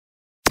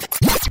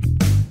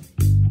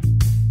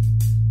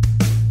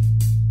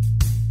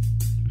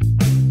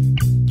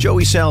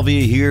Joey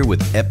Salvia here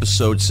with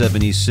episode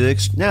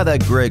 76. Now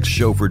that Greg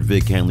chauffeured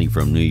Vic Henley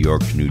from New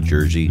York to New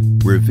Jersey,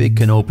 where Vic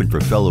can open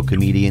for fellow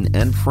comedian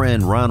and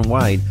friend Ron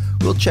White,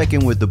 we'll check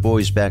in with the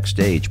boys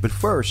backstage. But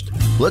first,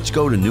 let's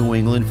go to New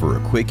England for a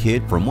quick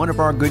hit from one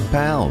of our good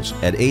pals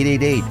at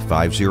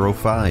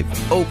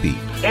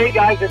 888-505-OPIE. Hey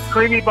guys, it's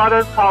Creamy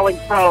Butters calling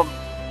from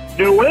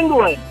New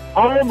England,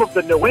 home of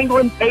the New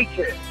England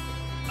Patriots.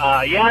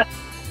 Yes,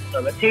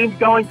 the team's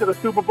going to the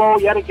Super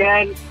Bowl yet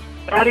again.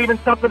 Not even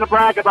something to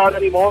brag about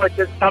anymore. It's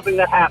just something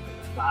that happens.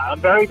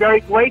 I'm very, very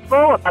grateful.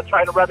 I'm not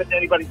trying to rub it in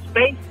anybody's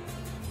face.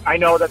 I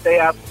know that they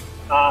have,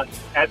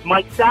 as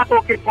Mike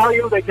Sapple can tell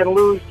you, they can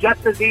lose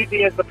just as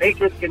easy as the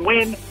Patriots can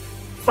win.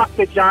 Fuck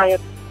the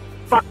Giants.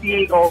 Fuck the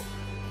Eagles.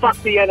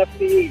 Fuck the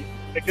NFC East.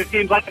 It just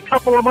seems like a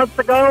couple of months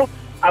ago,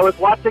 I was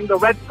watching the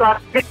Red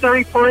Sox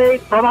victory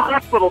parade from a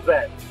hospital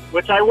bed,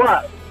 which I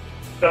was.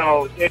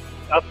 So it's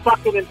a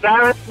fucking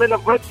embarrassment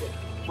of riches.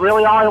 It's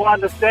really all I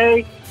wanted to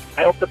say.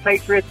 I hope the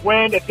Patriots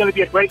win. It's going to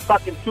be a great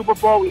fucking Super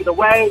Bowl either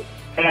way.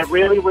 And I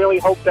really, really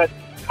hope that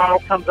Carl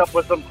comes up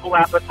with some cool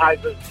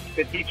appetizers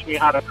to teach me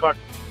how to cook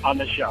on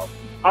the show.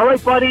 All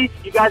right, buddies.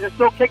 You guys are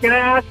still kicking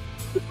ass.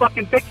 This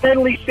fucking Vic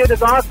Henley shit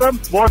is awesome.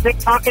 More Vic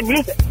talking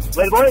music.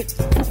 Later, boys.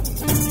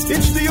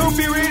 It's the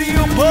Opie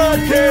Radio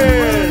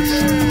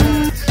Podcast.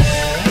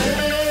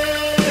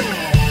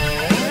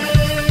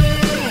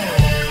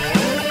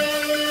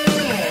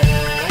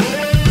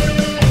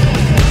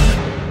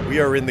 We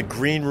are in the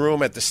green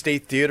room at the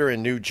State Theater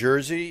in New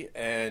Jersey,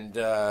 and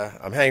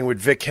I'm hanging with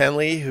Vic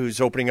Henley,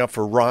 who's opening up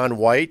for Ron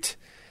White.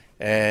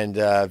 And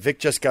Vic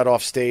just got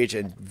off stage,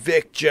 and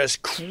Vic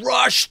just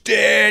crushed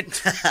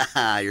it.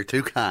 You're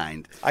too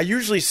kind. I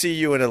usually see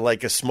you in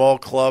a small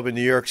club in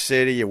New York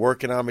City. You're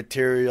working on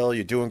material.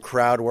 You're doing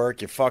crowd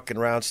work. You're fucking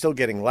around, still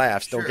getting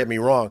laughs. Don't get me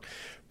wrong.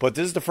 But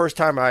this is the first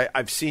time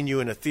I've seen you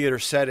in a theater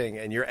setting,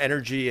 and your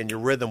energy and your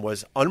rhythm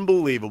was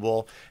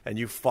unbelievable, and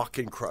you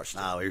fucking crushed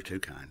it. Oh, you're too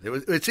kind.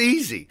 It's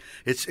easy.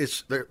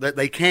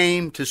 They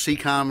came to see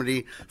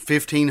comedy,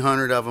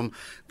 1,500 of them.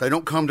 They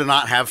don't come to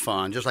not have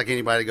fun, just like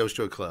anybody goes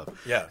to a club.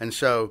 Yeah. And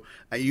so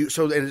and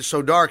it's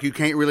so dark, you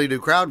can't really do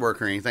crowd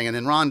work or anything. And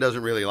then Ron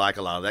doesn't really like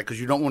a lot of that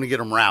because you don't want to get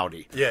them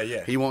rowdy. Yeah,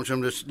 yeah. He wants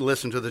them to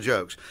listen to the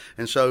jokes.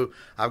 And so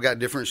I've got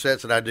different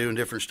sets that I do in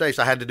different states.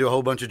 I had to do a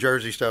whole bunch of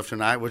Jersey stuff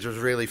tonight, which was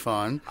really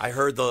fun. I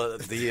heard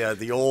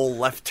the old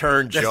left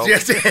turn joke.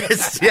 Yes.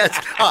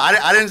 Oh,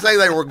 I didn't say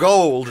they were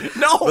gold.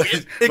 No,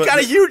 it got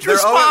a huge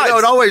response. No,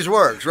 it always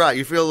works, right?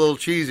 You feel a little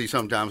cheesy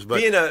sometimes, but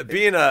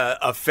being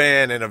a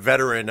fan and a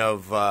veteran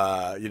of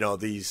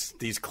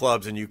these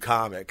clubs and you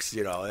comics,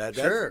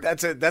 sure.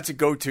 that's a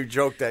go-to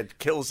joke that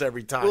kills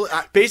every time.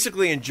 Well,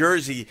 basically, in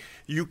Jersey,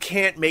 you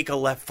can't make a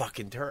left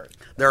fucking turn.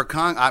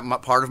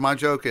 Part of my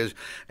joke is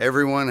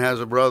everyone has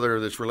a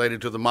brother that's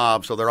related to the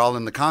mob, so they're all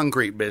in the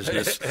concrete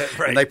business,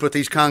 right. And they put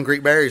these concrete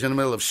barriers in the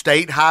middle of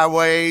state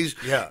highways,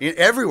 yeah.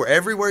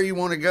 Everywhere you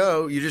want to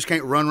go, you just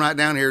can't run right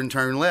down here and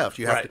turn left.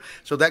 You have right. to.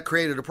 So that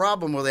created a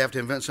problem where they have to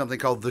invent something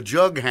called the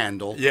jug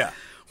handle, yeah,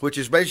 which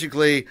is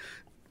basically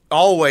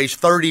always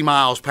 30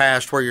 miles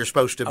past where you're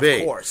supposed to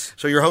be. Of course.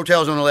 So your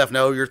hotel's on the left.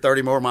 No, you're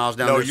 30 more miles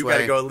down this way. No, you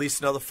got to go at least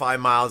another 5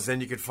 miles.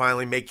 Then you can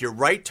finally make your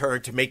right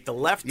turn to make the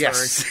left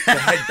yes. turn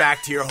to head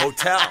back to your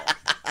hotel.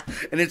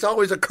 And it's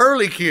always a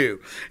curly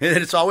Q. And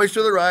it's always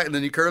to the right, and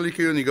then you curly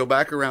Q, and you go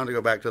back around to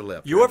go back to the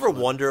left. You ever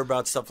wonder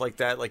about stuff like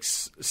that? Like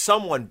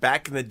someone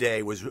back in the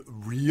day was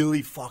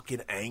really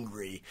fucking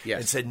angry yes.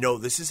 and said, no,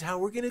 this is how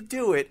we're going to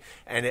do it.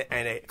 And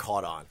it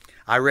caught on.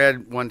 I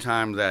read one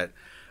time that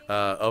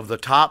of the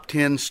top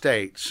 10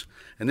 states,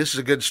 and this is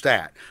a good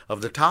stat,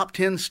 of the top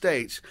 10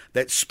 states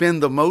that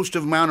spend the most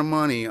amount of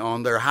money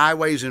on their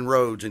highways and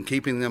roads and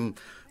keeping them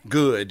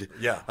good,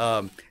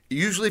 yeah.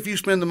 Usually if you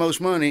spend the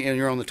most money and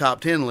you're on the top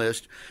 10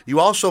 list,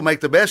 you also make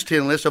the best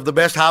 10 list of the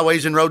best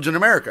highways and roads in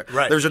America.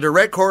 Right. There's a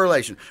direct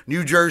correlation.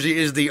 New Jersey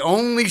is the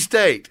only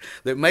state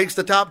that makes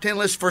the top 10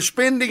 list for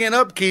spending and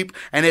upkeep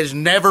and has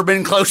never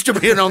been close to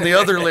being on the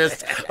other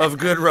list of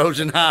good roads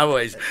and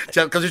highways.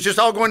 Because it's just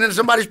all going into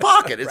somebody's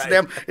pocket. It's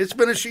right. It's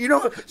been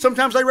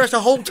sometimes they rest a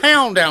whole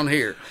town down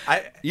here.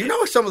 You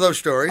know some of those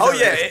stories. Oh,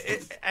 yeah.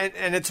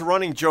 And it's a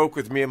running joke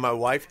with me and my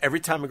wife. Every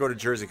time I go to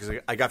Jersey, because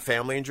I got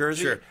family in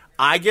Jersey, sure.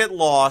 I get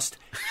lost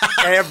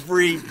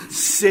every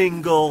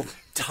single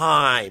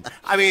time.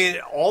 I mean,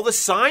 all the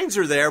signs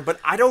are there, but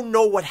I don't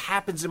know what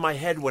happens in my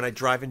head when I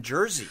drive in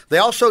Jersey. They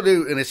also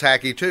do, and it's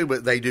hacky too,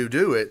 but they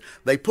do it.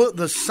 They put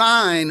the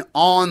sign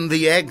on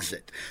the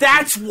exit.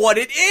 That's what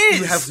it is.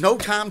 You have no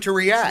time to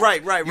react.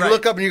 Right. You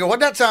look up and you go,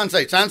 what'd that sign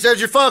say? Sign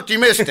says you're fucked. You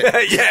missed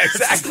it. Yeah,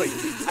 exactly.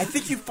 I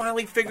think you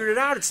finally figured it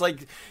out. It's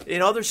like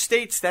in other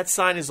states, that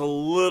sign is a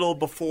little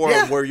before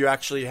where you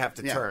actually have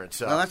to turn.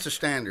 So no, that's a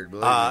standard.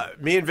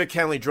 Me and Vic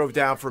Henley drove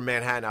down from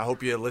Manhattan. I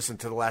hope you listened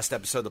to the last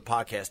episode of the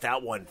podcast.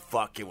 That one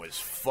fucking was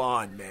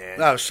fun, man.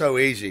 That was so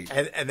easy.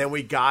 And then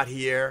we got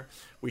here.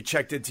 We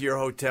checked into your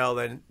hotel.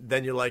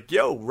 Then you're like,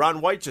 yo,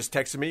 Ron White just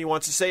texted me. He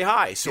wants to say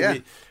hi. So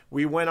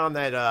we went on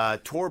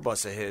that tour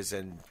bus of his,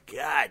 and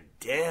God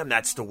damn,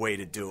 that's the way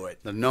to do it.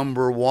 The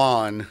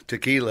 #1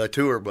 tequila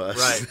tour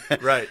bus.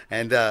 Right.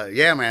 And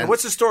yeah, man. And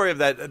what's the story of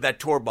that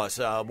tour bus?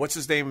 What's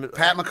his name?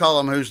 Pat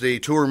McCollum, who's the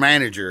tour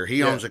manager,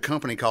 he owns a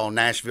company called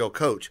Nashville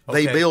Coach.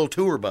 Okay. They build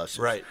tour buses.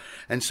 Right.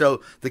 And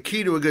so the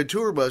key to a good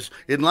tour bus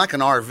isn't like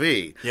an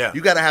RV. Yeah.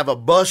 You got to have a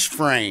bus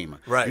frame.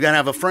 Right. You got to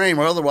have a frame,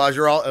 or otherwise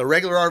a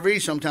regular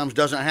RV sometimes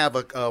doesn't have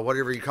a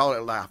whatever you call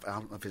it. I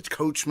don't know if it's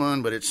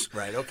Coachman, but it's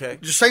Right, okay.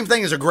 the same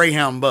thing as a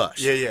Greyhound bus.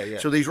 Yeah.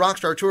 So these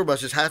Rockstar tour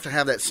buses have to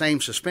have that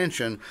same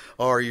suspension,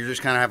 or you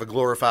just kind of have a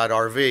glorified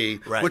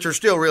RV, Right. which are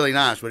still really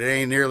nice, but it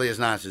ain't nearly as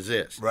nice as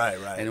this. Right.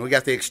 And we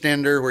got the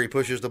extender where he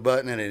pushes the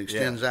button and it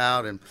extends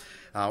out. And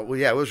well,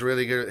 yeah, it was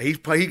really good. He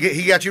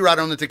got you right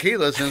on the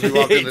tequila as soon as we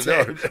walked in the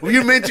door. Well,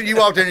 you mentioned you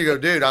walked in and you go,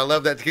 dude, I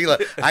love that tequila.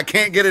 I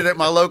can't get it at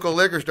my local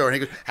liquor store.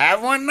 And he goes,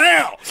 have one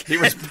now. He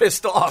was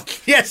pissed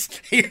off. Yes,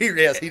 he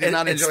did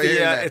not enjoy hearing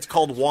that. It's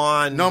called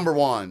Juan.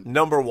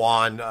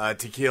 #1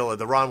 tequila,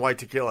 the Ron White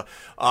tequila.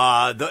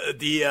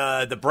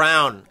 The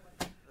brown.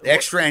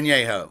 Extra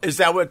añejo. Is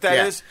that what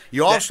that is?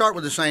 You all start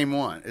with the same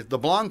one. The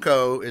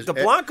Blanco is... The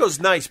Blanco's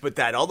nice, but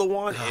that other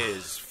one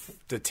is...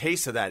 The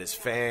taste of that is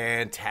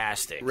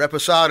fantastic.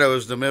 Reposado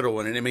is the middle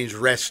one, and it means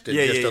rested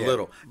a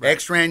little. Right.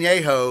 Extra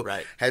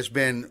añejo has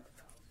been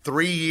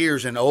 3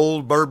 years in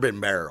old bourbon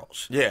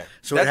barrels. Yeah.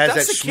 So it has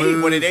that's that the smooth...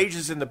 key when it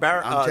ages in the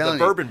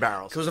bourbon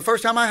barrels. Because the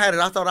first time I had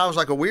it, I thought I was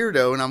like a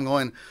weirdo, and I'm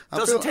going...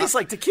 Doesn't taste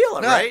like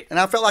tequila, right? And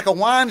I felt like a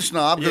wine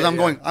snob because I'm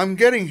going, I'm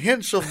getting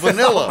hints of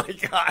vanilla. Oh, my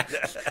God.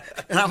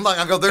 And I'm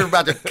like, they're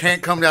about to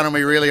can't come down on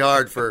me really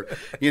hard for,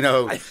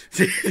 I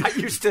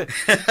used to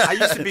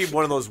be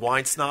one of those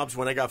wine snobs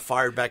when I got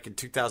fired back in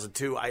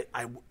 2002.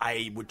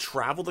 I would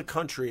travel the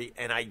country,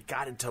 and I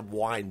got into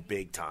wine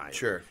big time.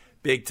 Sure.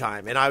 Big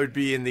time. And I would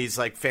be in these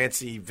like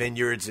fancy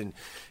vineyards in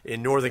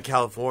Northern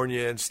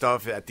California and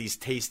stuff at these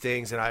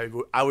tastings, and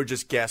I would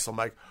just guess. I'm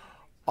like,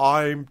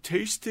 I'm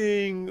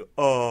tasting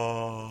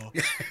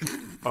chocolate.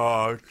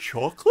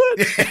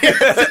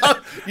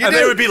 And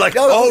they would be like,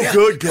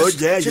 good,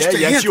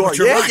 yes, you are.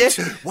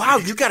 Yeah. Wow,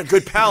 you got a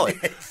good palate.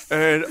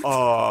 And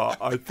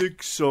I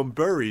think some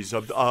berries,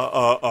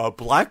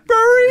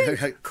 blackberry,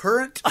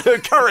 currant,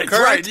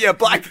 right? Yeah,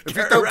 black. If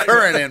you throw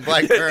currant in,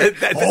 black currant.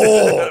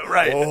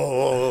 Right.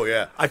 Oh,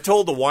 yeah. I've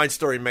told the wine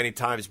story many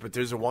times, but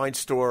there's a wine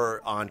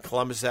store on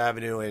Columbus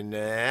Avenue and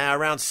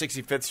around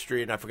 65th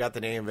Street, and I forgot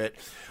the name of it.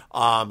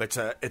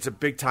 It's a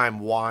big time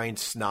wine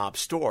snob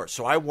store.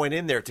 So I went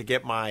in there to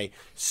get my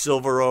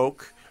Silver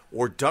Oak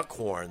or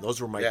Duckhorn.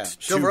 Those were my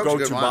two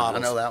go-to bottles. I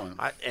know that one.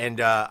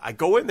 I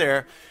go in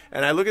there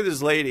and I look at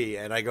this lady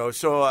and I go,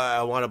 so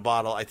I want a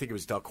bottle. I think it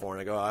was Duckhorn.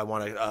 I go, I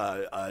want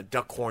a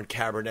Duckhorn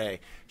Cabernet.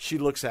 She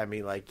looks at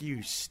me like,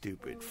 you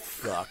stupid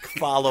fuck,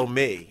 follow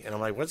me. And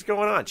I'm like, what's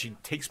going on? She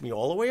takes me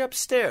all the way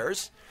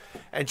upstairs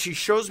and she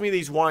shows me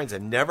these wines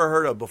I've never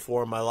heard of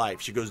before in my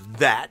life. She goes,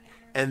 that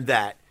and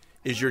that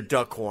is your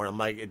Duckhorn. I'm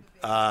like,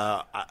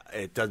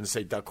 it doesn't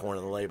say Duckhorn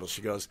on the label.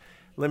 She goes,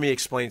 let me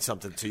explain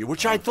something to you,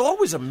 which I thought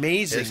was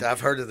amazing. Yes, I've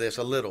heard of this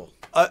a little.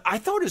 I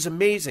thought it was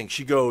amazing.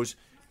 She goes,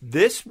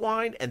 this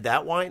wine and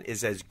that wine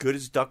is as good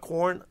as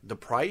Duckhorn. The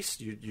price,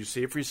 you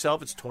see it for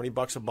yourself. It's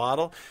 $20 a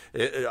bottle.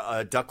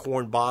 A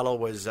Duckhorn bottle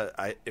was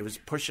it was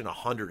pushing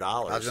 $100.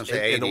 I was going to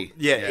say 80.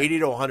 $80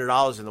 to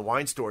 $100 in the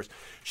wine stores.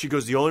 She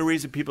goes, the only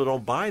reason people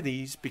don't buy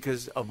these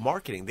because of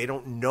marketing. They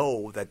don't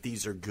know that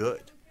these are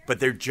good. But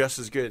they're just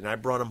as good. And I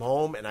brought them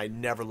home, and I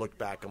never looked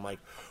back. I'm like,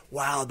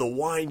 wow, the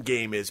wine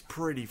game is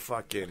pretty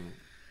fucking...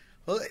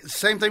 Well,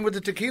 same thing with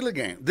the tequila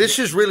game. This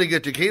is really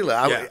good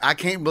tequila. I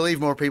can't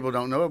believe more people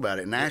don't know about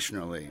it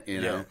nationally,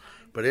 you know.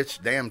 But it's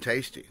damn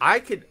tasty.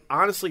 I could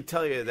honestly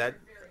tell you that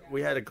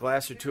we had a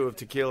glass or two of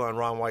tequila on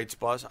Ron White's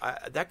bus.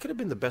 That could have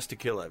been the best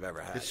tequila I've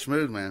ever had. It's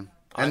smooth, man.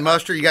 And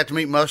Mustard, you got to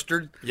meet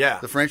Mustard,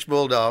 the French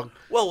Bulldog.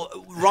 Well,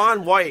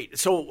 Ron White,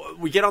 so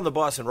we get on the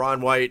bus, and Ron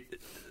White...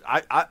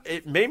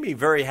 it made me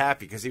very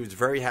happy because he was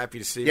very happy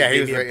to see me. He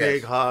gave me a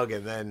big hug,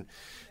 and then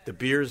the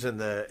beers and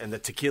the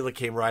tequila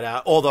came right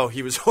out. Although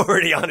he was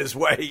already on his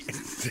way.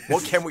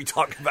 What can we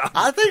talk about?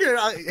 I think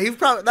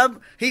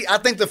I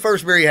think the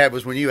first beer he had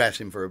was when you asked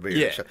him for a beer.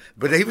 Yeah. So,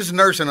 but he was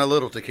nursing a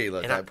little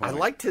tequila at that point. I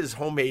liked his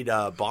homemade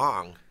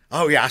bong.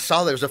 Oh, yeah, I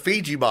saw there was a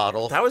Fiji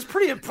bottle. That was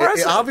pretty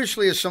impressive. It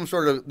obviously is some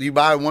sort of, you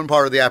buy one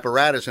part of the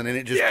apparatus and then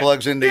it just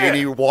plugs into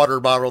any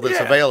water bottle that's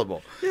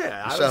available.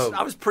 Yeah,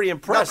 I was pretty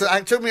impressed. No,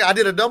 I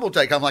did a double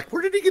take. I'm like,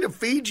 where did he get a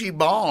Fiji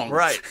bong?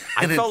 Right.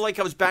 I felt like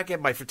I was back at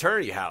my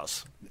fraternity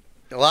house.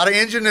 A lot of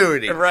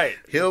ingenuity. Right.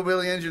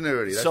 Hillbilly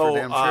ingenuity. That's for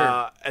damn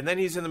sure. And then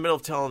he's in the middle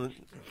of telling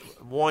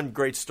one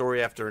great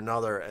story after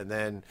another, and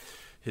then...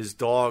 his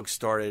dog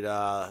started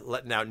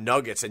letting out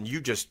nuggets, and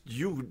you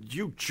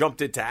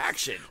jumped into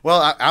action.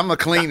 Well, I'm a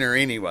cleaner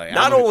anyway.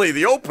 Not only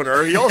the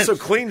opener, he also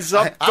cleans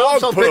up I dog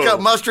also poop. pick up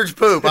Mustard's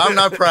poop. I'm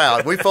not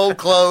proud. We fold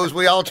clothes.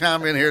 We all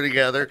chime in here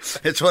together.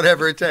 It's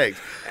whatever it takes.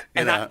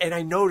 And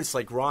I noticed,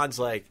 like, Ron's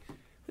like,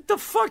 What the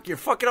fuck? You're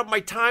fucking up my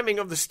timing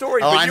of the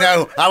story. Oh, but I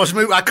know. I was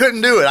moving. I couldn't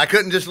do it. I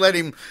couldn't just let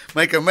him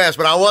make a mess,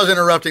 but I was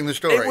interrupting the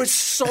story. It was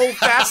so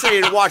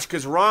fascinating to watch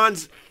because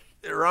Ron's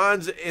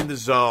in the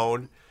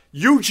zone.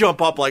 You jump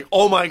up like,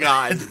 oh my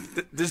God,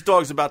 this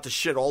dog's about to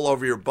shit all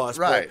over your bus.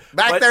 Right.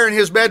 Back there in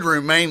his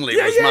bedroom mainly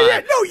was mine.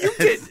 Yeah. No, you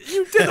did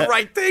the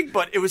right thing,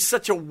 but it was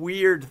such a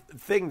weird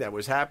thing that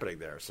was happening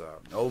there. So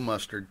Old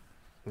Mustard.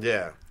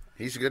 yeah.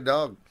 He's a good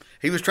dog.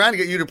 He was trying to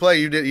get you to play.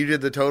 You did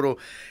the total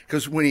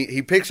because when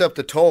he picks up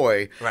the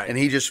toy and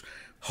he just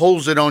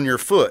holds it on your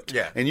foot.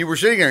 Yeah. And you were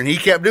sitting there and he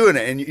kept doing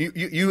it. And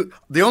you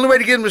the only way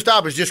to get him to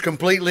stop is just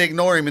completely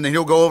ignore him and then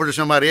he'll go over to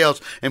somebody else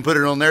and put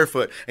it on their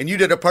foot. And you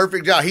did a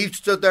perfect job. He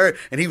stood there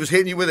and he was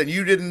hitting you with it and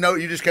you didn't know.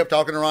 You just kept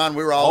talking to Ron.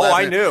 We were all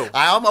laughing. I knew.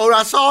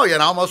 I saw you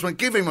and I almost went,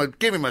 give him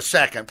a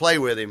second, play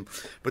with him.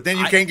 But then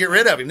you can't get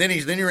rid of him. Then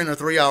you're in a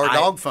 3-hour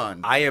dog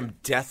fun. I am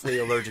deathly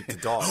allergic to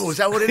dogs. Oh, is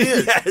that what it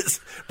is? Yes.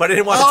 But I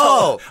didn't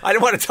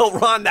want to tell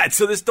Ron that.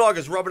 So this dog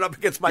is rubbing up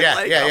against my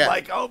leg. I'm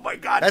like, oh my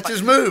God. That's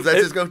his move.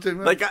 That's his go-to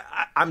move. Like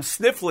I'm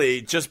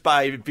sniffly just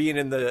by being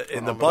in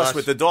the bus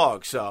with the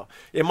dog. So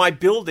in my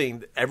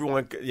building,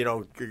 everyone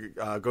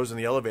goes in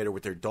the elevator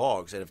with their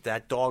dogs, and if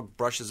that dog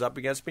brushes up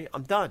against me,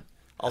 I'm done.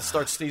 I'll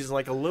start sneezing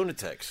like a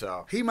lunatic.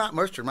 So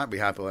Mustard might be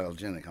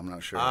hypoallergenic. I'm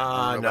not sure. No,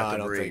 I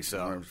don't think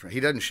so. He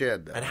doesn't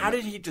shed though. And how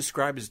did he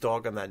describe his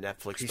dog on that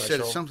Netflix He special? said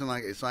it's something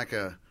like it's like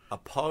a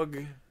pug.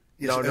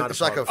 Yes, No, not it's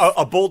a like pug.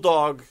 A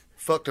bulldog.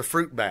 Fucked a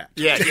fruit bat.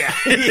 Yeah.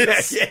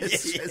 Yes,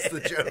 that's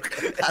the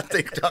joke. I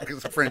think dog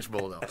is a French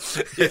bulldog.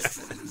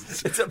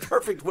 It's a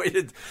perfect way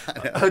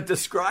to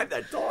describe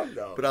that dog,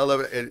 though. But I love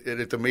it. And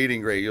at the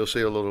meeting, Greg, you'll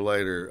see a little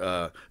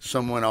later,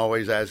 someone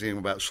always asking him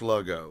about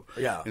Sluggo.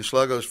 Yeah. And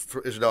Sluggo's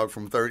his dog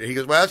from 30. He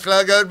goes, well,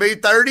 Sluggo would be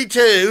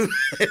 32.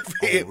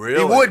 Really?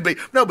 He would be.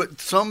 No, but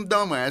some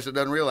dumbass that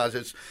doesn't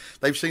realize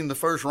they've seen the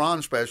first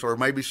Ron special or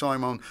maybe saw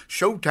him on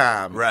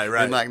Showtime right.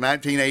 in like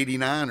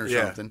 1989 or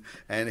something.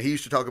 And he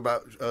used to talk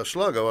about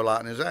Sluggo a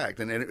lot in his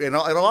act. And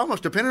it'll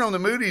almost, depending on the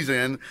mood he's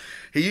in,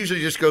 he usually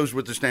just goes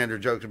with the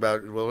standard jokes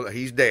about, well,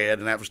 he's dead,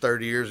 and that was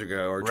 30 years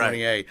ago or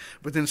 28.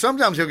 But then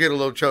sometimes he'll get a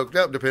little choked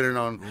up depending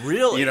on,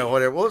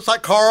 whatever. Well, it's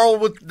like Carl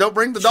with, don't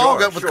bring the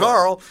dog up with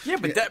Carl. Yeah,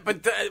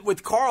 but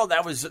with Carl,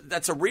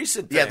 that's a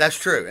recent thing. Yeah, that's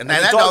true. And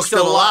that dog's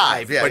still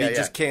alive. Yeah, but he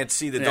just can't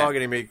see the dog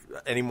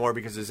anymore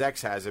because his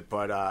ex has it.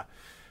 But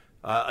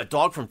a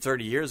dog from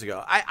 30 years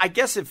ago. I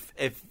guess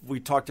if we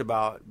talked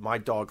about my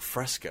dog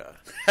Fresca.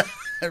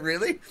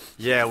 Really?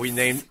 Yeah, we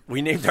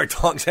named our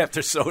dogs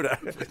after soda.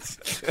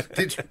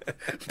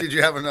 Did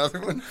you have another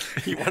one?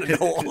 You want to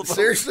know all of them?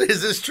 Seriously,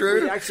 is this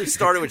true? We actually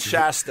started with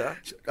Shasta.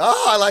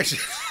 Oh, I like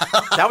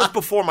that was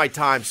before my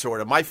time,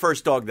 sort of. My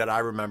first dog that I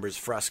remember is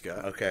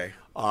Fresca. Okay.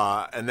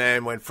 And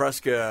then when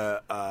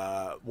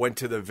Fresca went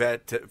to the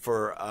vet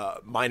for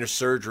minor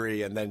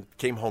surgery and then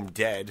came home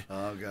dead.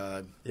 Oh,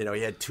 God. He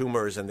had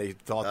tumors and they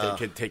thought they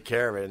could take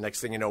care of it. And next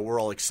thing you know,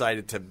 we're all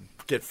excited to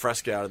get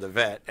Fresca out of the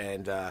vet.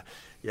 And,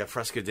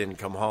 Fresca didn't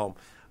come home.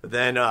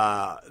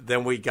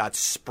 Then we got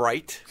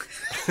Sprite.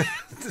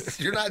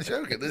 You're not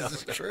joking. This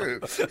is true.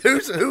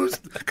 Who's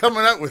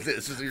coming up with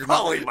this? Is it your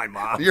Probably mom? my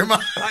mom. Your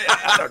mom?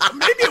 I don't know.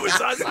 Maybe it was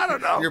us. I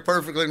don't know. Your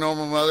perfectly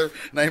normal mother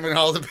naming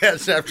all the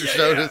pets after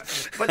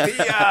sodas. Yeah.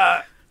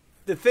 But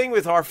the thing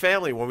with our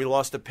family when we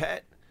lost a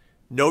pet,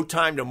 no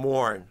time to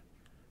mourn.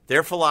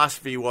 Their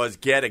philosophy was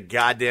get a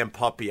goddamn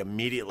puppy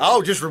immediately.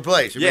 Oh, just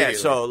replace immediately. Yeah,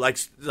 so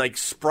like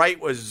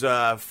Sprite was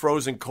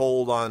frozen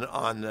cold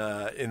on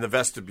in the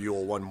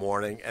vestibule one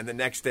morning, and the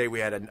next day we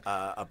had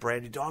a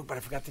brand new dog, but I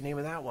forgot the name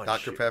of that one.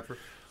 Dr. Pepper.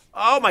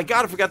 Oh my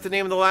God, I forgot the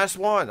name of the last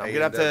one. I'm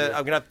gonna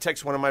have to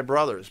text one of my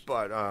brothers,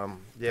 but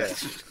yeah.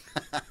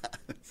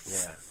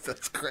 Yeah.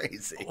 That's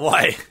crazy.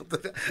 Why?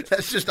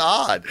 That's just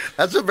odd.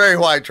 That's a very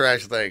white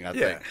trash thing, I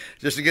think.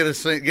 Just to get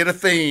a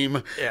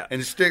theme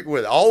and stick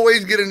with it.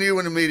 Always get a new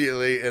one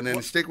immediately and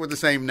then stick with the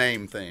same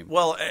name theme.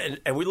 Well,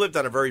 and we lived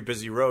on a very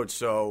busy road,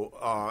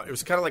 so it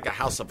was kind of like a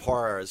house of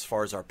horror as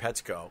far as our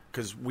pets go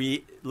because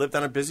we lived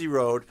on a busy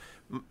road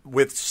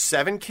with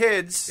 7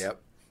 kids,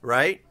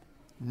 right?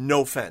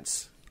 No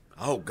fence.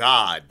 Oh,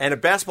 God. And a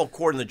basketball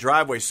court in the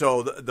driveway,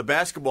 so the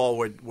basketball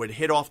would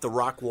hit off the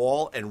rock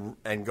wall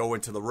and go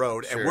into the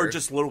road. Sure. And we're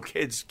just little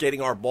kids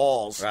getting our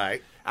balls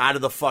out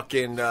of the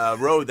fucking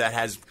road that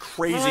has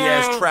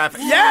crazy-ass traffic.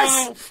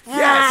 Yes!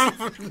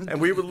 And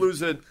we would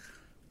lose it.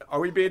 Are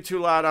we being too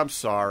loud? I'm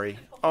sorry.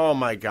 Oh,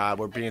 my God,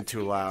 we're being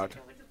too loud.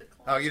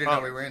 Oh, you didn't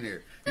know we were in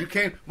here. You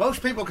came.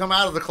 Most people come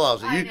out of the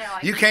closet.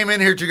 You came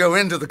in here to go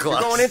into the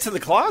closet. You're going into the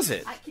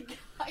closet.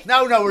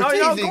 No, we're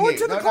teasing go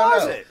into the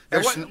closet.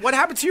 No. What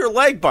happened to your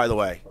leg, by the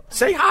way?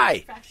 Say hi. I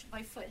fractured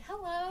my foot.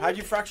 Hello. How'd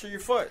you fracture your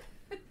foot?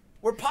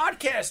 We're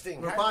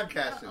podcasting. We're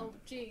podcasting. Oh,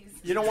 jeez.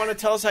 You don't want to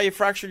tell us how you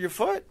fractured your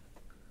foot?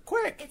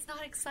 Quick. It's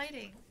not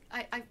exciting.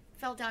 I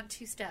fell down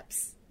 2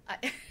 steps.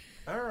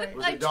 All right.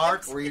 Was it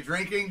dark? Were you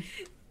drinking?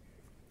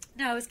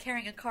 No, I was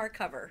carrying a car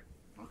cover.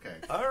 Okay.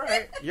 All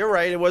right. You're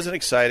right. It wasn't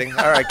exciting.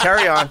 All right.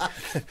 Carry on.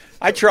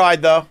 I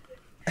tried, though.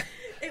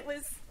 It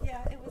was.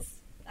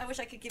 I wish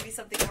I could give you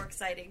something more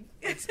exciting.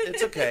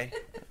 It's okay.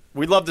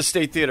 We love the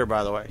State Theater,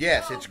 by the way.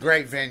 Yes, it's a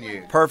great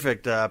venue.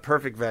 Perfect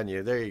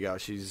venue. There you go.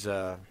 She's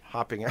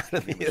hopping out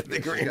of the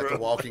green She got room. the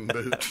walking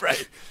boot.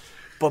 Right.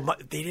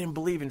 But they didn't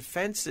believe in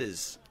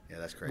fences. Yeah,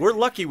 that's crazy. We're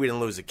lucky we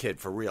didn't lose a kid,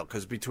 for real,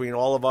 because between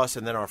all of us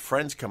and then our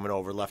friends coming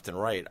over left and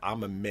right,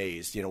 I'm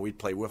amazed. You know, we'd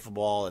play wiffle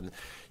ball, and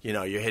you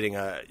know, you're hitting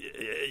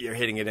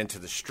it into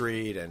the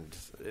street, and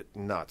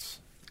nuts.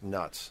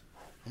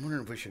 I'm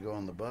wondering if we should go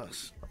on the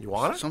bus. You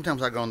want it?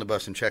 Sometimes I go on the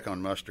bus and check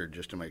on Mustard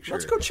just to make sure.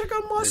 Let's go check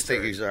on I Mustard.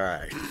 think he's all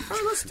right. All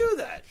right, let's do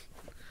that.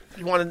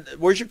 You want to?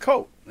 Where's your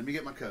coat? Let me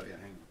get my coat. Yeah,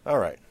 hang on. All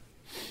right.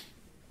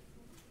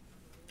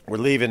 We're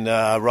leaving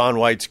Ron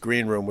White's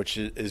green room, which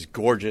is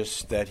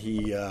gorgeous. That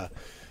he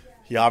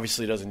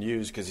obviously doesn't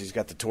use because he's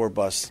got the tour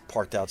bus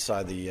parked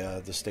outside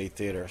the State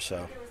Theater.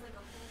 So,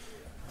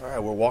 all right,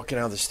 we're walking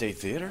out of the State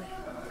Theater.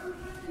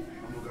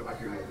 I'm gonna go back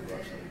here and get the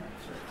bus.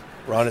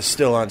 Ron is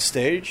still on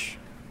stage,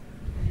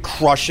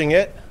 crushing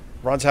it.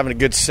 Ron's having a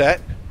good set.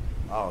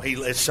 Oh,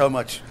 it's so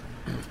much.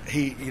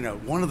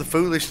 One of the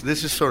foolish.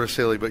 This is sort of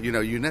silly, but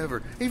you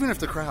never, even if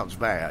the crowd's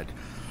bad,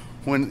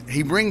 when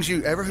he brings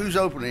you who's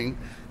opening,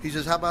 he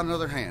says, "How about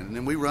another hand?" And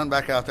then we run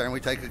back out there and we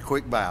take a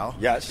quick bow.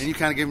 Yes. And you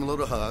kind of give him a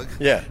little hug.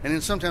 Yeah. And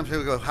then sometimes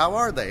he'll go, "How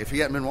are they?" If he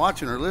hadn't been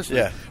watching or listening.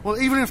 Yeah. Well,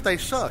 even if they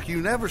suck,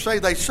 you never say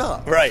they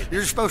suck. Right.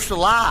 You're supposed to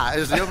lie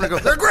as the opener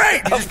goes, "They're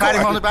great." You just pat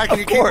him on the back and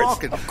you keep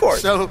walking. Of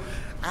course. So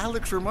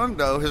Alex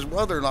Raimondo, his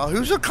brother-in-law,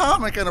 who's a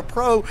comic and a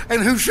pro,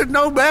 and who should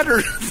know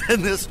better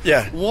than this,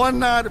 one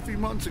night a few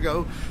months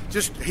ago,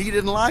 he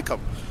didn't like them.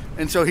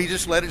 And so he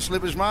just let it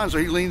slip his mind. So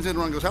he leans in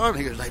and goes, "How?" And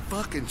he goes, "They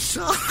fucking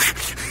suck."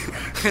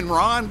 And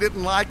Ron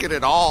didn't like it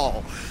at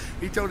all.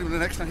 He told him the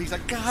next time, he's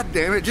like, "God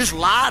damn it, just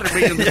lie to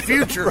me in the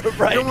future.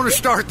 Right. You don't want to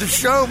start the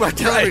show by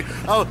telling me,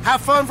 oh,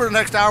 have fun for the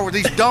next hour with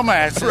these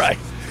dumbasses." Right.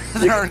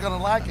 They aren't going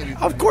to like anything.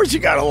 Of course you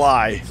got to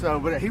lie. So,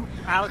 but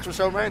Alex was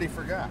so mad he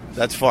forgot.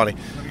 That's funny.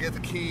 Let me get the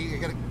key.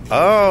 Oh,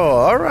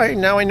 all right.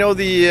 Now I know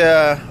the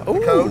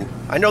code.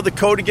 I know the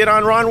code to get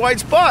on Ron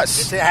White's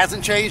bus. It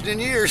hasn't changed in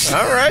years.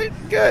 All right,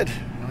 good.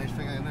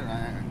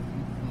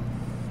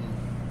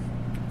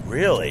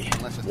 Really?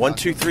 1,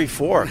 2, 3,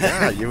 4.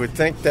 Yeah, you would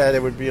think that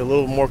it would be a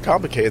little more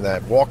complicated than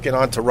that. Walking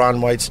onto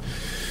Ron White's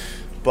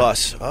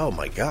bus. Oh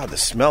my God, the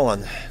smell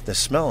on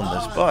this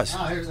bus.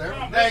 Oh, here's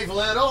Dave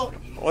Little.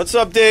 What's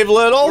up, Dave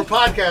Little? We're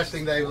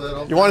podcasting, Dave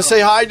Little. You want to say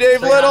hi,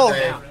 Dave Little?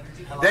 Hi,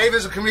 Dave. Dave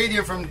is a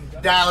comedian from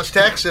Dallas,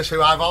 Texas,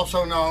 who I've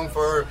also known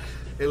for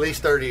at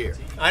least 30 years.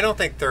 I don't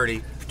think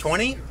 30.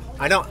 20?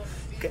 I don't.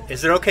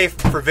 Is it okay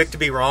for Vic to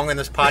be wrong in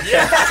this podcast?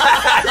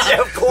 Yeah,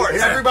 of course.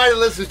 Everybody that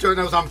listens to it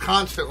knows I'm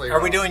constantly wrong.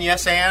 Are we doing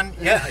yes and?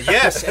 Yeah,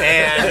 yes,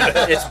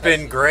 and it's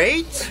been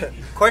great?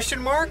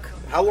 Question mark?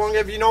 How long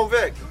have you known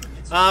Vic?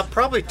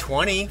 Probably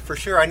 20 for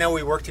sure. I know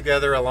we worked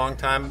together a long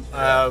time.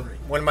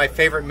 One of my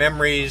favorite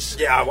memories.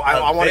 Yeah,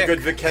 I want Vic. a good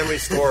Vic Henley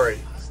story.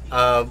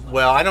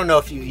 Well, I don't know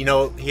if you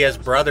know he has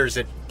brothers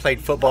that played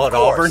football at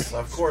Auburn.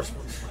 Of course.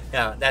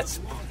 Yeah,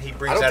 he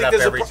brings that up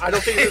every. I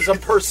don't think there's a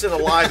person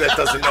alive that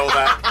doesn't know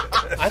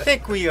that. I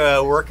think we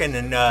working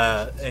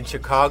in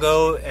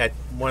Chicago at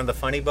one of the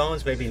Funny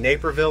Bones, maybe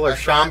Naperville or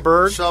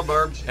Schaumburg.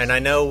 Suburbs. And I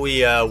know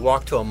we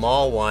walked to a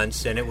mall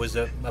once, and it was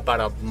about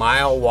a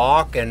mile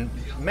walk, and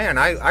man,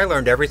 I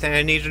learned everything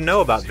I needed to know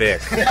about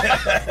Vic.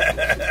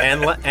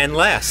 and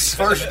less.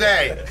 First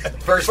day.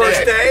 First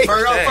day?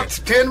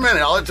 10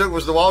 minutes. All it took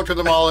was the walk to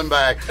the mall and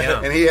back.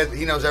 Yeah. And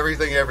he knows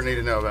everything you ever need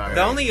to know about him.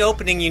 The only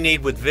opening you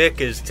need with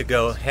Vic is to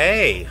go,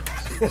 "Hey."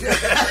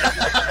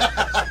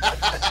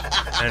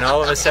 And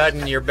all of a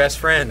sudden, you're best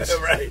friends.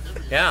 Right.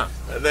 Yeah.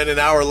 And then an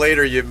hour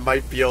later, you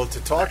might be able to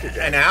talk again.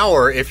 An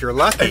hour if you're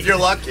lucky. If you're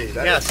lucky.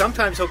 Yeah,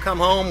 sometimes he'll come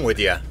home with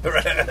you.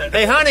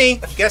 Hey,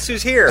 honey, guess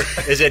who's here?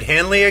 Is it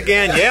Henley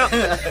again?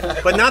 Yeah,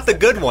 but not the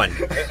good one.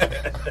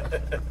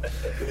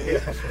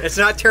 It's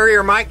not Terry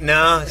or Mike.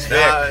 No, it's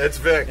Vic. It's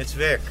Vic. It's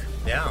Vic.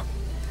 Yeah.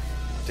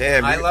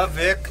 Damn. I love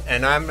Vic,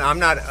 and I'm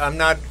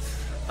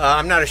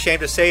not ashamed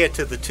to say it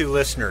to the two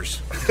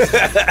listeners.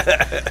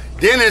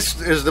 Dennis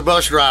is the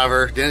bus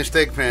driver, Dennis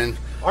Thigpen.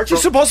 Aren't you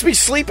supposed to be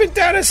sleeping,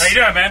 Dennis? How you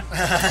doing, man?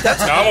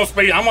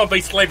 I'm gonna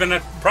be sleeping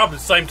at probably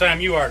the same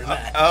time you are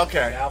tonight.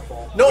 Okay.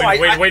 No,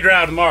 we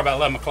drive tomorrow about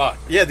 11 o'clock.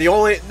 Yeah,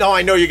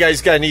 I know you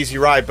guys got an easy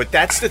ride, but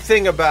that's the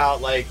thing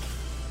about, like,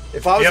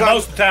 if I was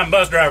most of the time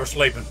bus driver's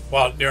sleeping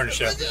during the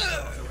show.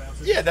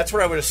 Yeah, that's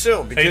what I would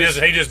assume. Because,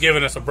 He just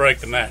giving us a break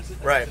than that.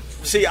 Right.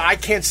 See, I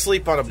can't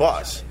sleep on a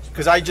bus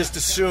because I just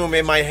assume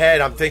in my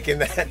head I'm thinking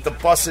that the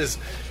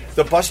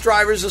bus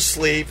driver's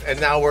asleep and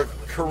now we're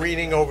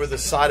careening over the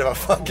side of a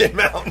fucking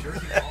mountain.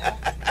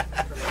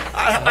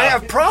 I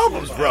have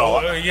problems,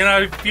 bro.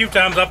 A few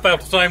times I felt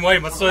the same way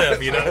myself,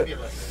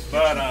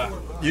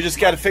 But you just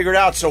got to figure it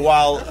out. So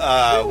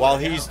while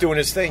he's doing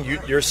his thing,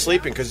 you're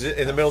sleeping because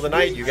in the middle of the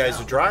night you guys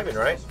are driving,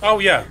 right? Oh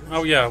yeah.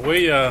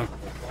 We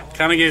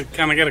kind of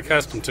get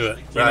accustomed to it.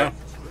 You Right. know?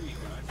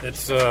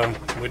 It's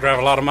we drive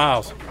a lot of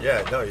miles.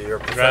 Yeah, no, you're a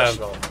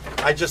professional.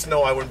 I just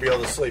know I wouldn't be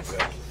able to sleep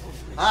then.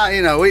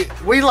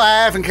 we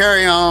laugh and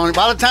carry on.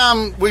 By the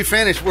time we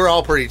finish, we're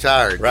all pretty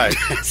tired. Right.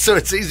 So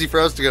it's easy for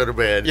us to go to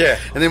bed. Yeah.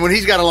 And then when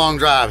he's got a long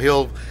drive,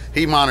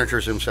 he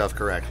monitors himself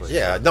correctly.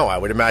 Yeah, no, I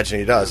would imagine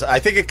he does. I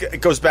think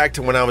it goes back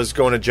to when I was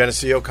going to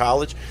Geneseo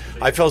College.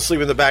 I fell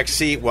asleep in the back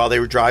seat while they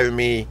were driving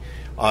me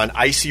on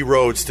icy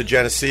roads to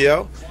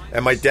Geneseo,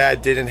 and my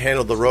dad didn't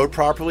handle the road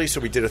properly,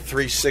 so we did a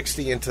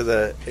 360 into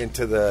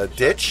the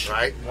ditch.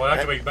 Right. Well,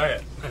 that could be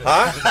bad.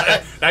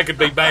 Huh? That could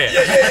be bad.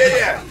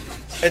 Yeah.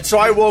 And so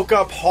I woke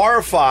up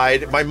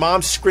horrified. My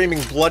mom's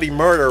screaming bloody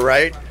murder,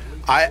 right?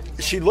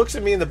 She looks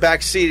at me in the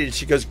back seat and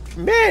she goes,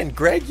 "Man,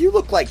 Greg, you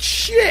look like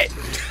shit."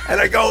 And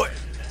I go,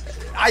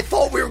 "I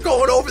thought we were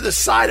going over the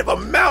side of a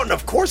mountain.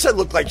 Of course I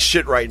look like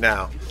shit right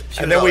now."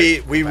 And then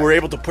we were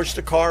able to push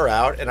the car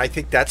out, and I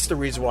think that's the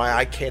reason why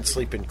I can't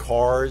sleep in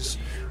cars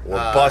or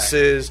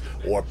buses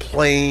or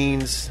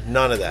planes,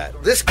 none of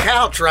that. This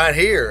couch right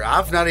here,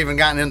 I've not even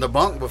gotten in the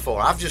bunk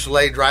before. I've just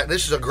laid right.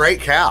 This is a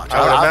great couch.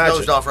 I've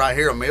dozed off right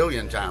here a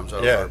million times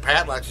over. Yeah.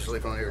 Pat likes to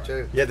sleep on here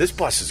too. Yeah, this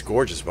bus is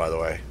gorgeous, by the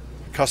way.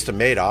 Custom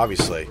made,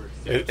 obviously.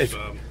 It's,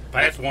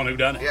 Pat's the one who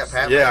done it. Yeah,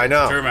 Pat. Yeah, I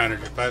know. Tour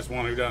manager. Pat's the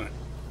one who done it.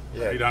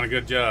 Yeah. He done a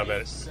good job at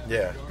it.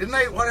 Yeah. Didn't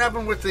they? What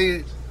happened with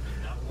the?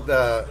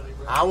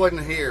 I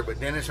wasn't here, but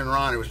Dennis and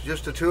Ron. It was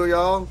just the two of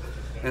y'all,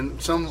 and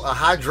a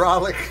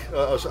hydraulic,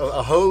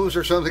 a hose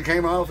or something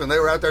came off, and they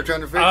were out there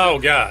trying to fix it. Oh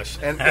gosh.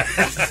 And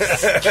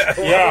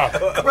Yeah.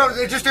 well,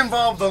 it just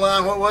involved the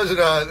line. What was it?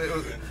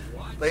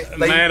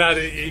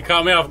 Man, you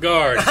caught me off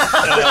guard.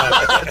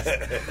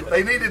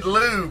 They needed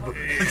lube.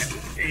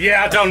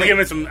 Yeah, I told him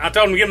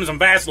to give me some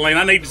Vaseline.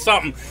 I needed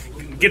something.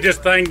 Get this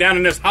thing down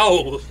in this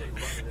hole.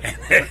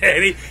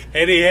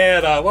 and he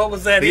had what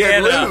was that? He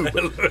had lube.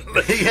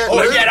 He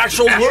had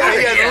actual lube. Yeah,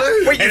 he had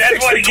lube. Wait, you And that's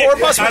fixed what the he tour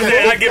get. bus with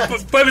I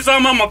lube? put me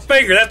something on my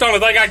finger. That's the only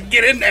thing I can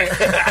get in there.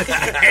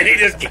 And he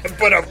just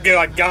put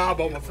a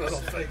gob on my little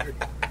finger.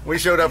 We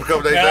showed up a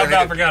couple days Yeah, later.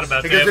 I forgot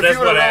about because that. If That's you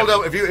would what have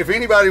rolled up, if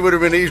anybody would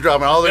have been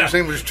eavesdropping, all they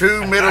seen was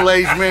two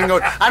middle-aged men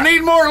going, "I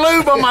need more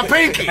lube on my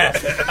pinky."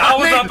 I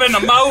was up in the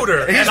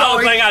motor, and the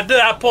only thing I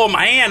did, I pulled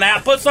my hand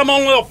out, put some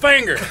on a little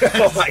finger.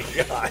 Oh, my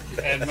God.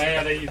 And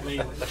man, he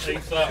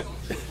something.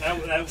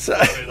 That was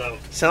funny, though.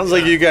 Sounds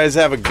like you guys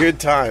have a good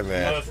time,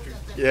 man. Mustard.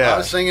 I Yeah.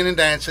 was singing and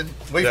dancing.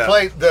 We Yeah.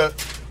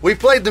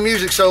 played the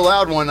music so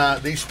loud one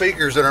night. These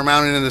speakers that are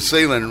mounted in the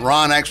ceiling,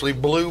 Ron actually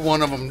blew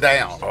one of them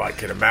down. Oh, I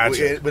can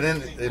imagine. But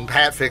then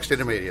Pat fixed it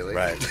immediately.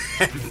 Right.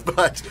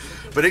 but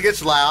it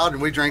gets loud,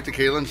 and we drink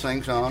tequila and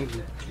sing songs.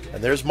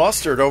 And there's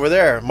Mustard over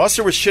there.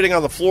 Mustard was shitting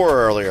on the floor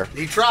earlier.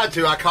 He tried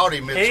to. I caught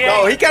him.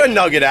 Oh, he got a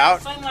nugget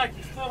out. Seemed like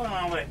you're feeling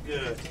all that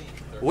good.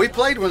 We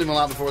played with him a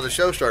lot before the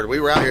show started. We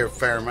were out here a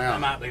fair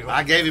amount. might be right.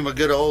 I gave him a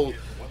good old,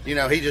 he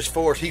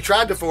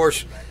tried to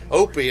force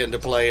Opie into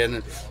playing,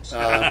 and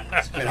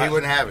he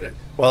wouldn't have it.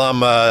 Well,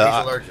 He's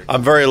allergic.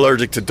 I'm very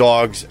allergic to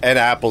dogs and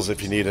apples,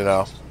 if you need to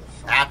know.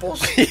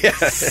 Apples?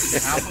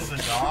 Apples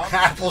and dogs?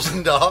 Apples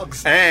and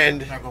dogs.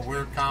 And, Have a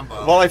weird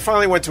combo. well, I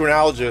finally went to an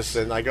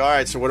allergist, and I go, all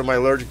right, so what am I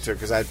allergic to?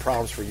 Because I had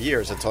problems for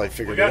years until I We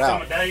figured got it some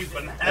out. of Dave's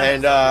bananas.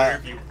 And, over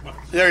here if you-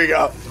 There you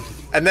go.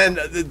 And then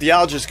the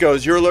allergist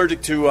goes, "You're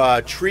allergic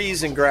to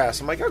trees and grass."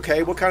 I'm like,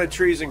 "Okay, what kind of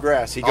trees and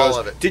grass?" He goes,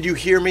 All of it. "Did you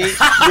hear me?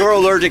 You're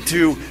allergic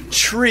to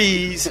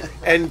trees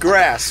and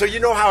grass." So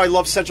you know how I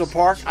love Central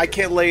Park? I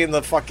can't lay in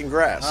the fucking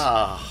grass.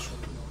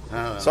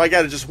 So I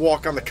got to just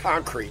walk on the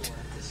concrete.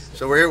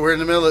 So we're in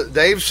the middle of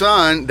Dave's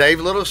son, Dave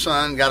Little's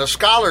son, got a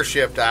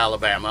scholarship to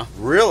Alabama.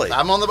 Really?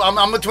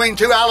 I'm between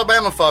two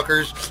Alabama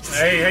fuckers.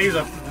 Hey, he's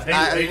an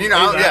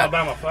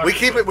Alabama fucker. We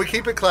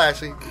keep it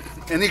classy.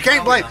 And you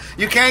can't blame.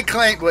 You can't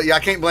claim. Well, I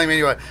can't blame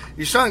anyone.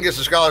 Your son gets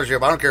a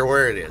scholarship. I don't care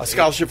where it is. A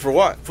scholarship for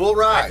what? Full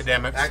ride.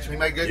 Academics. Actually,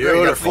 made good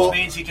Beautiful. Which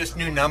means he just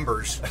knew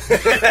numbers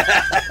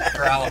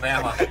for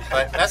Alabama.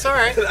 But that's all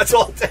right. That's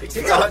all it takes.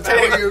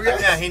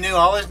 Yeah, he knew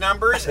all his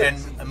numbers and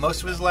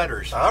most of his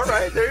letters. All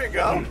right, there you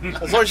go.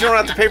 As long as you don't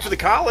have to pay for the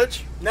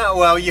college. No,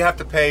 well, you have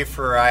to pay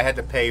for. I had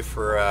to pay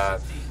for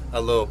a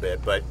little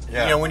bit, but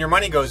Yeah. when your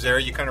money goes there,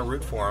 you kind of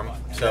root for him.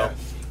 So, Yeah.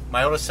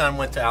 my oldest son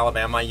went to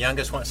Alabama. My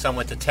youngest son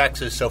went to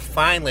Texas. So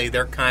finally,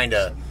 they're kind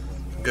of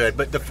good.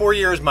 But the 4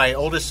 years my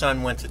oldest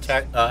son went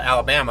to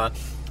Alabama,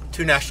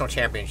 2 national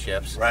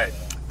championships. Right.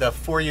 The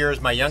 4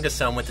 years my youngest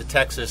son went to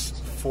Texas,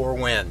 4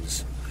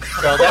 wins.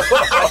 So that's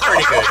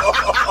pretty good.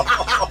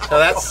 So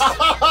that's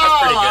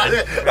pretty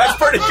good. That's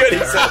pretty good, he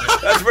said.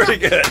 That's pretty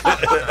good.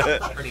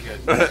 Pretty good.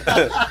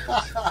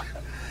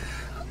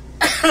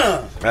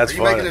 That's Are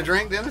you making a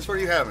drink, Dennis? What are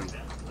you having?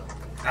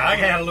 I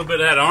got a little bit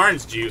of that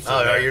orange juice. Oh,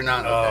 in no, there. you're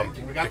not.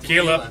 Okay. We got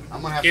Tequila.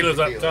 I'm gonna have Tequila's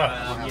some up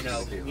tequila.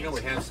 top. You know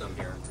we have some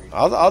here.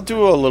 I'll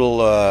do a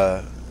little.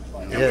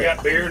 And we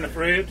got beer in the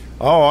fridge.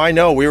 Oh, I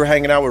know. We were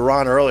hanging out with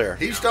Ron earlier.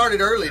 He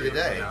started early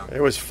today.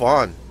 It was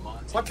fun.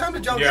 What time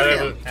did y'all Yeah, get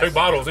there in? was 2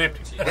 bottles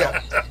empty.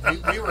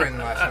 We were in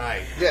last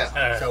night.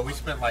 Yeah. So we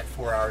spent like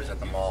 4 hours at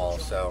the mall.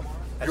 So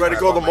that's You ready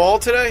to where go to I the bought mall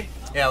today?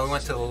 Yeah, we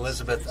went to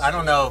Elizabeth. I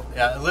don't know.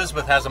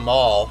 Elizabeth has a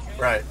mall,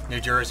 Right.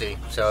 New Jersey.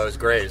 So it was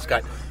great. It's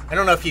got I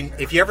don't know if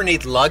you ever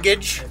need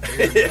luggage,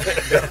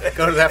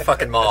 go to that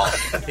fucking mall,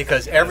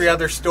 because every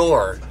other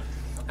store,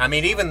 I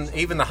mean, even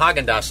the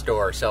Haagen-Dazs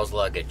store sells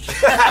luggage.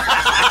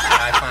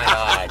 I find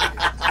odd.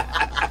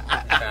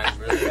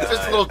 Really It's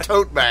just a little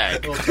tote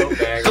bag. A little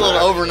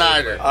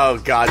overnighter. Oh,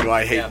 God, do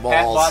I hate Pat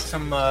malls. bought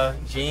some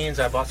jeans.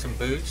 I bought some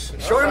boots.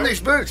 Show him these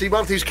boots. He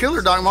bought these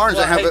killer Doc Martens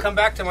that have Hey, come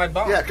back to my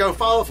bunk. Yeah, go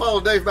follow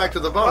Dave back to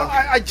the Well,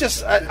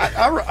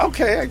 bunk.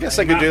 okay, I guess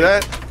I could do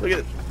that. Look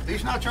at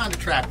He's not trying to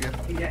trap you.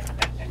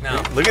 No.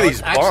 Look at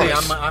these Actually,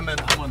 bunks. I'm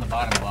on the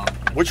bottom bunk.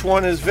 which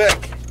one is Vic?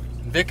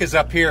 Vic is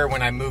up here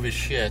when I move his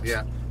shit.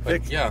 Yeah.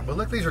 But, yeah. But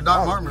look, these are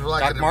Doc Martens.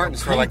 Doc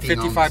Martens for like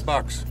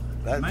 $55.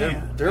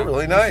 They're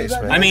really nice,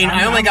 man. I mean,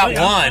 I only got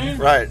one.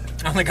 Right.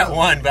 I only got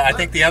one, but I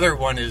think the other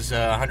one is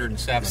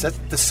 107. Is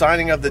that the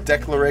signing of the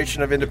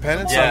Declaration of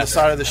Independence on the Yes.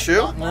 side of the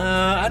shoe?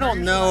 I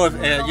don't know if.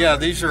 Yeah,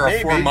 these are our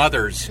Maybe. four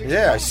mothers.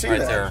 Yeah, I see right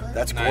that. there.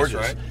 That's Nice, gorgeous.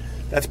 right?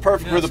 That's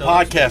perfect for the so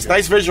that's podcast.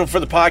 Nice visual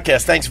for the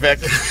podcast. Thanks, Vic.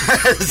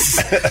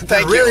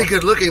 They're really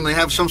good looking. They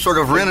have some sort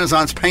of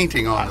Renaissance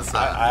painting on the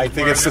side. I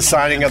think it's the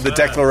signing of the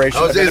Declaration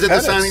Oh, of is it the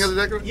Independence. signing of the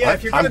Declaration? Yeah,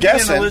 if you're I'm going to be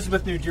guessing. in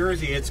Elizabeth, New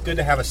Jersey, it's good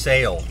to have a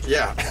sale.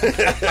 Yeah.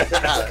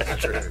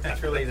 That's true.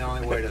 That's really the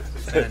only way to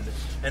spend.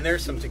 And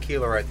there's some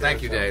tequila right there.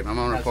 Thank you, Dave. I'm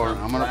going to pour.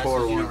 I'm going to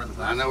pour one.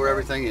 I know where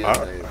everything is,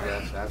 Dave.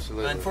 Yes,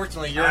 absolutely.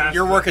 Unfortunately,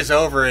 your work is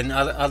over, and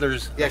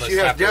others. Yes, of us you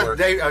have. to work.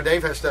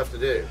 Dave has stuff to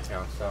do.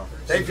 Yeah, so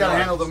Dave's got to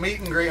handle the meet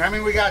and greet. How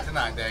many we got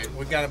tonight, Dave?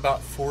 we've got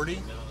about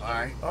 40. All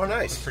right. Oh,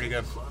 nice. Pretty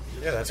good.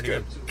 Yeah, that's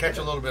good. Catch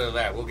a little bit of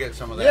that. We'll get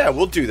some of that. Yeah,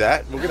 we'll do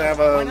that. We're gonna have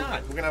Why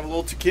not? we're gonna have a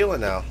little tequila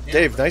now.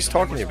 Dave, nice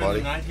talking to you, We're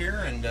spending buddy. the night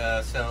here, and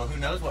so who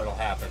knows what'll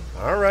happen?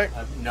 All right.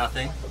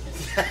 Nothing.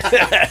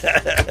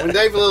 When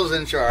Dave Little's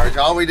in charge,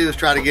 all we do is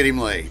try to get him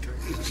laid.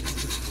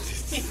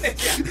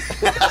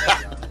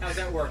 How's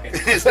that working?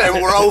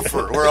 We're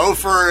over. We're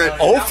over.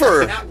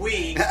 Ofer. Not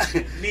we,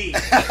 me.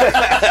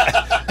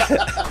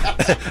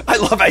 I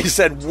love how you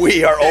said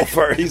we are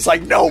Ofer. He's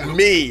like, no,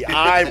 me.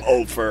 I'm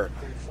Ofer.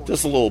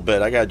 Just a little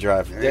bit. I gotta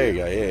drive. There you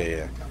go.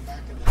 Yeah.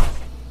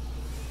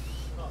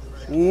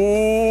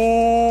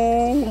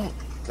 Ooh.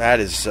 That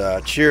is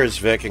cheers,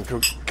 Vic, and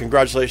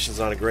congratulations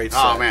on a great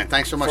set. Oh man,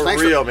 thanks so much. For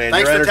Thanks real, man.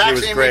 Thanks Your for energy was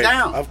taxiing great. me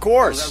down. Of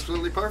course. It was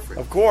absolutely perfect.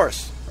 Of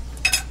course.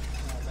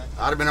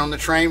 I'd have been on the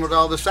train with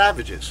all the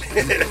savages,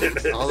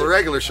 all the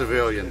regular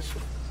civilians.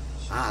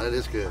 That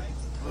is good.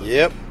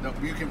 Yep. No,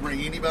 you can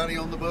bring anybody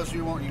on the bus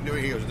you want. You can do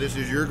it. He goes, "This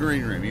is your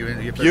green room.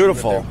 You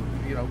Beautiful.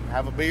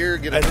 have a beer,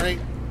 get a drink,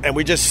 And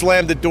we just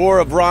slammed the door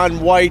of Ron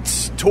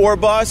White's tour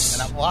bus.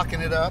 and I'm locking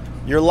it up.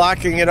 You're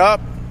locking it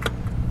up.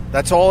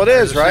 That's all it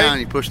is, Down, right?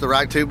 you push the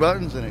right two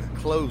buttons, and it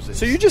closes.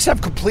 So you just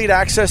have complete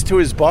access to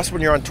his bus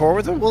when you're on tour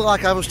with him? Well,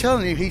 like I was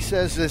telling you, he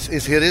says it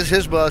is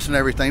his bus and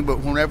everything, but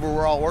whenever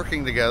we're all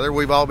working together,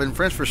 we've all been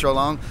friends for so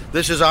long,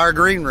 this is our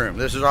green room.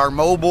 This is our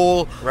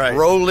mobile, Right.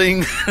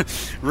 rolling,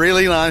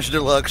 really nice,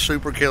 deluxe,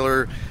 super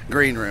killer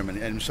green room.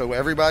 And so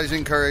everybody's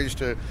encouraged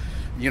to,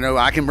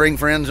 I can bring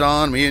friends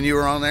on. Me and you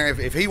are on there.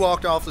 If he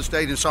walked off the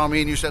stage and saw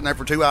me and you sitting there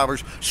for 2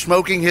 hours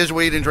smoking his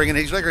weed and drinking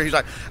his liquor, he's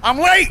like, I'm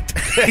late.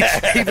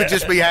 He would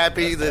just be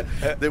happy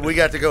that we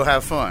got to go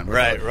have fun.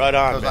 Right on,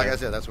 Because like man. I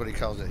said, that's what he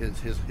calls it,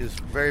 his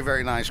very,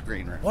 very nice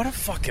green room. What a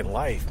fucking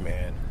life,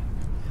 man.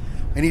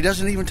 And he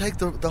doesn't even take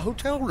the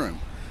hotel room.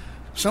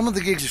 Some of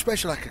the gigs,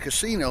 especially like a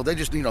casino, they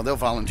just they'll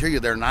volunteer you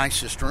their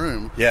nicest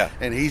room. Yeah.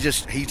 And he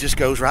just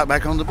goes right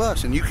back on the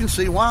bus, and you can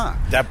see why.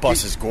 That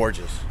bus is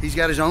gorgeous. He's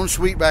got his own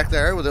suite back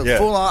there with a Yeah.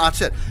 full on. I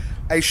said,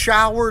 a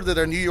shower that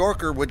a New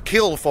Yorker would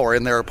kill for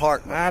in their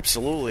apartment.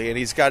 Absolutely. And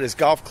he's got his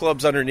golf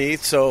clubs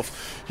underneath, so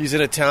if he's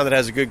in a town that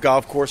has a good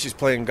golf course, he's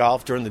playing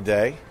golf during the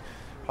day.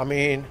 I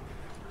mean,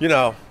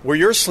 where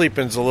you're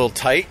sleeping's a little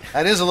tight.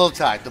 That is a little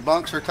tight. The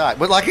bunks are tight,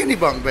 but like any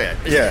bunk bed.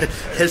 Yeah.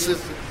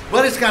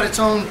 But it's got its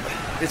own.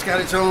 It's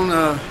got its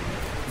own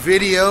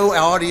video,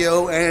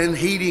 audio, and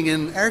heating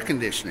and air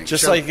conditioning.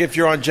 Just So- like if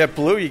you're on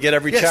JetBlue, you get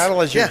every Yes,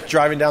 channel as you're yeah.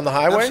 driving down the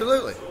highway.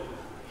 Absolutely.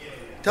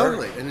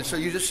 Totally. And so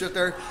you just sit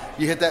there,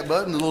 you hit that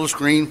button, the little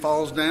screen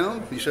falls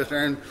down. You sit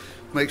there and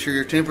make sure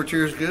your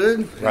temperature is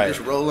good. Right. You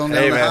just roll on Hey,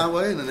 down the man.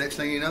 highway, and the next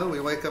thing you know, we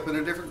wake up in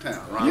a different town.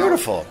 Right?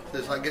 Beautiful.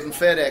 It's like getting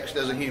FedExed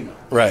as a human.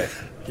 Right.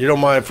 You don't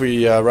mind if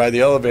we ride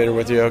the elevator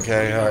with you?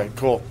 Okay. All right.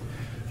 Cool.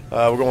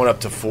 We're going up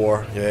to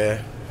 4.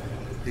 Yeah.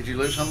 Did you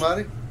lose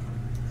somebody?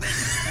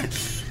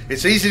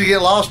 It's easy to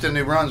get lost in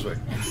New Brunswick.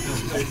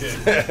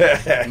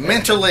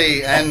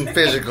 Mentally and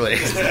physically.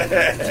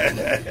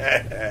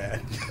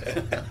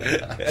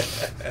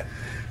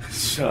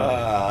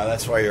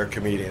 That's why you're a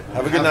comedian.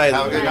 Have a good night.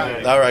 Have a good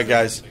night. All right,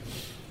 guys.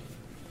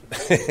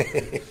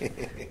 Did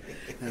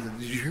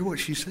you hear what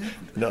she said?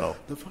 No.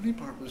 The funny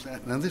part was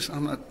that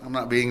I'm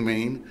not being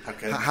mean.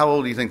 Okay. How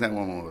old do you think that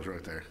woman was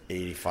right there?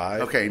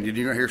 85. Okay, and did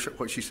you hear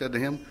what she said to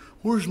him?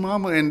 Where's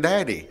Mama and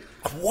Daddy?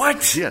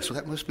 What? Yeah, so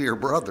that must be her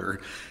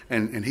brother.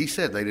 And he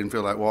said they didn't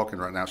feel like walking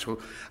right now. So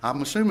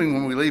I'm assuming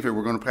when we leave here,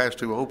 we're going to pass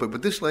to Opa.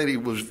 But this lady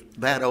was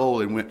that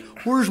old and went,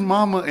 where's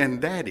Mama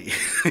and Daddy?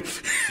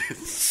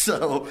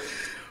 So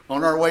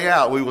On our way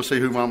out, we will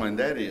see who Mama and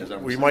Daddy is.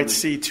 We might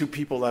see two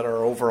people that are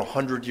over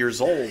 100 years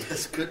old.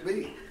 This could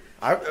be.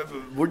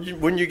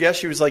 Wouldn't you guess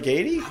she was like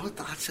 80?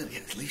 I'd say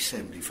at least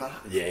 75.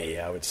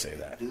 Yeah, I would say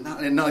that.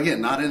 Again,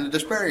 not in a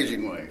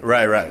disparaging way.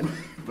 Right.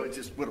 But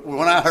just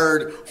when I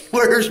heard,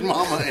 "Where's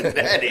Mama and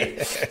Daddy?"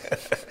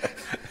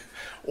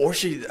 Or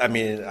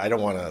I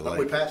don't want to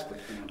We passed it.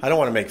 I don't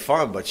want to make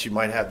fun, but she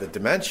might have the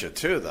dementia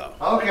too, though.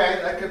 Okay,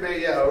 that could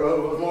be. That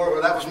was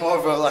more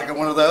of a,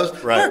 one of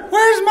those. Right.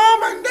 Where's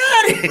Mama and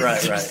Daddy?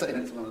 Right. Just saying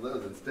it's one of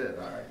those instead.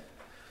 All right.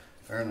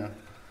 Fair enough.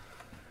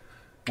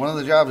 One of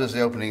the jobs as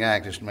the opening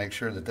act is to make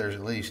sure that there's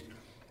at least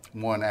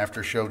one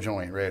after-show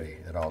joint ready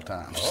at all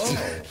times.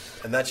 Oh,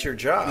 and that's your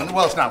job.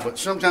 Well, it's not, but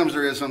sometimes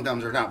there is,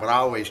 sometimes there's not. But I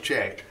always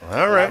check.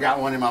 All right. I got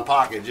one in my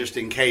pocket just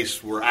in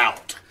case we're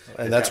out.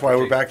 And that's why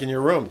we're back in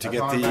your room to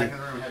get Back in the room.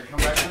 Had to come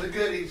back for the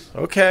goodies.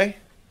 Okay.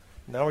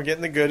 Now we're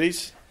getting the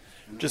goodies.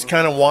 Just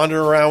kind of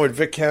wandering around with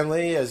Vic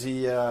Henley as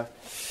he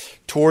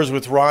tours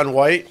with Ron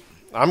White.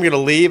 I'm going to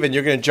leave, and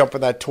you're going to jump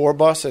in that tour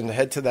bus and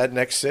head to that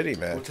next city,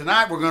 man. Well,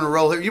 tonight we're going to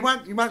roll. You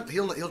might.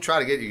 He'll try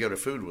to get you to go to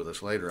food with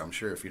us later. I'm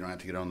sure if you don't have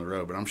to get on the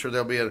road, but I'm sure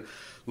there'll be a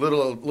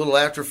little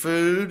after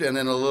food, and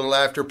then a little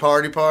after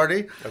party.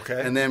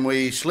 Okay. And then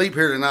we sleep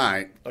here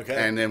tonight. Okay.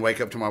 And then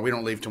wake up tomorrow. We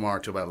don't leave tomorrow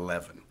till about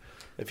 11.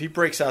 If he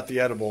breaks out the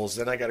edibles,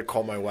 then I got to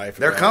call my wife.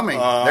 They're coming.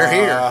 They're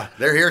here.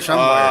 They're here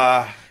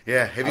somewhere.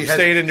 Yeah. I'm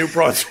staying in New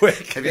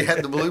Brunswick. Have you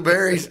had the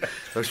blueberries?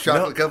 Those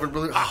chocolate-covered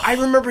blueberries? I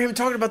remember him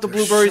talking about the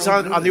blueberries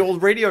on the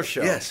old radio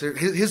show. Yes.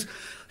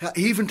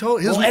 He even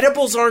told his. Well,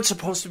 edibles aren't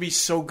supposed to be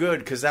so good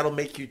because that'll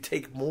make you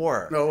take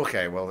more. No,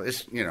 okay. Well,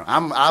 it's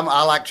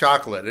I like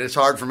chocolate. It's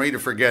hard for me to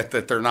forget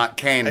that they're not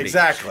candy.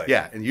 Exactly.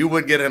 Yeah, and you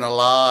would get in a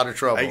lot of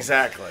trouble.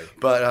 Exactly.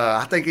 But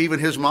I think even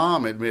his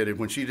mom admitted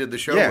when she did the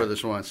show with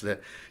us once that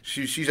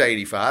she's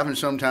 85 and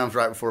sometimes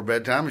right before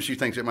bedtime, and she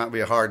thinks it might be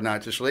a hard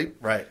night to sleep.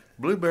 Right.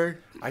 Blueberry.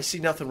 I see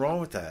nothing wrong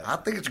with that. I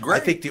think it's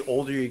great. I think the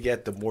older you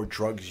get, the more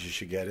drugs you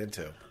should get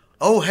into.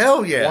 Oh,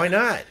 hell yeah! Why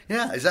not?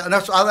 Yeah,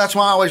 that's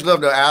why I always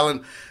loved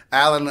Alan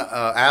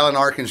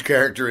Arkin's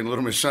character in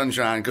Little Miss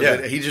Sunshine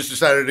because he just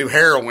decided to do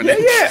heroin.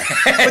 Yeah.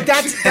 But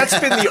that's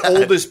been the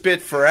oldest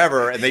bit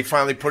forever, and they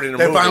finally put it in a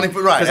movie. Finally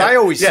put right because I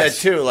always said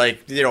too,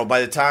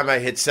 by the time I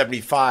hit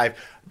 75.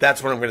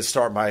 That's when I'm going to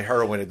start my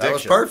heroin addiction. That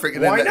was perfect.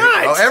 Why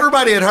not?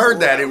 Everybody had heard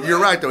that. You're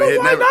right, though. Well,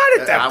 why not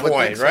at that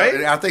point, right?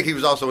 I think he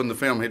was also in the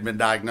film. He'd been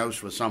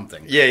diagnosed with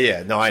something.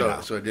 Yeah. No, I know.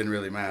 So it didn't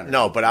really matter.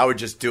 No, but I would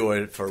just do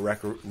it for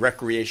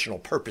recreational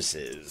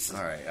purposes.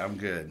 All right, I'm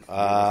good.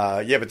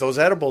 But those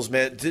edibles,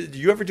 man. Did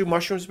you ever do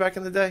mushrooms back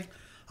in the day?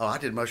 Oh, I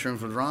did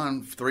mushrooms with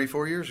Ron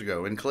 3-4 years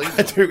ago in Cleveland.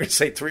 I thought you were going to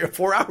say 3 or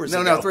 4 hours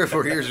ago. No, 3 or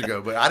 4 years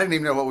ago. But I didn't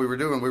even know what we were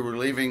doing. We were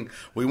leaving.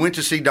 We went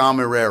to see Dom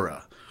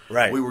Herrera.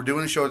 Right. We were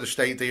doing a show at the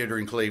State Theater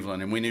in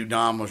Cleveland, and we knew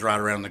Dom was right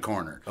around the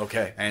corner.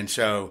 Okay. And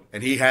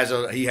he has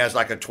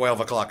like a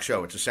 12:00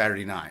 show. It's a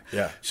Saturday night.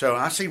 Yeah. So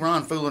I see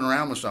Ron fooling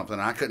around with something.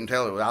 I couldn't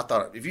tell it. I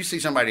thought if you see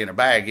somebody in a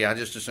bag, I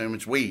just assume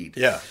it's weed.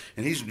 Yeah.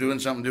 And he's doing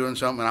something,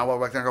 and I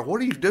walk back there and go, "What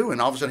are you doing?"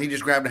 All of a sudden, he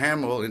just grabbed a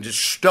handful and just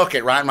stuck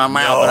it right in my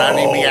mouth, and I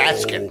didn't even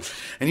ask him.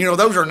 And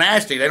those are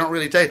nasty. They don't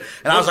really taste.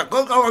 And I was like,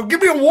 "Oh,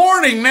 give me a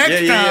warning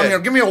next time. Yeah.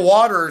 Give me a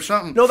water or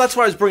something." No, that's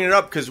why I was bringing it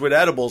up because with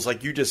edibles,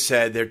 like you just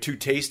said, they're too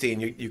tasty,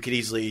 and you could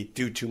easily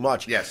do too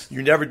much. Yes.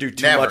 You never do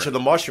too much of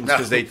the mushrooms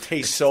because they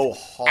taste so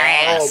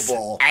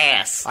horrible.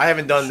 Ass. I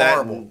haven't done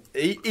that in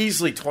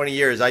easily 20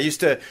 years.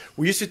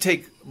 We used to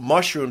take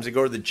mushrooms and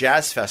go to the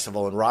jazz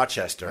festival in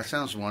Rochester. That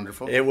sounds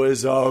wonderful. It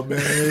was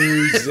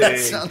amazing. That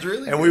sounds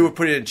really good. And we would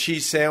put it in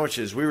cheese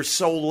sandwiches. We were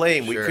so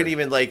lame. Sure. We couldn't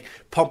even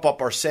pump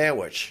up our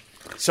sandwich.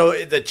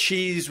 So the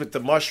cheese with the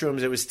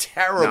mushrooms, it was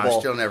terrible. No, it's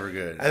still never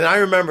good. And I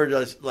remember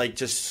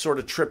just sort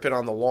of tripping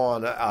on the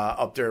lawn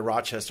up there in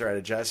Rochester at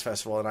a jazz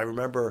festival, and I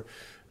remember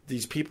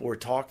these people were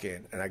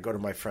talking, and I go to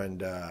my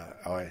friend.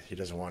 He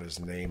doesn't want his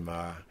name.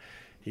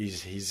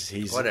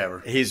 He's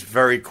whatever. He's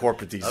very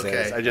corporate these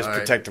days. I just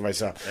protected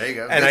myself. There you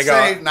go.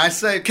 And Nice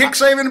save. Kick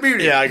saving the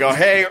beauty. Yeah, I go,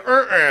 hey,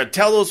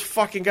 tell those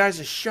fucking guys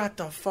to shut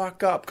the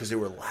fuck up because they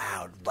were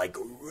loud, like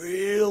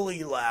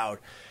really loud.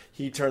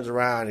 He turns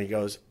around and he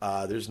goes,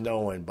 there's no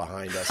one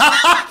behind us.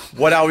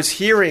 What I was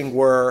hearing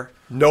were,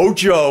 no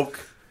joke,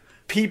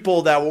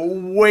 people that were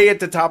way at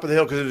the top of the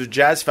hill because it was a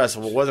jazz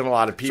festival. There wasn't a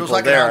lot of people so it's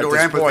like there an outdoor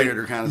at this point.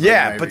 amphitheater kind of thing.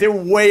 Yeah, maybe. but they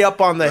were way up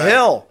on the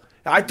hill.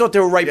 I thought they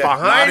were right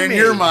behind me. Not in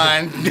your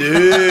mind.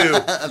 Dude.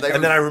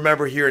 And then I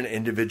remember hearing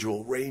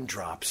individual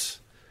raindrops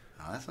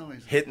that's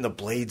always hitting the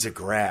blades of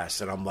grass,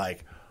 and I'm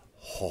like,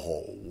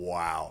 oh,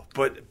 wow.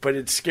 But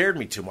it scared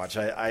me too much.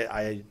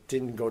 I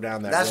didn't go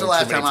down that road. That's the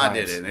last too many time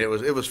times. I did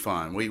it. It was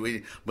fun.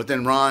 But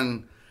then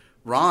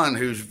Ron,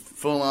 who's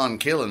full on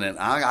killing it,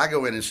 I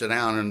go in and sit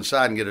down on the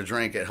side and get a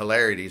drink at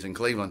Hilarities in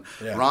Cleveland.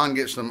 Yeah. Ron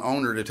gets some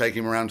owner to take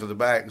him around to the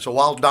back. So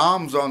while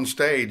Dom's on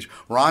stage,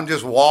 Ron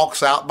just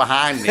walks out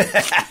behind me.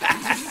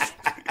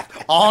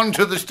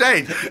 Onto the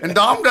stage, and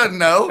Dom doesn't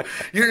know.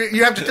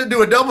 You have to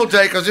do a double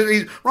take because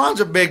Ron's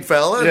a big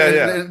fella,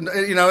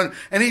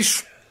 and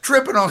he's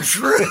tripping on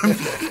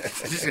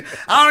shrooms.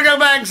 I want to go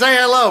back and say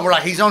hello. We're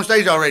like, he's on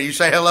stage already. You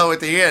say hello at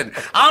the end.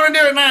 I want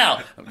to do it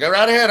now. Go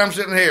right ahead. I'm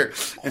sitting here.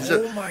 And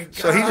so, oh my God.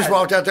 So he just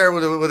walked out there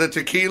with a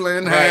tequila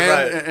in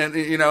hand, right. And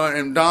you know,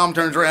 and Dom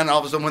turns around, and all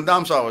of a sudden, when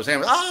Dom saw it was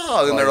him,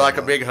 then they're like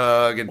a big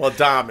hug. And well,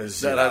 Dom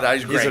is he's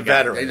a great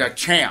veteran. He's a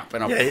champ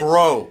and a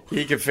pro.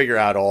 He can figure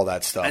out all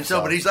that stuff. And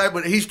so, but he's like,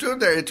 but he stood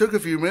there. It took a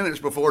few minutes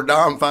before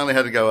Dom finally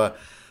had to go.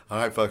 All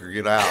right, fucker,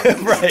 get out.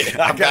 Right.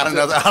 I've got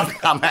another.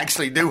 I'm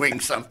actually doing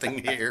something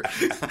here.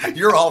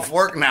 You're off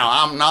work now.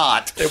 I'm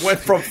not. It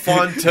went from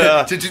fun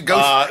to just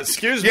go.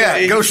 Excuse me.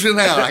 Yeah, go sit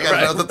down. I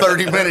got another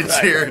 30 minutes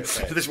here.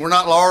 Right. We're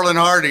not Laurel and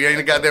Hardy. Ain't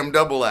a goddamn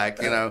double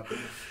act, you know.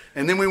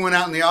 And then we went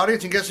out in the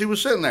audience, and guess who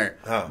was sitting there?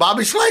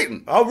 Bobby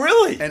Slayton. Oh,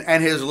 really?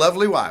 And his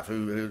lovely wife,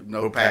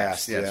 who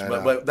passed. Yes, yeah,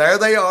 but there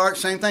they are.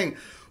 Same thing.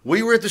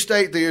 We were at the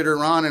State Theater,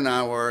 Ron and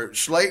I were.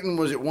 Slayton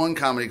was at one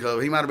comedy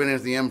club. He might have been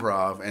at the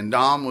Improv. And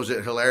Dom was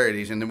at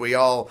Hilarities. And then we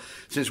all,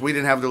 since we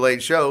didn't have the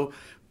late show,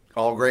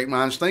 all great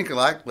minds think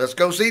alike, let's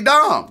go see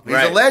Dom. He's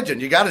a legend.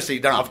 You got to see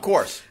Dom. Of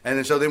course.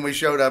 And then we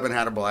showed up and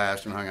had a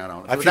blast and hung out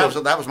on it.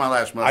 That was my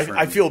last mushroom.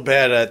 I feel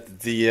bad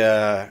at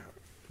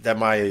that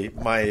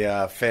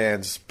my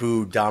fans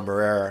booed Dom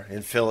Herrera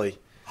in Philly.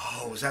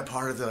 Oh, was that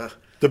part of the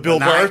Bill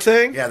Burr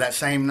thing? Yeah, that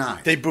same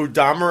night. They booed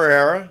Dom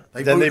Herrera,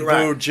 they booed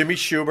right. Jimmy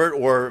Schubert,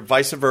 or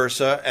vice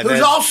versa. And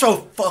who's also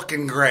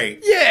fucking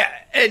great. Yeah,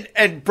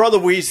 and Brother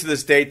Weeze to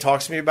this day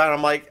talks to me about it.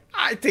 I'm like,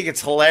 I think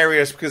it's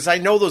hilarious because I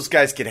know those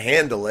guys can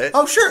handle it.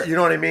 Oh, sure. You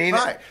know what I mean?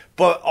 Right.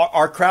 But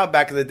our crowd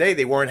back in the day,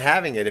 they weren't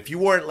having it. If you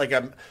weren't like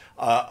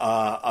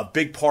a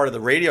big part of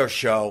the radio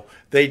show,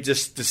 they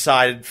just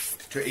decided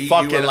to eat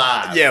you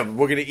alive. Yeah,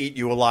 we're going to eat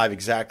you alive,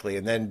 exactly.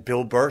 And then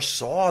Bill Burr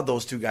saw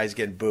those two guys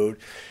getting booed.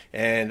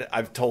 And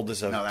I've told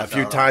this a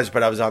few times,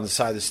 but I was on the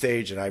side of the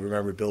stage, and I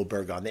remember Bill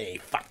Burr going, they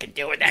ain't fucking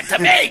doing that to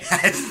me.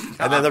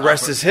 And then the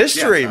rest is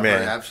history,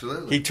 man.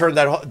 Absolutely. He turned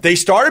that. They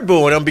started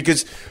booing him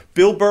because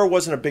Bill Burr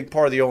wasn't a big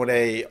part of the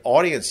O&A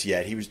audience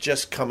yet. He was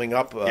just coming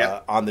up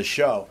on the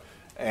show.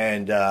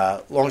 And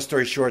long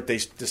story short, they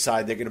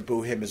decide they're going to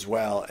boo him as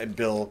well. And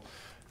Bill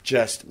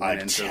just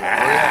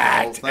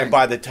attacked. And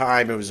by the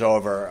time it was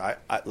over,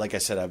 I like I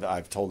said,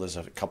 I've told this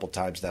a couple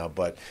times now,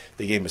 but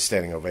they gave him a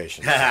standing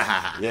ovation.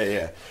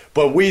 Yeah.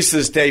 But Weeze to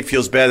this day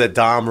feels bad that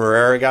Dom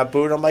Herrera got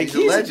booed. I'm like, he's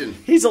a legend.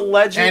 He's a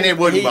legend. And it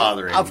wouldn't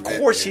bother him. Of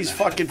course he's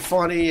fucking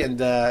funny. And,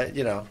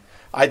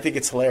 I think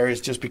it's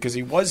hilarious just because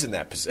he was in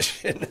that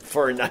position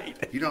for a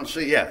night. You don't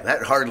see,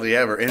 that hardly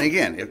ever. And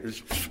again,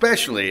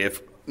 especially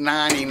if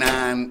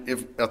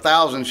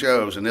 1,000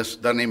 shows, and this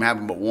doesn't even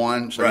happen but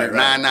one, so you're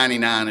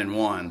 999 and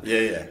one.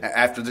 Yeah.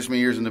 After this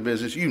many years in the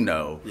business,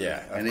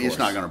 Yeah, and it's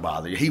not going to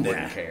bother you. He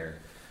wouldn't care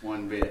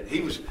one bit.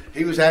 He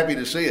was happy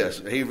to see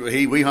us.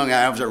 We hung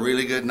out. It was a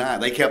really good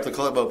night. They kept the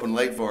club open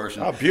late for us.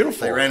 Oh,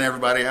 beautiful! They ran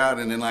everybody out,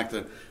 and then like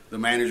the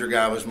manager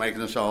guy was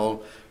making us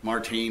all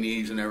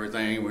martinis and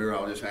everything. We were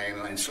all just hanging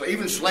out. And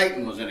even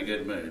Slayton was in a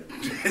good mood.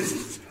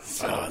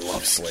 I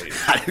love Slayton.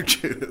 I do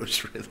too. It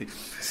was really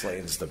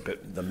Slayton's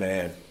the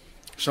man.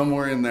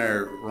 Somewhere in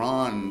there,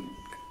 Ron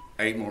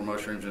ate more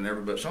mushrooms than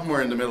ever, but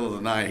somewhere in the middle of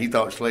the night, he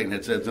thought Slayton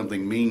had said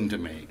something mean to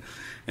me.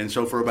 And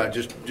so for about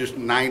just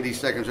 90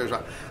 seconds, I was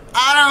like,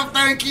 I don't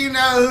think you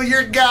know who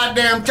you're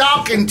goddamn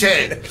talking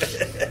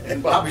to.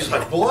 And Bobby's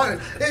like, what?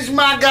 This is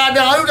my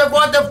goddamn,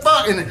 what the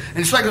fuck?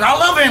 And Slayton goes, I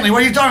love Emily,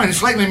 what are you talking? And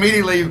Slayton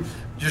immediately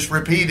just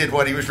repeated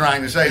what he was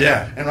trying to say.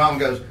 Yeah. And Ron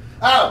goes,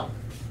 oh,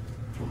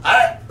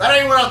 that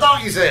ain't what I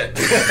thought you said.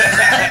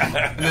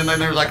 And then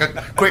there was like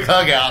a quick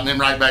hug out, and then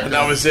right back. And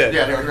that was it.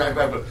 Yeah, right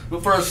back.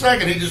 But for a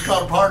second, he just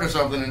caught a part of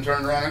something and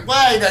turned around and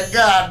wait a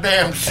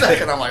goddamn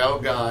second. I'm like, oh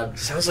god.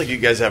 Sounds like you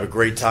guys have a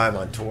great time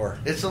on tour.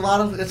 It's a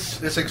lot of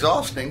it's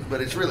exhausting, but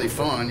it's really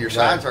fun. Your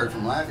sides hurt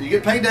from laughing. You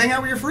get paid to hang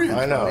out with your friends.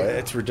 I know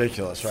it's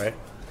ridiculous, right?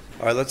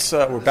 All right, let's.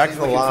 We're back to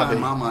the lobby.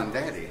 Find Mama and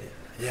Daddy.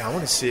 Yeah, I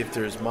want to see if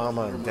there's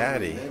Mama and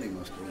Daddy. Daddy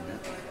must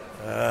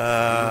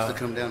have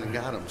come down and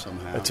got him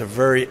somehow. It's a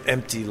very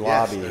empty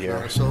lobby here.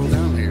 Not a soul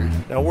down here.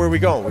 Now, where are we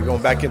going? We're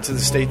going back into the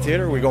State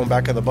Theater? Or are we going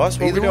back on the bus?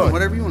 What Either are we doing? one,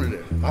 whatever you want to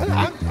do.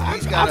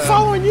 I'm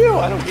following you.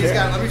 I don't care.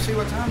 Let me see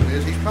what time it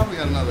is. He's probably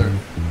got another.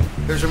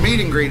 There's a meet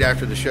and greet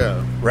after the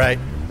show. Right.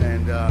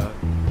 And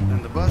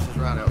the bus is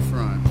right out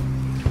front.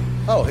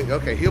 Oh,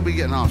 okay. He'll be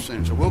getting off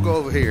soon, so we'll go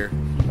over here.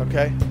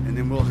 Okay. And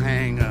then we'll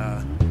hang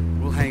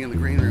in the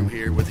green room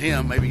here with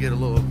him. Maybe get a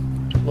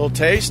little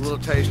taste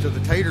of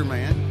the Tater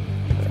Man.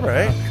 All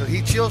right.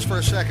 He chills for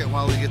a second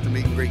while we get the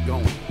meet and greet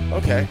going.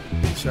 Okay.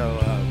 So,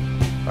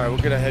 all right,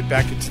 we're gonna head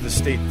back into the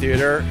State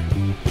Theater.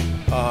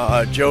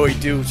 Joey,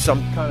 do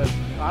some kind of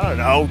I don't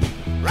know.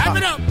 Wrap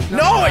it up.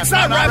 No, it's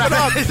not wrap it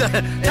up.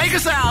 Take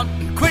us out.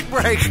 Quick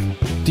break.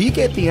 Do you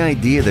get the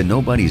idea that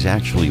nobody's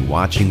actually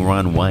watching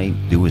Ron White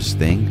do his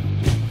thing?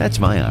 That's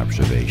my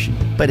observation.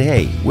 But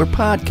hey, we're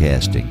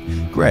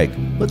podcasting. Greg,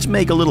 let's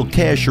make a little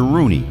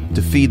cash-a-rooney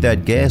to feed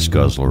that gas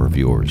guzzler of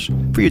yours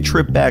for your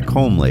trip back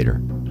home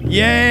later.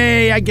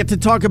 Yay, I get to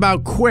talk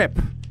about Quip.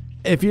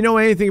 If you know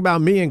anything about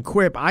me and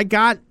Quip, I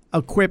got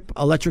a Quip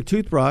electric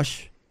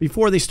toothbrush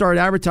before they started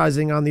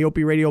advertising on the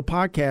Opie Radio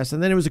podcast.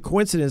 And then it was a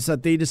coincidence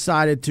that they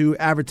decided to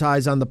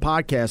advertise on the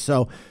podcast.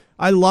 So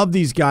I love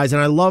these guys,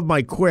 and I love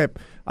my Quip.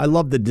 I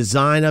love the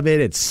design of it.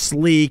 It's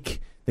sleek.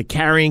 The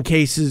carrying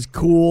case is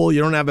cool.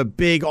 You don't have a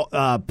big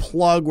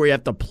plug where you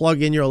have to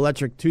plug in your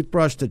electric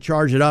toothbrush to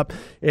charge it up.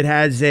 It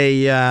has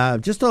a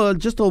just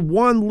a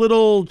one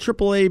little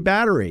AAA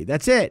battery.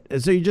 That's it.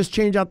 And so you just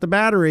change out the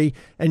battery,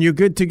 and you're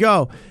good to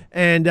go.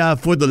 And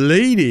for the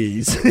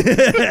ladies,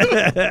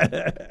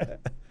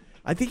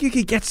 I think you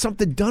could get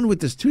something done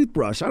with this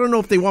toothbrush. I don't know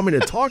if they want me to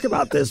talk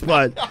about this,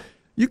 but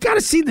you got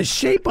to see the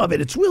shape of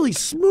it. It's really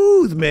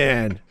smooth,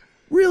 man.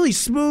 Really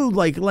smooth,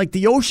 like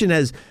the ocean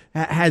has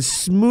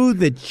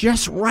smoothed it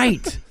just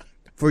right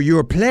for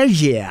your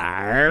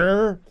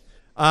pleasure.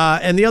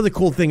 And the other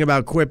cool thing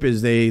about Quip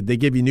is they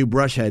give you new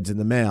brush heads in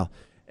the mail.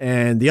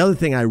 And the other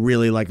thing I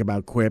really like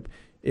about Quip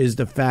is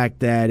the fact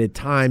that it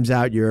times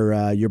out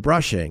your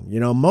brushing. You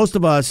know, most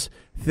of us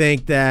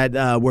think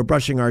that we're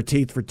brushing our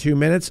teeth for 2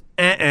 minutes.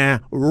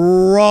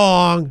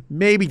 Wrong.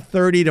 Maybe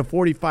 30 to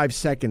 45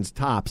 seconds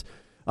tops.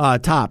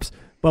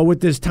 But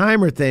with this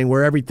timer thing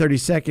where every 30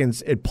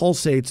 seconds it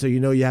pulsates, so you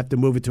know you have to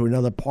move it to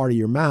another part of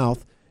your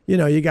mouth, you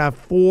know, you got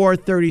 4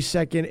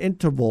 30-second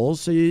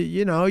intervals. So,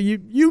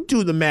 you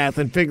do the math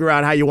and figure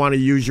out how you want to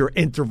use your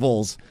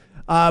intervals.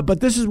 But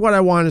this is what I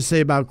want to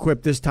say about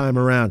Quip this time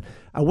around.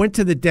 I went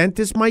to the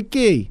dentist,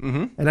 Mikey,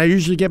 and I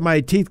usually get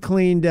my teeth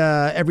cleaned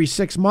every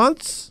 6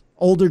 months.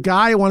 Older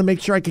guy, I want to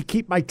make sure I can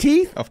keep my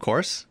teeth. Of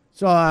course.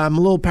 So I'm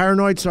a little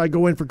paranoid, so I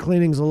go in for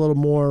cleanings a little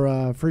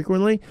more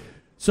frequently.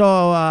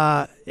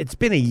 So it's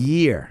been a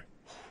year,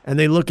 and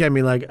they look at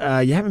me like,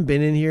 you haven't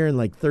been in here in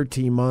like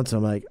 13 months.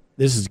 I'm like,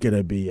 this is going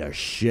to be a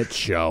shit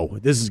show.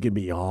 This is going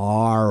to be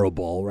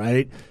horrible,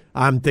 right?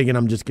 I'm thinking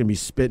I'm just going to be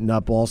spitting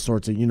up all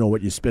sorts of, you know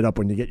what you spit up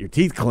when you get your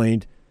teeth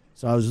cleaned.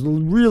 So I was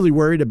really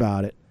worried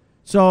about it.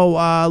 So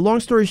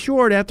long story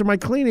short, after my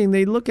cleaning,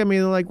 they look at me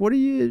and they're like, what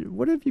have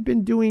you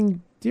been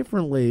doing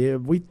differently?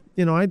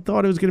 I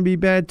thought it was going to be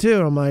bad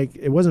too. I'm like,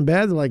 it wasn't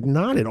bad. They're like,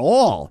 not at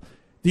all.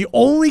 The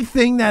only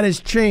thing that has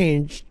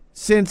changed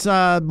since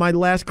my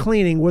last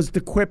cleaning was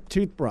the Quip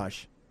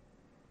toothbrush.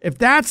 If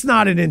that's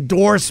not an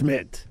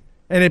endorsement,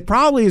 and it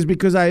probably is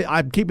because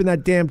I'm keeping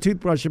that damn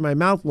toothbrush in my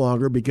mouth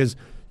longer because,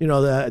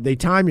 they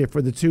time you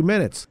for the 2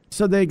 minutes.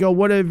 So they go,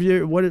 what have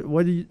you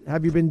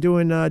been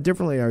doing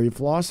differently? Are you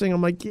flossing?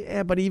 I'm like,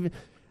 yeah, but even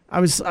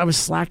I was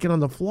slacking on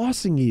the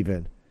flossing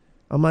even.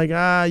 I'm like,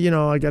 I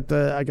got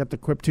the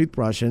Quip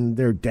toothbrush, and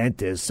they're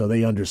dentists, so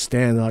they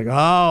understand. They're like,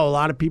 oh, a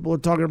lot of people are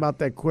talking about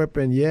that Quip,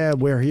 and yeah,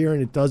 we're here,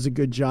 and it does a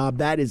good job.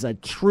 That is a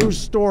true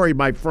story,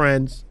 my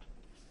friends.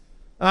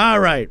 All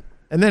right.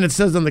 And then it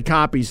says on the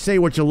copy, say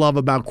what you love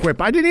about Quip.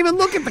 I didn't even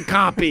look at the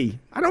copy.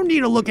 I don't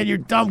need to look at your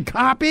dumb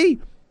copy.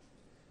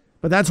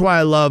 But that's why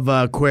I love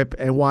Quip,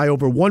 and why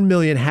over 1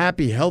 million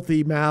happy,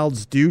 healthy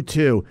mouths do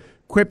too.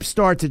 Quip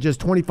starts at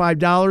just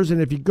 $25,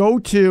 and if you go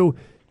to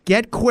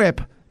Get Quip,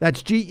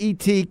 that's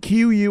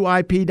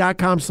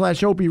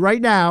GetQuip.com/Opie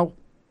right now,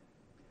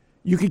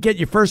 you could get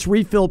your first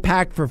refill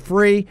pack for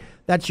free.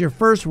 That's your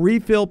first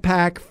refill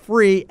pack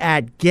free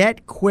at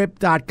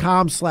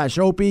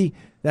GetQuip.com/Opie.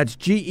 That's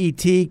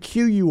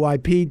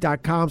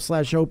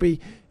GetQuip.com/Opie.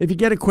 If you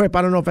get a Quip,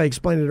 I don't know if I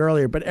explained it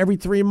earlier, but every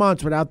 3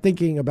 months, without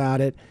thinking about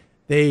it,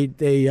 they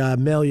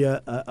mail you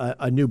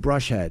a new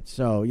brush head.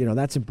 So,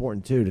 that's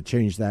important too, to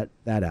change that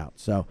out.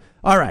 So,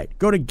 all right,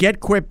 go to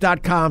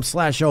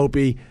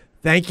GetQuip.com/Opie.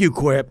 Thank you,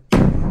 Quip.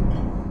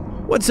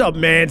 What's up,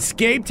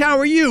 Manscaped? How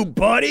are you,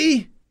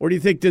 buddy? Or do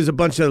you think there's a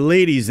bunch of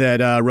ladies that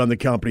run the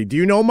company? Do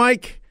you know,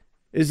 Mike?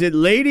 Is it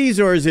ladies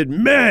or is it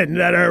men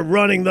that are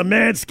running the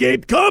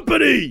Manscaped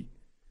company?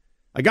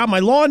 I got my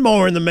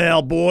lawnmower in the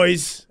mail,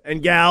 boys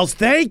and gals.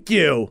 Thank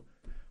you.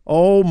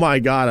 Oh, my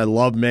God, I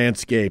love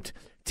Manscaped.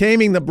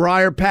 Taming the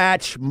briar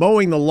patch,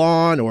 mowing the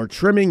lawn, or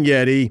trimming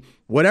Yeti,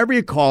 whatever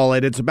you call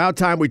it, it's about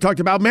time we talked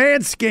about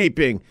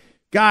manscaping.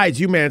 Guys,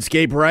 you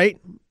manscape, right?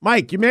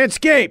 Mike, you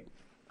manscape.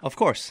 Of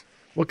course.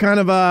 What kind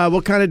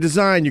of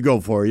design you go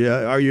for?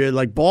 Are you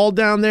like bald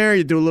down there?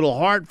 You do a little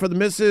heart for the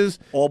missus?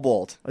 All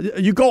bald.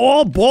 You go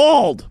all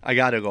bald. I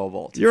gotta go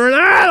bald. You're an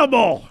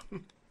animal.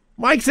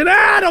 Mike's an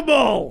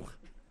animal.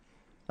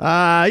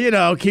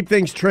 Keep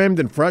things trimmed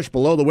and fresh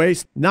below the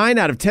waist. 9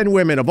 out of 10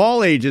 women of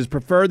all ages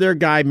prefer their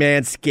guy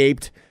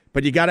manscaped,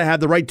 but you got to have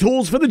the right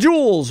tools for the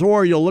jewels,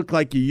 or you'll look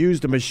like you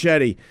used a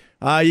machete.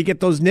 You get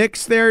those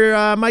nicks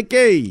there,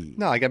 Mikey?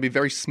 No, I got to be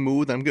very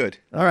smooth. I'm good.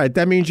 All right,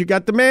 that means you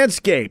got the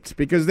Manscaped,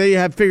 because they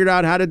have figured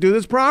out how to do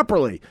this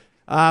properly.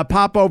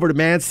 Pop over to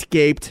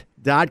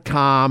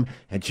manscaped.com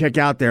and check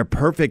out their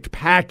perfect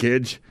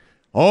package.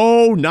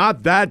 Oh,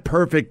 not that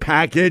perfect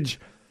package.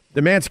 The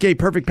Manscaped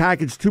Perfect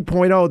Package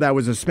 2.0, that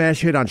was a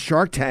smash hit on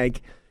Shark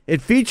Tank.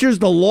 It features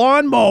the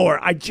lawnmower.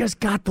 I just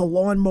got the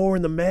lawnmower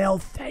in the mail.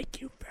 Thank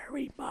you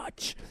very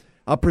much.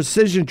 A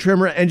precision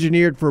trimmer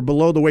engineered for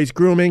below-the-waist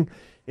grooming.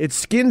 Its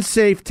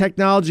skin-safe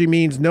technology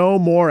means no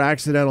more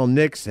accidental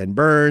nicks and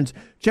burns.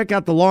 Check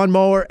out the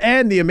lawnmower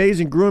and the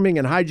amazing grooming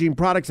and hygiene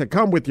products that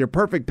come with your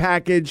perfect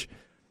package.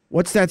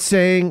 What's that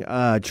saying?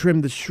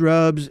 Trim the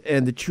shrubs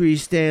and the tree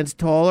stands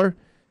taller.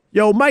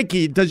 Yo,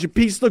 Mikey, does your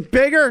piece look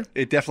bigger?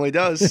 It definitely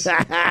does.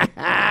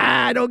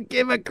 I don't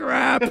give a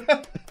crap.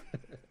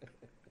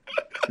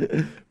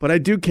 But I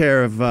do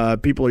care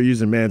if people are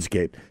using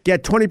Manscaped.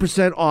 Get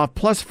 20% off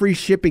plus free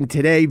shipping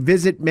today.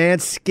 Visit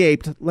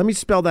Manscaped. Let me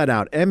spell that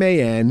out.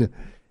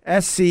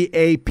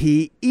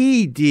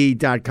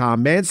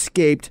 MANSCAPED.com.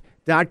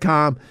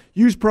 Manscaped.com.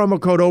 Use promo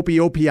code OPIE,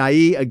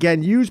 OPIE.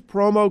 Again, use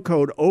promo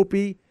code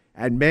OPIE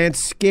at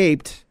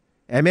Manscaped.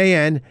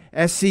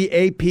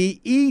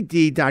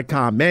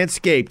 MANSCAPED.com.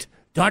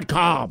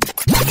 Manscaped.com.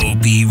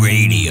 Opie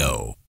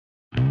Radio.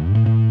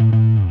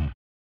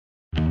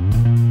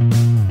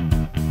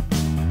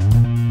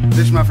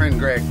 This is my friend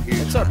Greg.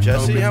 What's up,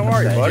 Jesse? How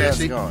are you, buddy? Jesse,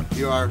 How's it going?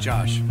 you are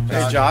Josh.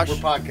 Hey, Josh. We're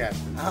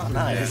podcasting. Oh,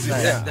 nice.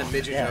 Yeah. That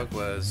midget joke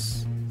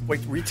was...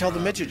 Wait, retell the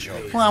midget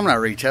joke. Well, I'm not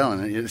retelling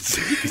it. It's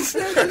Please,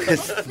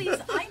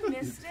 I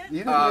missed it.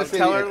 you didn't miss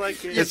tell any- her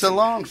like it's a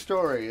long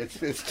story.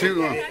 It's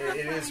too long.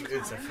 It's a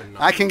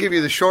phenomenal... I can give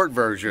you the short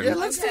version. Yeah,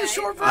 let's do the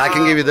short version. I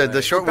can give you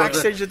the short version.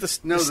 Backstage at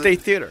the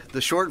State Theater.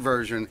 The short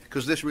version,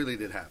 because this really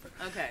did happen.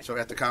 Okay. So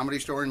at the Comedy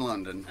Store in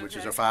London, which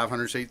is a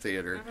 500-seat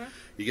theater,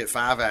 you get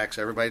 5 acts.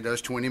 Everybody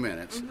does 20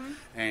 minutes.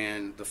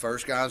 And the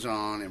first guy's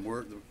on, and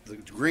the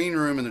green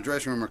room and the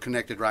dressing room are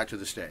connected right to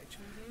the stage.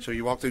 So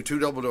you walk through 2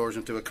 double doors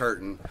and through a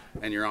curtain,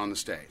 and you're on the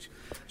stage.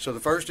 So the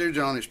first dude's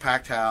on, it's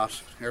packed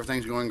house,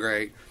 everything's going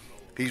great.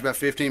 He's about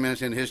 15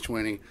 minutes into his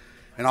 20,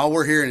 and all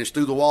we're hearing is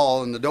through the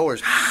wall and the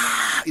doors,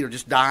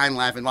 just dying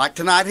laughing, like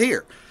tonight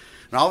here.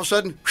 And all of a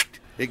sudden,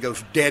 it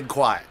goes dead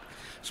quiet.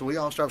 So we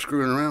all start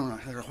screwing around.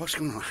 We're like, what's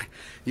going on?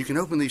 You can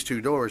open these 2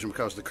 doors, and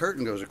because the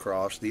curtain goes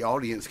across, the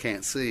audience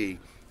can't see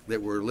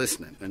that we're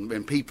listening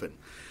and peeping.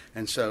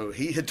 And so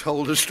he had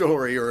told a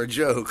story or a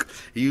joke.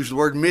 He used the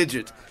word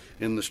midget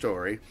in the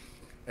story,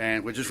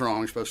 and which is wrong.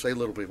 You're supposed to say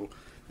little people.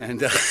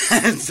 And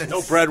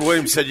No, Brad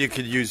Williams said you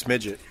could use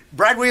midget.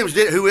 Brad Williams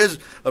did, who is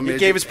a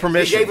midget. He gave us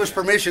permission. He gave us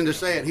permission to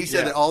say it. He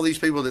said that all these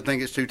people that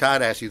think it's too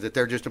tight-assy, that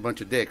they're just a bunch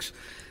of dicks.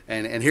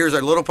 And here's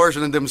a little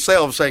person in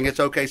themselves saying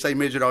it's okay, say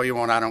midget all you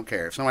want, I don't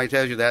care. If somebody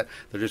tells you that,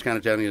 they're just kind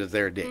of telling you that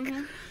they're a dick.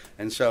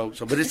 And so,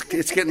 but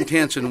it's getting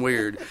tense and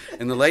weird.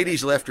 And the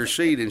lady's left her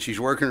seat, and she's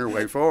working her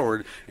way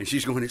forward, and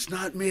she's going, it's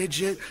not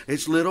midget,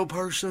 it's little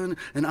person,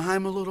 and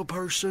I'm a little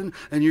person,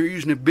 and you're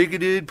using a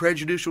bigoted,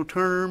 prejudicial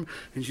term.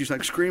 And she's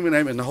like screaming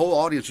at him, and the whole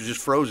audience is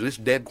just frozen. It's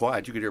dead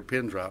quiet. You could hear a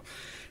pin drop.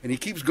 And he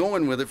keeps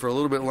going with it for a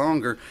little bit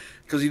longer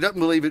because he doesn't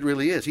believe it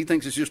really is. He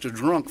thinks it's just a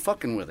drunk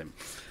fucking with him.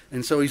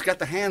 And so he's got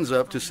the hands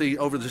up to see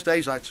over the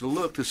stage lights to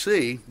look to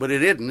see, but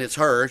it isn't. It's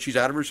her. She's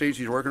out of her seat.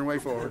 She's working her way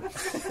forward.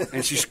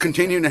 And she's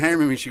continuing to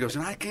hammer me. She goes,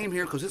 and I came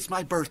here because it's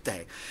my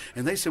birthday.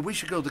 And they said we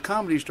should go to the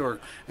Comedy Store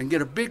and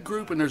get a big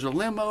group, and there's a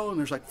limo, and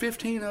there's like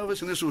 15 of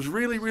us, and this was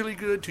really, really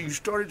good till you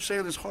started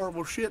saying this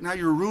horrible shit. Now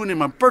you're ruining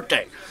my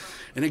birthday.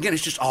 And again,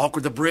 it's just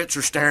awkward. The Brits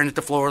are staring at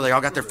the floor. They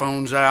all got their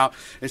phones out.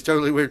 It's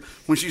totally weird.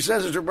 When she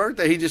says it's her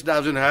birthday, he just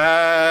dives in,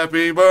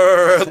 happy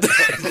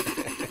birthday.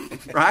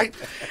 Right?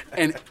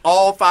 And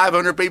all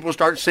 500 people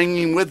start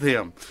singing with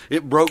him.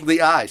 It broke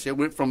the ice. It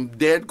went from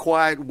dead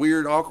quiet,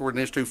 weird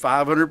awkwardness to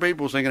 500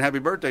 people singing happy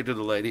birthday to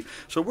the lady.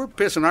 So we're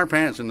pissing our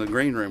pants in the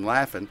green room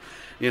laughing,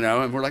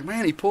 and we're like,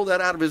 man, he pulled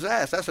that out of his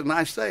ass. That's a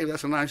nice save.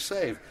 That's a nice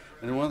save.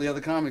 And then one of the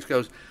other comics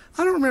goes,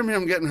 I don't remember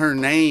him getting her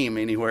name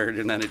anywhere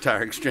in that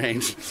entire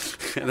exchange.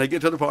 And they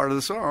get to the part of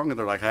the song, and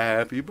they're like,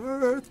 happy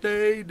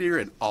birthday, dear.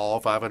 And all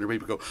 500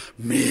 people go,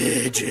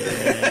 midget.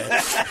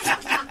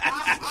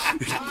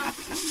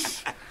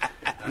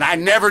 And I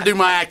never do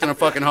my act in a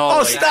fucking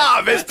hallway. Oh,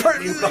 stop. You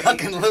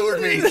fucking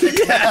lured me.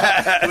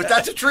 But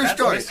that's a true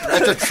story.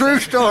 That's a true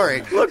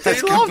story. Look, they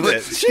loved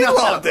it. She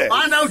loved it.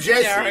 I know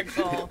Jesse.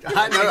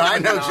 I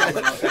know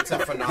Jesse. It's a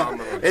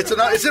phenomenal... It's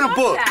in a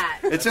book.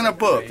 It's in a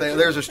book.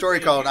 There's a story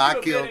called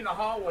I Killed... in the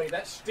hallway,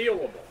 that's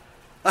stealable.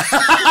 Pat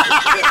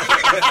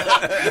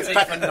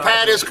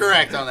is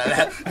correct on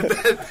that.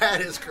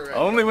 Pat is correct.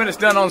 Only when it's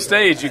done on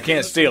stage you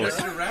can't steal it.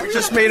 We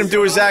just made him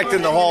do his act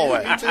in the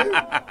hallway.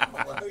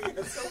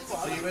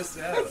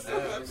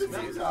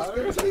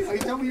 He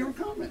told me you were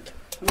coming.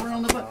 We're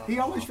on the bus. He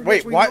always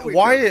forgets Wait, we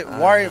why? know each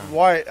other.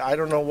 Why? I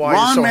don't know why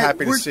Ron you're so met- happy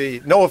to we're-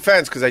 see. No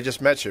offense, because I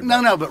just met you.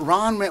 No, but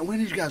Ron met. When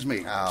did you guys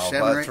meet? Oh,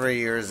 7 or about 8? 3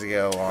 years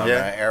ago on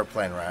Yeah. an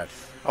airplane ride.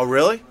 Oh,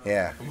 really?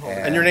 Yeah.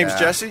 And your name's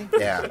Jesse?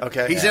 Yeah.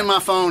 Okay. He's in my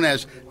phone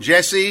as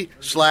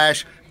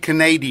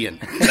Jesse/Canadian.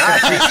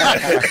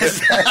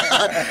 Because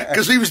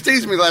he was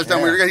teasing me last time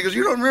we were together. He goes,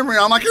 you don't remember me?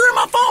 I'm like, you're in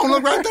my phone.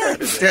 Look right there.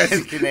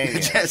 Jesse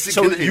Canadian. Jesse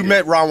So Canadian. you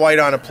met Ron White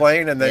on a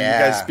plane, and then you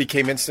Yeah. guys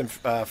became instant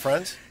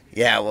friends?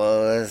 Yeah,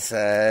 well, it's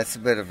a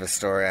bit of a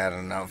story. I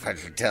don't know if I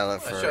should tell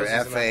it for shows he's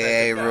an FAA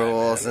authentic guy.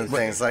 rules and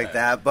things like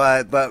that.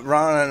 But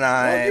Ron and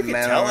I Well, you can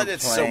met tell on it. a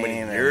It's so many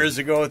plane and- years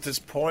ago at this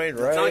point,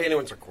 right? It's not like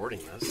anyone's recording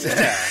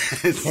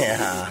this.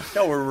 Yeah.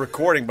 No, we're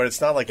recording, but it's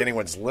not like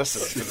anyone's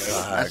listening to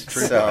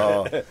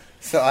this.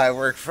 So I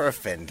work for a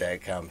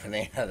fintech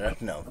company. I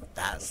don't know if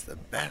that's the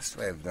best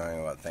way of going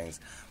about things,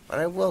 but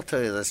I will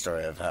tell you the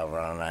story of how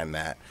Ron and I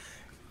met.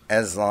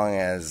 As long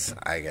as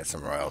I get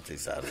some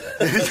royalties out of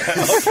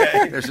it.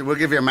 Okay. We'll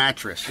give you a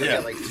mattress. You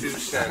get like 2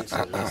 cents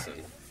a listen.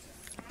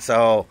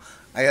 So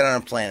I got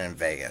on a plane in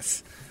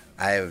Vegas.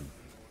 I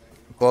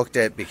booked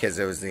it because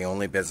it was the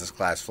only business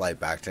class flight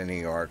back to New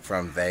York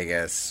from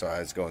Vegas. So I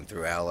was going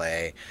through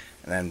LA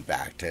and then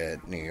back to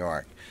New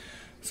York.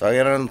 So I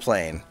get on the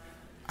plane.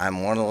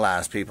 I'm one of the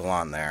last people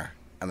on there.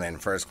 I'm in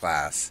first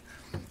class.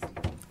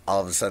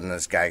 All of a sudden,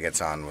 this guy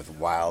gets on with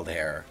wild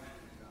hair,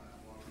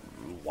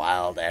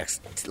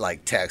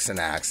 like Texan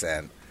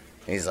accent.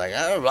 He's like,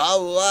 oh, blah,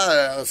 blah,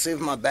 blah. I'll see if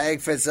my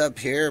bag fits up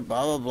here,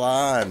 blah, blah,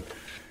 blah.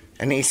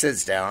 And he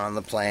sits down on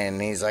the plane,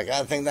 and he's like,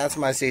 I think that's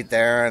my seat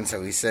there. And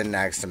so he's sitting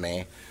next to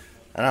me.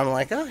 And I'm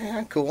like, oh,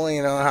 yeah, cool,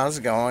 how's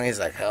it going? He's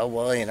like, oh,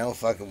 well,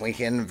 fucking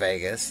weekend in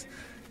Vegas.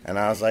 And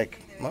I was like,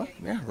 well,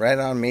 yeah, right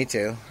on, me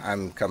too.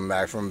 I'm coming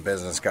back from a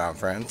business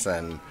conference,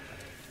 and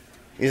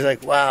he's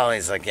like, wow.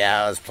 He's like,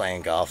 yeah, I was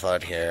playing golf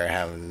out here,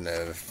 having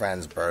a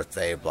friend's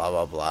birthday, blah,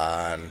 blah,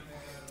 blah. And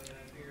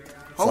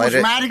it was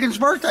Madigan's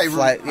birthday. It was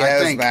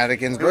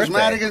Madigan's birthday. It was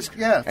Madigan's,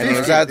 yeah. And he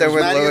was out there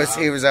with Lewis.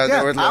 He was out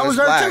there with Lewis I was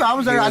there Black. too. I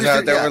was there. He was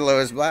out there with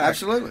Lewis Black.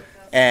 Absolutely.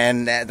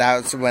 And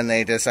that was when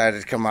they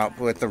decided to come up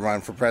with the run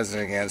for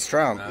president against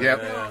Trump.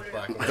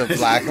 The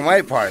Black and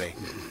White Party.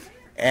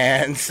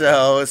 And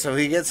so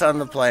he gets on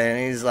the plane,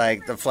 and he's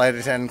like, the flight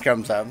attendant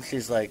comes up, and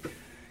she's like,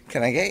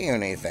 can I get you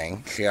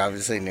anything? She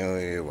obviously knew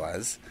who he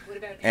was.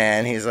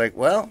 And he's like,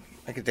 well,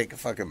 I could take a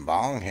fucking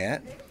bong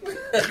hit.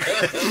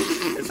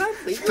 Is that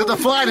legal? To the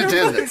flight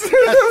attendant.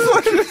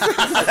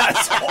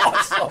 That's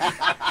awesome.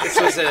 This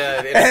was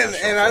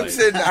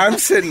and I'm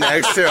sitting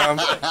next to him.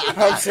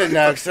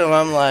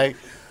 I'm like,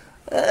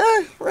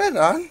 right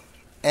on.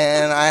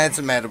 And I had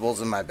some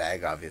edibles in my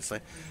bag, obviously.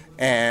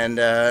 And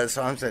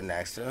so I'm sitting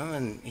next to him,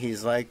 and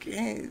he's like,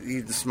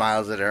 he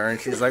smiles at her, and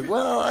she's like,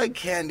 well, I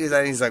can't do that.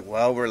 And he's like,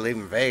 well, we're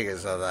leaving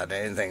Vegas, so that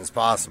anything's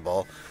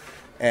possible.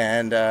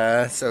 And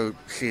so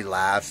she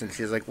laughs, and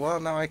she's like, well,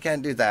 no, I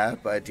can't do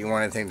that, but do you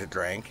want anything to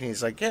drink? And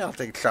he's like, yeah, I'll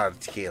take a shot of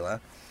tequila.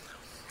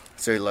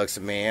 So he looks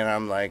at me, and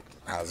I'm like,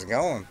 how's it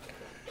going?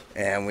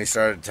 And we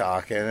started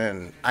talking,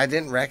 and I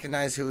didn't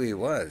recognize who he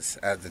was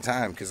at the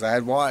time, because I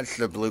had watched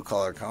the Blue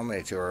Collar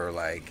Comedy Tour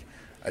like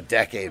a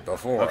decade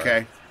before.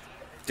 Okay.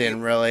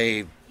 Didn't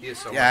really.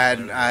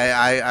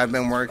 I've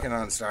been working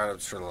on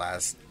startups for the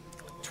last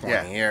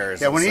 20 years.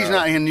 Yeah, when he's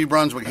not in New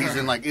Brunswick, he's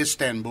in like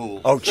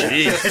Istanbul. Oh,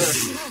 jeez.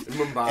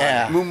 Mumbai.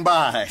 Yeah.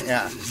 Mumbai.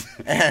 Yeah.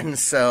 And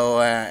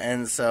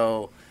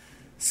so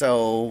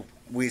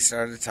we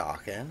started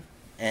talking,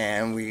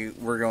 and we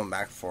were going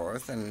back and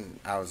forth, and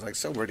I was like,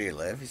 so where do you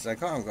live? He's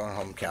like, oh, I'm going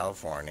home to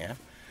California.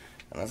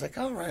 And I was like,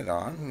 oh, right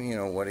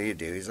on. What do you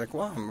do? He's like,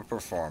 well, I'm a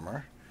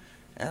performer.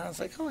 And I was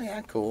like, oh, yeah,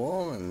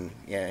 cool. And,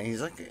 yeah,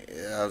 he's like,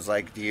 I was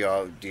like, do you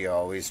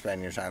always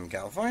spend your time in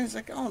California? He's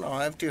like, oh, no,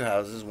 I have 2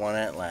 houses, one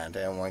in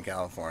Atlanta and one in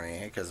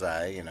California, because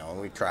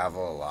we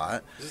travel a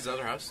lot. Is his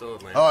other house still in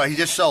Atlanta? Oh, he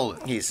just sold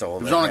it. He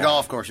sold it. It was on a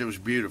golf course. It was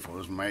beautiful. It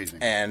was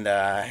amazing. And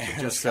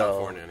just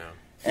California now.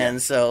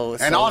 And so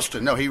and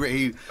Austin. No, he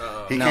came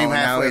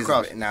halfway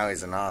across. Now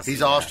he's in Austin.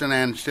 He's Austin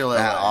and still LA.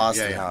 That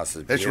Austin house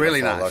is beautiful. It's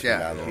really nice. Yeah,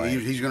 down the way.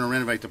 He's going to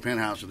renovate the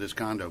penthouse of this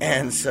condo.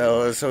 And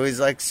so he's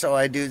like, so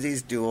I do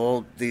these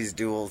dual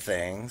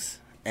things,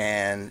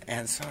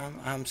 and so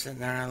I'm sitting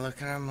there and I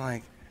look at him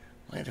like,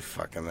 wait a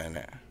fucking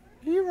minute.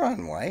 You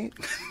run white.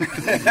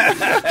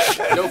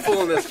 No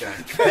fooling this guy.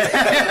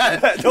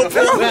 No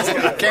fooling this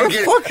guy. Can't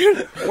get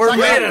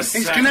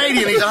He's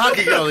Canadian. He's a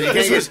hockey goalie.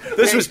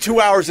 This was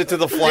 2 hours into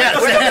the flight.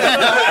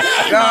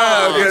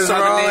 No, because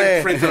we're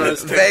only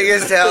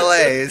Vegas to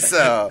LA,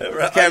 so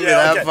can't be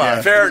that far.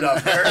 Yeah, fair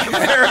enough.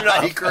 Fair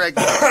enough. He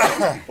corrected.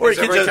 Or he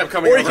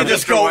can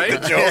just go.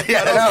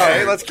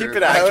 Okay, let's keep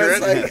it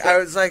accurate. I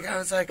was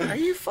like, are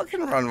you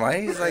fucking run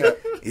white? He's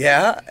like,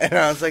 yeah. And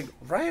I was like,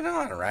 right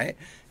on, right?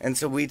 And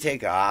so we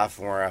take off,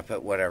 and we're up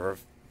at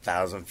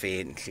 1,000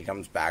 feet, and she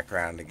comes back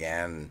around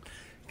again.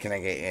 Can I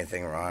get you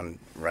anything wrong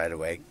right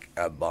away?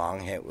 A bong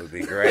hit would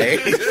be great.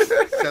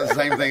 Says the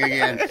same thing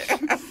again.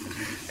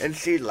 And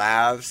she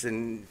laughs,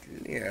 and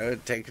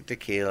take a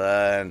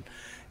tequila,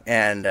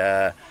 and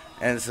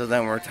so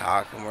then we're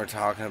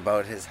talking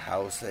about his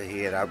house that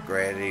he had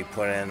upgraded. He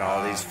put in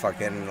all these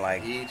fucking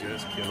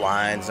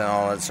blinds and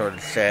all that sort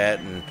of shit,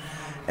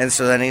 and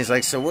so then he's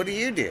like, so what do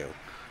you do?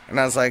 And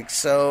I was like,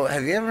 so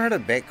have you ever heard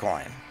of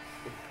Bitcoin?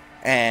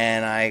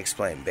 And I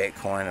explained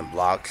Bitcoin and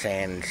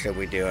blockchain and shit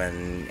we do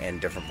in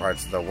different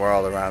parts of the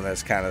world around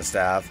this kind of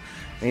stuff.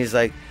 And he's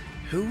like,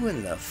 who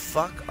in the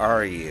fuck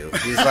are you?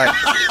 He's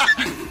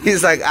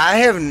like, I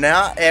have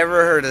not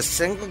ever heard a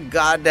single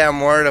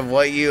goddamn word of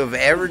what you have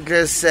ever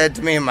just said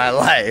to me in my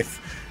life.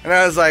 And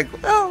I was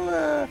like,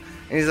 well,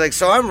 and he's like,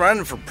 so I'm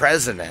running for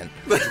president.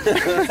 Because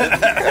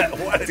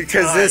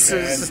this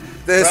was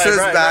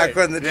back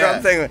when the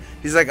Trump thing.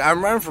 He's like,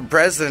 I'm running for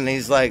president.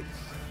 He's like,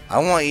 I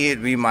want you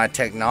to be my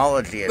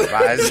technology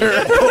advisor.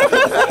 And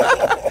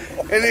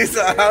I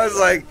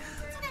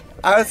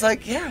was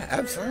like, yeah,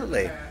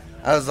 absolutely.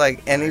 I was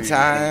like,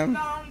 anytime.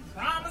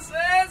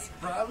 Promises.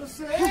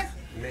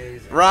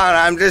 Ron,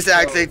 I'm just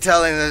actually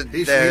telling the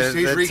He's time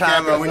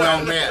recapping of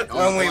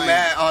when we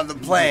met on the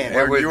plane.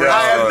 When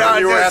I have not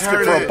you were just asking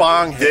heard for a it.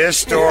 bong. This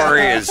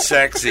story is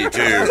sexy,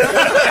 too.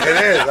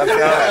 It is. I'm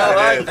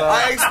telling you, it is.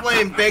 I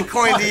explained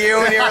Bitcoin to you,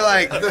 and you were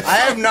like, I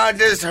have not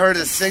just heard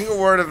a single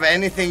word of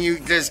anything you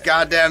just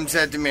goddamn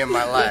said to me in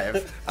my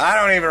life. I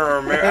don't even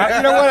remember.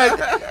 You know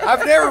what?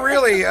 I've never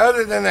really,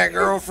 other than that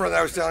girlfriend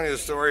I was telling you the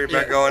story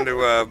about going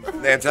to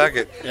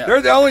Nantucket,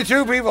 they're the only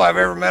two people I've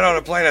ever met on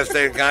a plane I've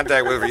stayed in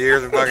contact with for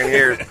years and fucking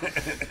years.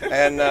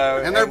 And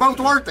they're both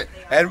worth it.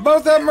 And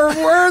both of them are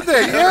worth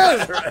it,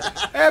 yes.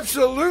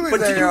 Absolutely,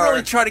 But they did you are.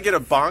 really try to get a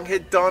bong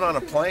hit done on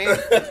a plane?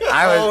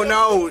 Oh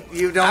no,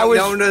 you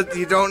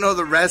don't know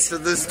the rest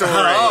of the story.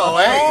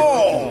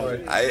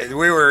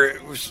 We were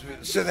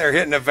sitting there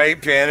hitting a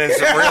vape pen and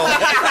some real,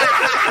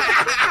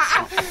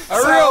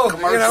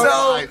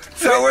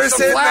 So we're some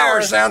sitting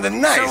flowers there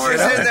sounding nice. So we're you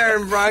know? sitting there,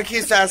 and Ron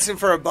keeps asking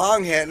for a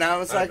bong hit, and I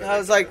was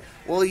like,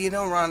 well, you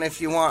know, Ron, if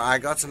you want, I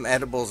got some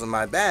edibles in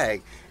my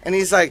bag. And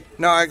he's like,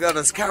 no, I got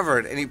us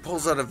covered. And he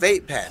pulls out a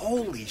vape pen.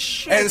 Holy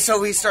shit. And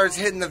so he starts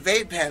hitting the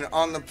vape pen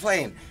on the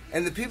plane.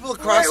 And the people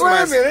across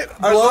Wait a minute.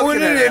 are Blowing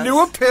looking at it into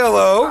a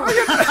pillow. All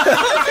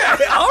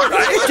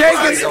right.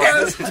 Taking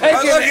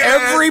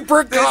every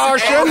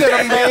precaution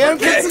that a man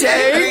can take.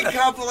 Every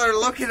couple are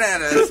looking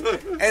at us.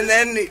 And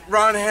then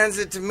Ron hands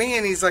it to me,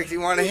 and he's like, do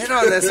you want to hit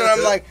on this? And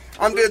I'm like,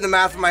 I'm doing the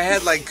math in my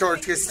head like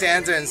George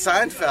Costanza and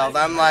Seinfeld.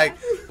 I'm like,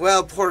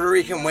 well, Puerto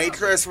Rican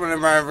waitress, when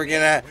am I ever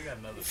going to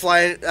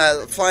fly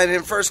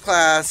in first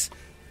class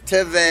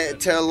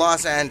to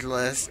Los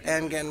Angeles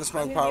and getting the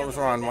smoke pot with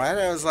Ron White?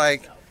 I was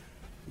like,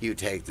 you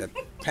take the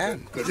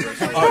pen. That's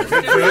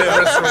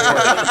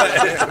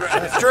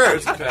true.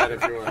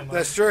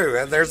 That's true.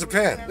 And there's a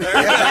pen.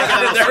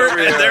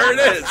 there it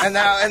is. And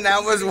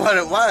that was what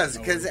it was.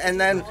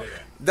 And then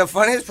the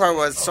funniest part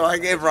was, so I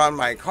gave Ron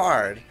my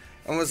card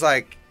and was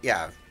like,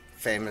 yeah,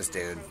 famous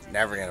dude,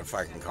 never gonna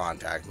fucking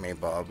contact me,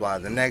 blah, blah, blah.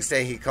 The next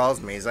day he calls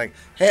me, he's like,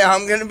 hey,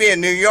 I'm gonna be in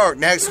New York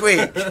next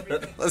week.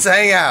 Let's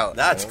hang out.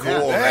 That's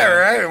cool, Yeah, man.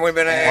 right. And we've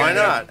been hanging. Why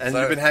not? And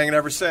you've been hanging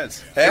ever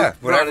since. Yeah,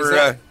 Ron,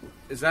 whatever.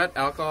 is that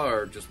alcohol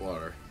or just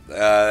water?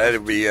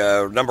 That'd be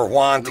number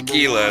one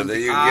tequila. That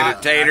you can get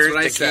at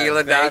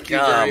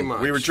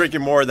taterstequila.com. We were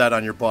drinking more of that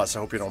on your bus. I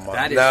hope you don't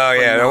mind.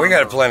 No, we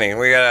got plenty.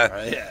 We got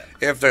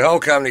if the whole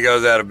company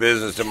goes out of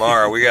business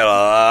tomorrow, we got a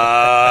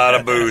lot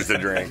of booze to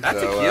drink. That so,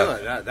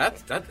 tequila,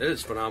 that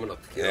is phenomenal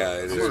tequila. Yeah,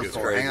 it is. It's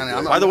crazy.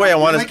 By the way, I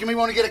want to. Making me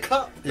want to get a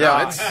cup. Yeah,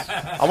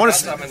 I want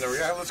to.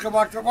 Let's go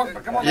back to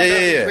come on.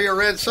 Yeah. Be a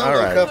red soda All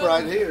right. cup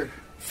right here.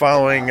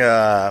 Following, where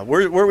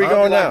are we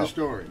going now?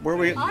 Where are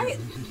we? I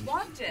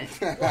loved it.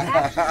 Well,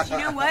 actually,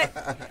 you know what?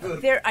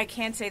 I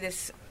can't say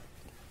this.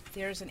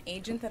 There's an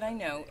agent that I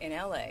know in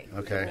L.A.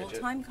 Okay. A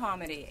full-time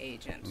comedy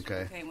agent.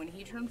 Okay. When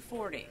he turned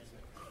 40,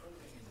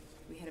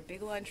 we had a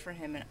big lunch for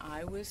him, and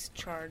I was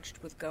charged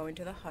with going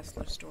to the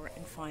Hustler store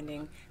and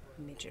finding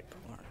midget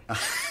porn.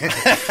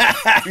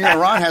 You know,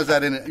 Ron has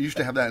that used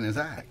to have that in his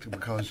act,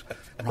 because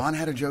Ron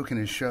had a joke in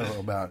his show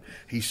about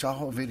he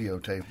saw a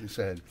videotape that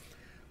said,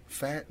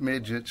 fat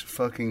midgets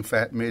fucking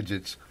fat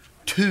midgets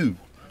 2.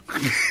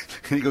 And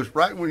he goes,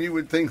 right when you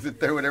would think that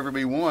there would ever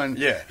be one,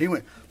 he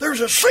went,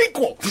 there's a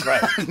sequel.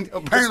 Right.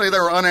 Apparently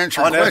there were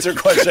unanswered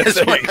questions.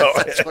 There you go.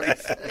 That's what he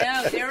said.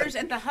 No, there was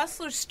at the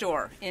Hustler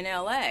store in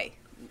L.A.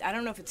 I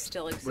don't know if it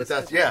still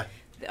exists.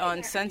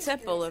 On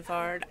Sunset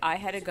Boulevard, I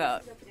had to go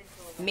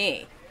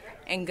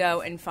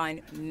and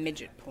find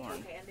midget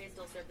porn.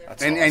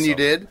 And you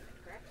did?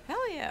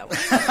 Hell yeah.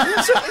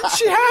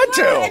 She had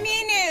to. Well, I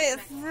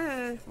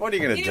mean, What are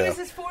you going to do? It was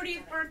his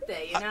 40th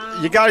birthday, you know?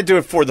 You got to do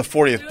it for the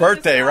 40th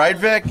birthday, right,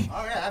 Vic? Oh,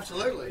 yeah,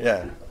 absolutely.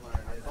 Yeah.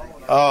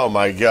 Oh,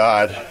 my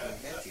God.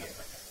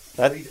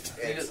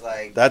 It's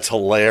like, That's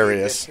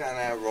hilarious. You just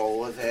kind of roll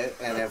with it,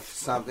 and if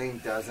something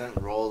doesn't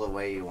roll the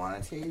way you want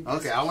it to, you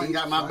Okay, I went and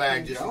got my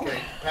bag just in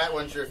case. Pat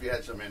wasn't sure if you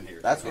had some in here.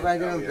 That's what I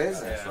do in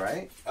business,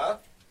 right? Huh?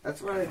 That's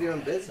what I do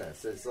in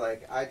business. It's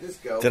like I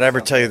just go. Did I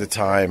ever tell you the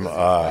time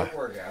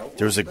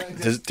there was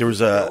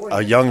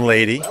a young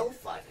lady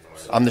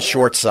on the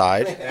short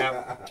side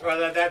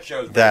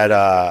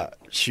that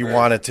she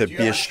wanted to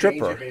be a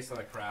stripper.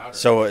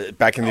 So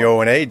back in the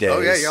O&A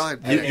days,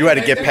 you had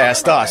to get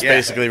past us,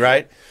 basically,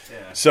 right?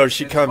 So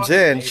she comes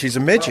in, she's a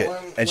midget,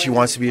 and she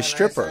wants to be a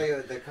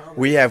stripper.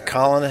 We have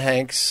Colin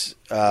Hanks,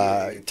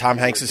 Tom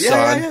Hanks'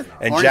 son,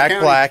 and Orange Jack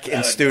County. Black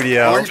in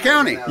studio. Orange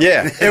County.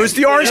 Yeah, it was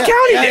the Orange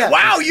County day.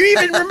 Wow, you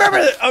even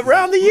remember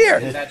around the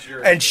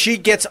year. And she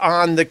gets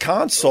on the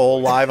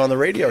console live on the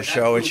radio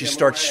show, and she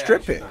starts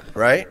stripping,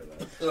 right?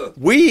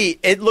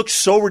 It looks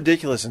so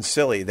ridiculous and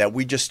silly that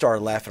we just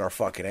started laughing our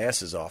fucking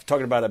asses off.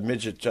 Talking about a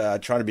midget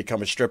trying to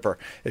become a stripper,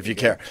 if you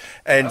care.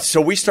 And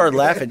so we started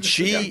laughing.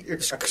 She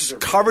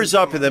covers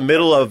up in the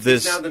middle of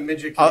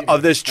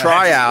this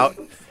tryout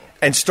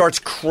and starts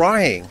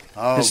crying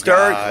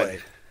hysterically.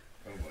 God.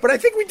 But I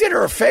think we did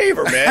her a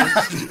favor, man.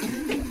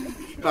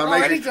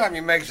 Anytime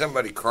you make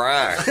somebody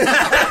cry,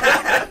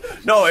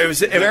 no,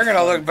 they're going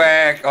to look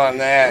back on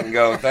that and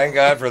go, "Thank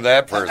God for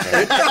that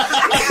person."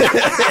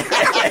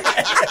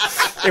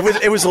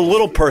 It was a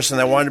little person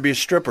that wanted to be a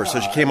stripper, so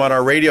she came on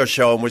our radio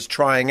show and was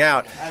trying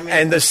out.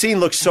 And the scene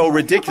looked so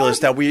ridiculous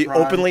that we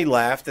openly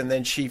laughed, and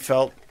then she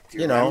felt,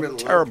 terrible.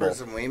 terrible. The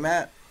person we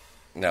met?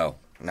 No.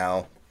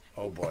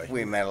 Oh boy.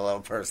 We met a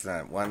little person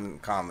at one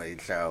comedy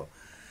show,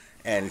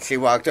 and she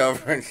walked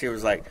over and she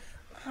was like,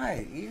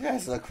 "Hi, you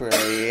guys look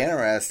really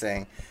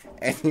interesting,"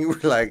 and you were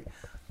like,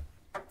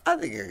 "I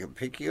think I can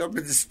pick you up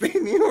and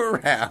spin you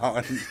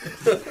around."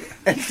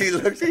 And she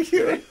looked at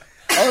you.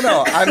 Oh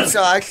no, I'm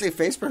still actually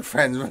Facebook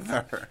friends with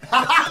her.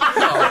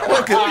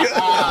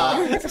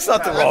 There's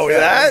nothing wrong with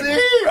that,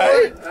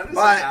 right?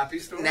 But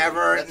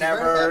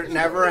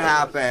never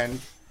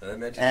happened.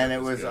 And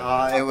it was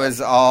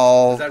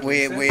all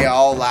we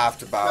all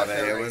laughed about it.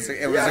 It was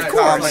a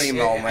comedy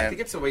moment.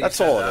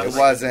 That's all it is.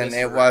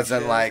 It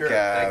wasn't like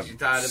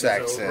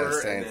sexist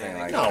or anything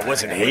like that. No, it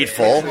wasn't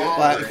hateful.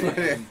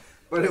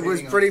 But it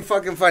was pretty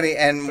fucking funny,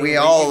 and we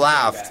all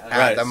laughed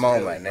at the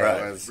moment. It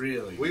was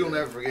really. We will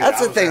never forget.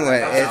 That's the thing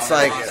with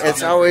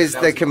it's always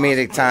the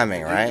comedic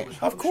timing, right?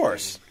 Of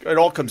course, it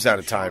all comes down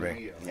to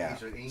timing. Yeah.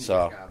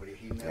 So,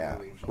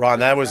 Ron,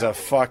 that was a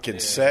fucking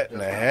set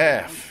and a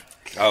half.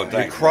 Oh,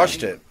 you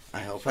crushed it.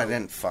 I hope I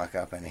didn't fuck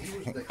up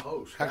anything.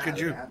 How could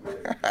you?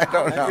 I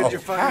don't know.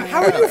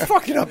 How are you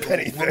fucking up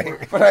anything?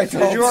 But I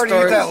told Did you already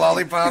eat that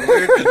lollipop,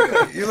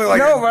 dude? You look like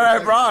no, but I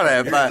brought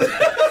it. But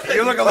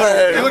you look a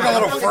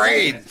little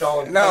afraid.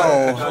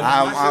 No,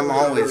 I'm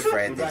always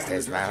afraid these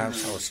days, man. I'm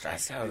so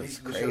stressed out. It's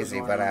crazy,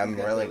 but I'm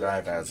really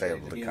glad I was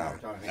able to come.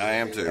 I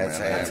am too.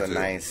 It's a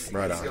nice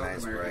break.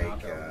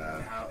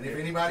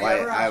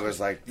 I was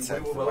like, so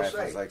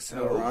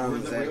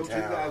Ron's in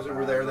town.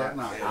 Over there that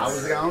night. I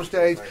was on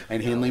stage,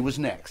 and Henley was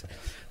next.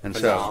 And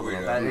so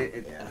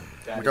we're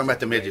talking about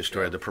the midget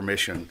story, the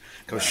permission,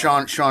 because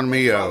Sean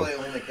Mio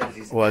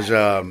was.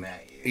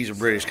 He's a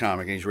British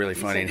comic, and he's really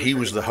funny, and he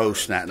was the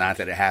host that night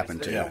that it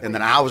happened to. And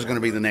then I was going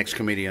to be the next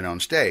comedian on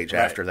stage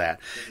after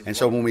that. And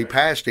so when we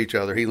passed each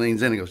other, he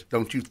leans in and goes,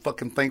 "Don't you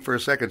fucking think for a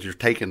second you're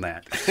taking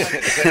that."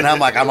 And I'm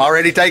like, "I'm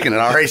already taking it.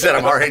 I already said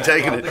I'm already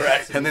taking it."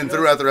 And then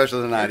throughout the rest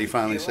of the night, he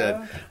finally said,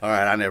 "All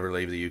right, I never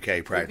leave the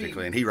UK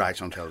practically." And he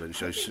writes on television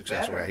shows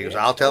successful. He goes,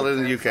 "I'll tell it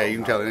in the UK. You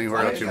can tell it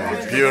anywhere else you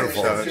want."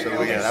 Beautiful.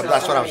 So yeah,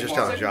 that's what I was just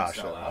telling Josh.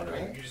 So.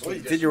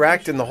 Did your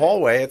act in the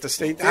hallway at the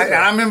State Theater?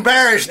 I'm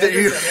embarrassed that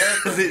you...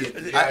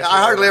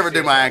 I hardly ever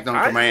do my act on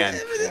command.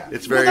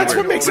 It's very that's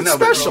weird. what makes it but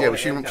special.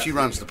 Yeah, she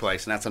runs the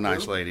place, and that's a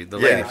nice lady. The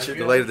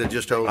lady that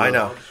just told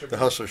the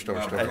Hustler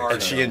Store story.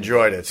 And she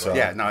enjoyed it. So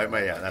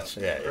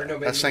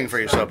that's sing for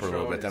yourself a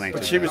little bit. That ain't.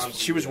 But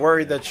she was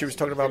worried that she was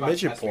talking about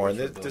midget porn.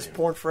 There's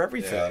porn for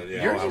everything.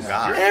 Oh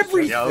God,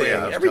 everything,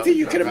 everything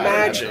you can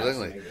imagine.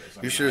 Absolutely.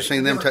 You should have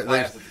seen them.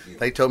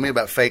 They told me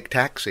about Fake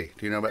Taxi.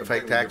 Do you know about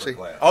Fake Taxi?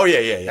 Oh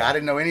yeah. I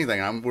didn't know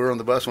anything. We were on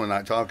the bus one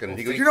night talking, and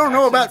he goes, "You don't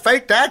know about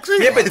Fake Taxi?"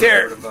 Yeah, but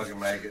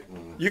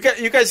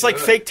you guys like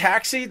Fake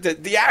Taxi?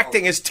 The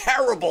acting is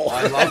terrible.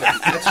 I love it.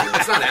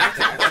 It's not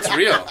acting. That's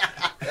real.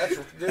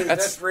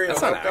 That's real.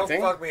 That's not Don't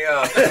acting. fuck me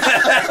up.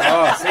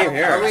 Oh, same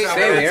here.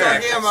 Same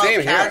here.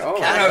 Same here.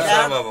 I know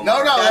some of them.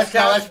 No,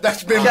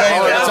 that's been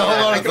banned. That's a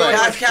whole other thing.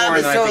 Cash Cab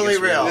is totally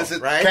real,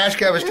 right? Cash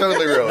Cab is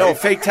totally real. No,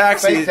 Fake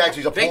Taxi. Fake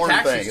Taxi's a porn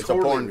thing. It's a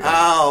porn thing.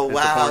 Oh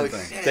wow!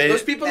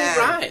 Those people need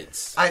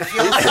rides. I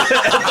feel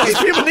these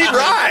people need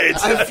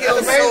rides. I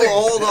feel so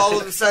old all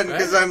of a sudden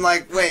because I'm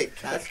like, wait,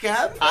 Cash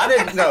Cab? I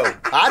didn't know.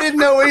 I didn't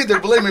know either.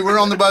 Believe me, we were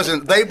on the bus,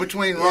 and they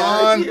between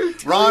Ron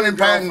and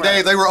Pat and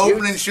Dave, they were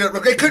opening shit.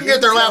 They couldn't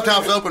get their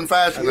laptops open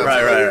fast enough.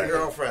 Right. Your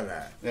girlfriend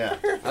that. Yeah.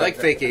 I like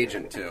Fake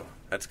Agent too.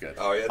 That's good.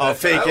 Oh yeah.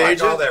 Fake I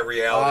agent. like all that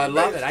reality. I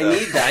love it. I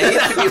need that. I need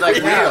it to be like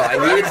real. I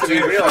need it to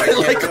be real. I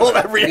like all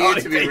that reality. I need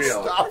it to be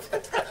real.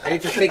 I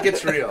need to think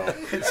it's real.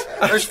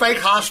 There's Fake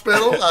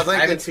Hospital. I think I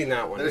haven't seen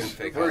that one.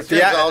 Fake where Hospital.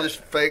 kids all just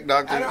fake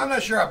doctors. I'm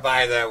not sure I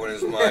buy that one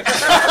as much.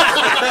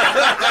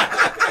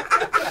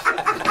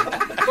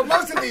 But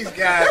most of these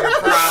guys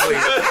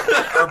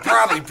are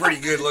probably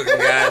pretty good looking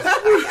guys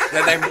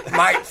that they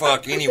might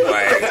fuck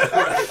anyway.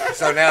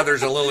 So now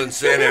there's a little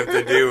incentive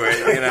to do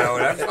it, and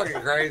that's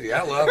fucking crazy.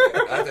 I love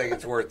it. I think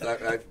it's worth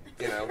that.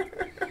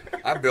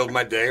 I build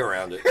my day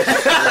around it.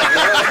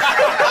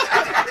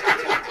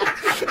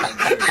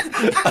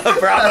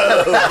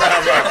 Bravo.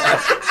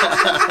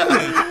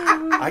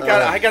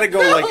 I gotta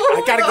go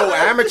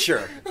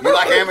amateur. You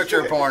like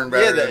amateur porn,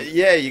 bro?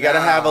 Yeah, you gotta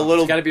have a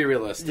little. It's gotta be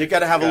realistic. You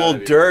gotta have a little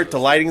dirt. The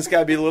lighting's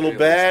gotta be a little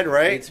bad,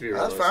 right? Needs to be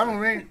That's realistic. fine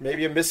with me.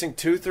 Maybe a missing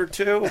tooth or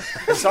two,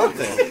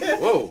 something.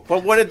 Whoa!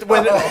 But when that's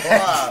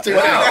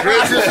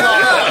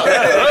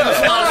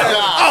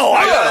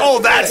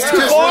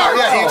too far.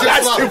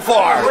 That's too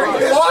far.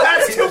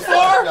 That's too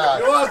far.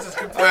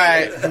 All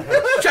right.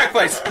 Check,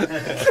 please.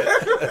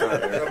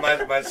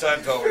 My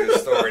son told me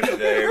this story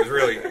today. It was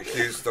really a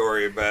cute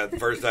story about the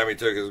first time he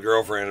took his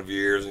girlfriend of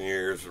years and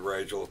years,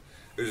 Rachel,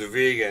 who's a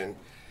vegan,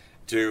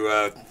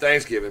 to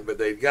Thanksgiving. But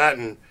they'd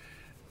gotten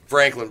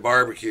Franklin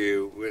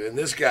Barbecue, and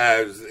this guy,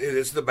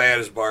 it's the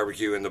baddest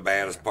barbecue in the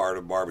baddest part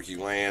of barbecue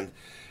land.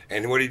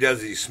 And what he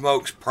does is he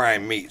smokes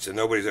prime meats, and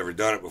nobody's ever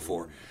done it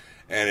before.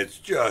 And it's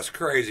just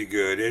crazy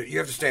good. You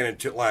have to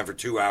stand in line for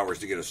 2 hours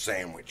to get a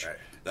sandwich. Right.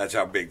 That's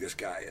how big this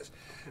guy is.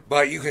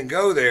 But you can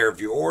go there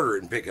if you order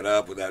it and pick it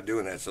up without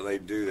doing that, so they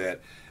do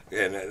that.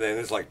 And then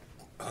it's like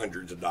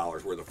hundreds of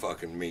dollars worth of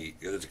fucking meat.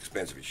 It's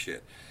expensive as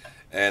shit.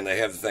 And they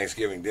have the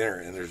Thanksgiving dinner,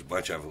 and there's a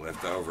bunch of it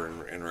left over.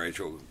 And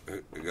Rachel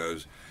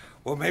goes,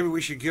 well, maybe we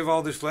should give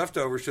all this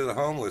leftovers to the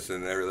homeless.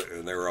 And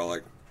they were all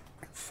like,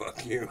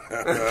 fuck you.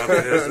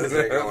 This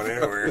ain't going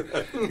anywhere.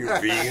 You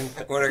vegan?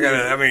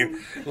 I mean,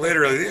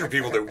 literally, these are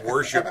people that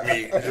worship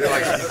meat. They're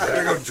like,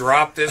 they're going to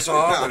drop this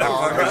off in a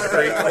fucking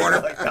street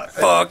corner?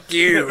 Fuck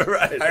you.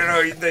 Right. I don't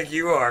know who you think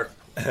you are.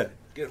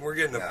 We're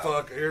getting the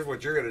fuck. Here's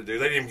what you're going to do.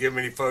 They didn't even give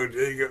me any food.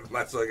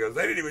 My son goes,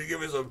 they didn't even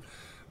give us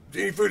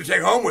any food to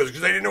take home with us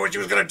because they didn't know what she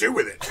was going to do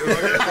with it.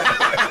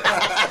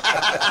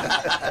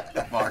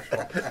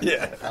 Marshall.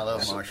 Yeah. I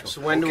love Marshall.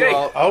 So when do we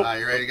all...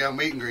 you ready to go?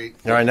 Meet and greet.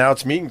 All right, now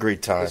it's meet and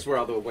greet time. This is where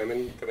all the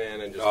women come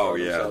in and just throw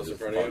themselves in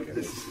front of you.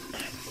 This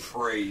is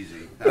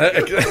crazy.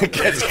 It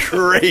gets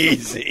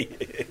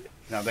crazy.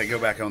 Now they go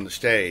back on the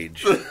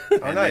stage.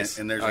 Nice.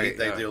 And there's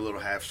they do a little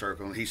half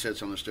circle, and he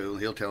sits on the stool.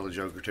 He'll tell a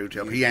joke or two.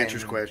 He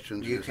answers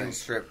questions. You can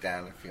strip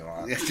down if you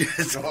want. Yeah.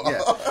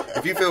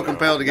 If you feel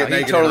compelled to get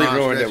naked, he totally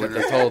ruined it with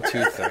the whole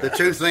tooth thing. The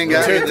tooth thing,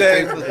 guy.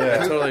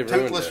 Totally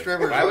toothless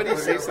strippers. Why would he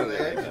say something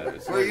like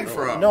that? Where are you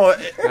from? No,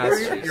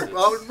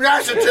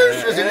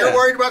 Massachusetts, and you're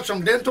worried about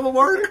some dental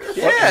work?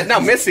 Yeah, no,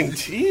 missing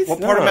teeth. What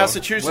part of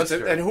Massachusetts?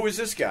 And who is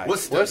this guy?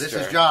 Worcester. This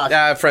is Josh.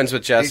 Yeah, friends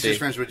with Jesse. He's just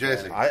friends with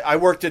Jesse. I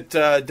worked at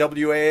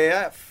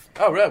WAAF.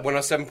 Oh, really?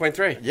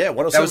 107.3. Yeah,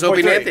 107.3. That was Opie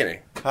and Anthony.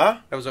 Huh?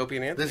 That was Opie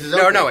and Anthony. This is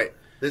Opie. No, wait.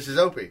 This is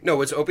Opie.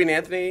 No, it's Opie and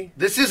Anthony.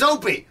 This is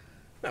Opie.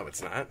 No,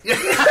 it's not. Hey,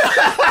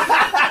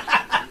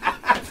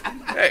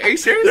 are you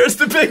serious? There's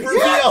the big reveal.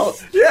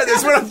 Yes. Yeah, this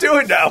is what I'm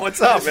doing now.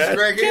 What's up, man?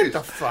 Get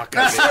the fuck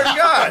I swear to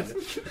God.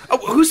 Oh,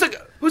 who's the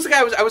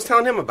guy I was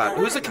telling him about?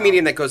 Who's the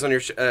comedian that goes on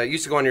your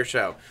used to go on your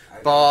show?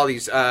 Bald,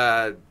 he's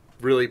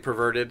really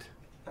perverted.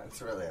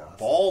 That's really awesome.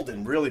 Bald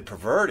and really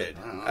perverted.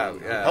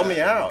 Help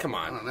me out. Come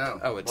on. I don't know.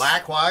 Oh, it's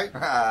Black, white?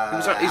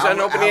 he's on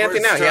Opie and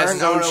Anthony now. He has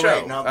his own show.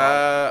 Wait, no,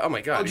 oh,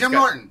 my God. Jim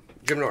Norton.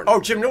 Jim Norton. Oh,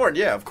 Jim Norton.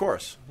 Yeah, of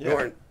course. Yeah.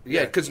 Norton.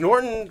 Yeah, because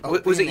Norton,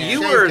 was it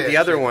you or the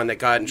other one that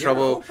got in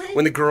trouble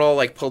when the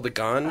girl, pulled the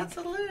gun? That's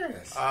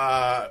hilarious.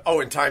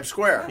 In Times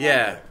Square.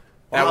 Yeah.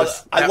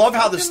 I love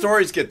how the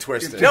stories get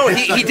twisted. No,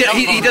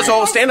 he does a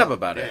whole stand-up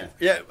about it.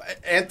 Yeah,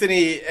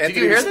 Anthony. Did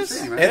you hear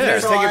this?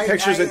 Anthony's taking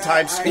pictures in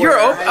Times Square.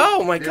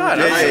 Oh my God!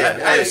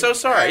 I'm so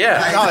sorry.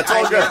 Yeah, no, it's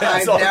all good.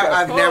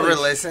 I've never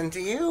listened to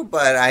you,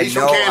 but I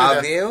know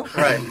of you,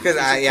 right? Because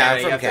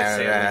I'm from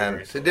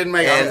Canada. So it didn't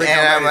make. And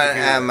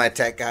I'm a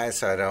tech guy,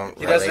 so I don't.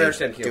 He doesn't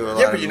understand do a humor.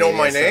 lot Yeah, but you know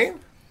my stuff. name.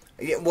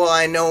 Yeah, well,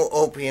 I know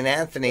Opie and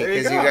Anthony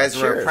because you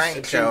guys were a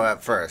prank show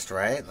at first,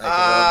 right?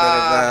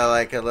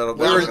 Like a little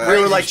bit of we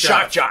were like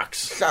shock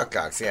jocks. Shock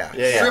jocks, yeah.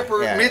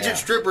 Midget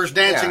strippers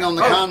dancing on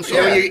the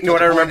console. You know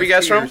what I remember you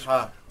guys from?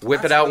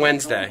 Whip It Out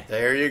Wednesday.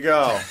 There you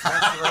go.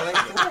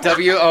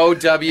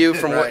 WOW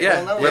from what?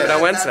 Yeah, Whip It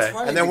Out Wednesday.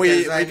 And then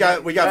we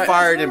got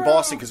fired in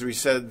Boston because we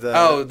said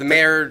the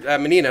mayor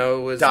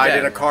Menino was died dead.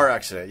 in a car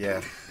accident. Yeah.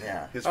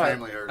 His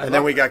family heard. And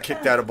then we got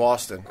kicked out of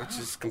Boston, which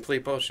is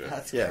complete bullshit.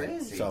 That's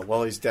crazy.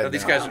 So he's dead.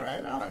 These now. guys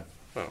are.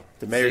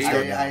 The mayor's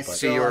dead now. I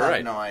See, you were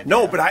right.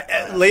 No, but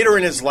later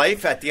in his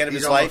life, at the end of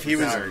his life, he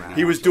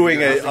was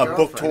doing a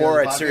book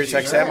tour at Sirius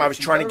XM. I was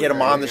trying to get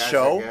him on the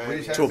show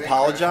to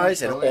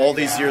apologize, and all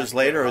these years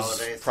later, it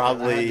was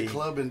probably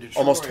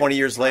almost 20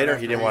 years later,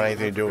 he didn't want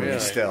anything to do with me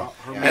still.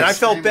 And I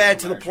felt bad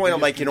to the point,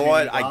 I'm like, you know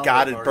what, I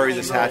got to bury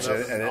this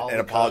hatchet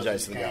and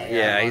apologize to the guy.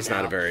 Yeah, he's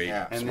not a very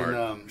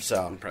smart.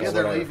 So,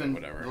 they're leaving.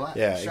 Whatever.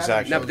 Yeah,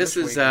 exactly. No, but this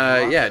is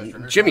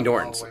Jimmy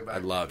Norton's. I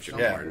love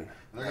Jimmy Norton.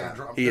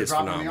 He is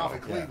phenomenal. I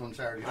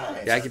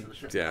could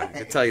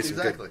tell you some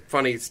good,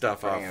 funny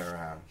stuff off.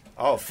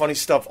 Oh, funny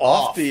stuff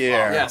off the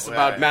air. Yes,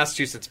 about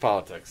Massachusetts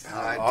politics. Don't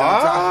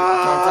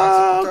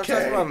talk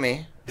about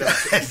me. Are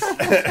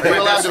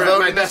you allowed to vote?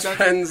 My best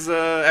friend's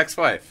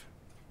ex-wife.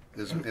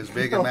 Is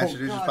big in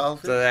Massachusetts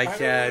politics? I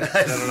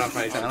don't know if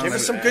I give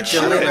us some good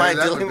shit. Her.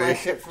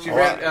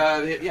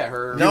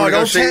 No,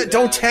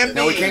 don't tempt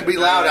me. No, we can't be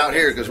loud out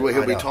here because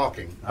he'll be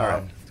talking. All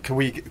right. Could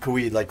we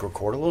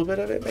record a little bit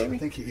of it, maybe? I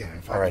think, yeah.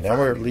 All right, now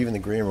we're leaving the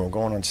green room,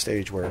 going on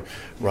stage where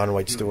Ron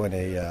White's doing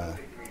a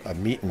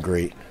meet and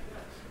greet,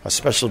 a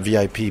special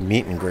VIP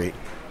meet and greet.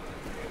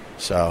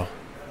 So.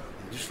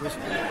 Just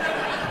listen.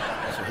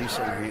 So he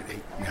said,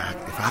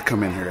 if I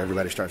come in here,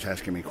 everybody starts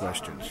asking me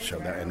questions,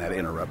 and that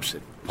interrupts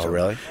it. So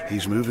really?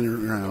 He's moving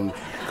around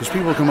because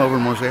people come over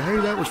and want to say, "Hey,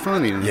 that was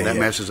funny," and that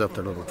messes up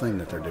their little thing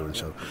that they're doing.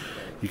 So.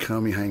 You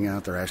come, you hang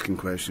out, they're asking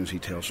questions, he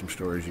tells some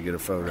stories, you get a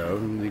photo,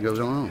 and he goes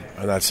on.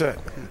 And that's it.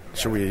 Yeah.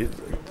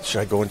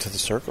 Should I go into the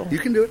circle? You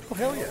can do it. Oh,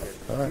 hell yeah.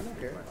 All right.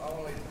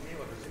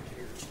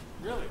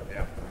 Really?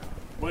 Yeah.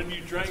 When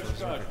you drank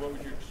scotch, what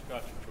was your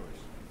scotch of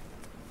choice?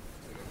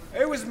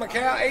 It was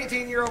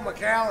 18-year-old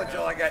Macau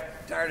until I got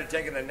tired of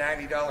taking a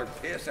 $90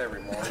 piss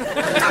every morning.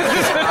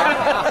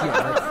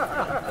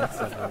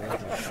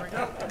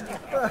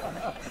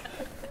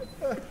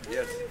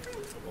 Yes.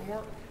 One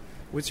more.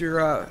 What's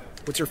your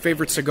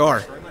favorite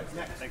cigar?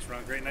 Thanks,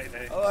 Ron. Great night,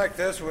 Dave. I like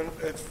this one.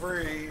 It's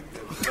free.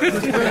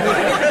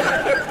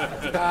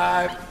 If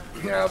I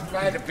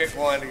had to pick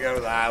one to go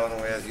to the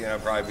island with,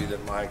 probably be the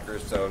Monte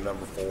Cristo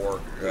number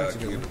 4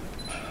 Cuban.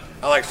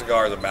 I like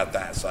cigars about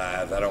that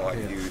size. I don't like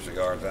huge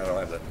cigars. I don't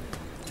have the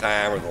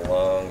time or the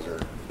lungs or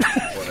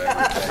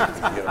whatever it takes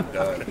to get them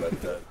done.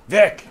 But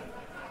Vic,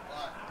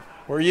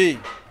 where are ye?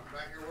 Back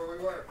here where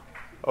we were.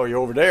 Oh, you're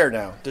over there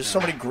now. There's so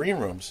many green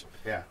rooms.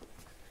 Yeah.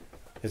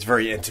 It's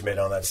very intimate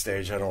on that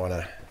stage. I don't want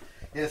to.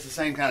 Yeah, it's the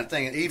same kind of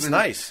thing. It's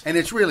nice. And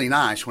it's really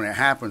nice when it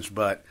happens,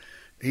 but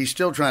he's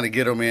still trying to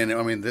get them in.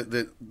 I mean,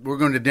 we're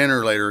going to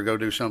dinner later or go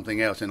do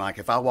something else. And, like,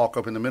 if I walk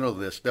up in the middle of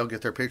this, they'll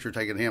get their picture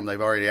taken to him. They've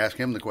already asked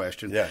him the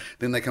question. Yeah.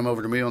 Then they come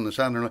over to me on the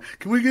side and they're like,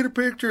 can we get a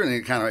picture? And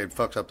it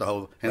fucks up the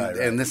whole and, right.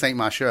 And this ain't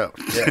my show,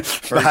 Yeah,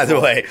 by the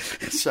way.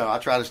 So I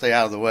try to stay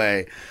out of the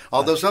way.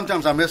 Although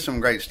sometimes I miss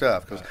some great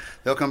stuff because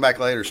they'll come back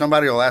later.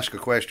 Somebody will ask a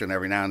question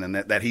every now and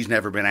then that he's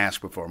never been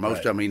asked before. Most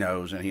of them he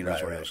knows, and he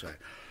knows what he'll say.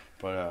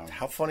 But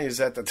how funny is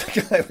that the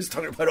guy was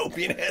talking about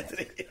Opie and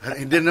Anthony?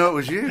 He didn't know it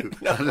was you.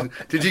 No.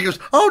 Did he goes,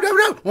 oh, no.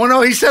 Well,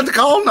 no, he said the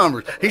call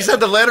numbers. He said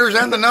the letters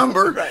and the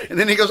number. Right. And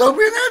then he goes,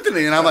 Opie and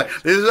Anthony. And I'm like,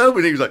 this is Opie.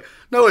 And he was like,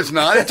 no, it's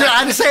not. I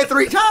had to say it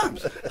 3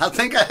 times. I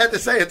think I had to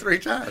say it 3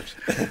 times.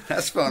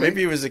 That's funny.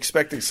 Maybe he was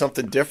expecting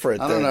something different.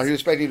 I don't know. He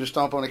was expecting you to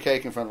stomp on a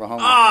cake in front of a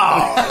homeless.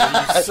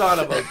 Oh, you son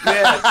of a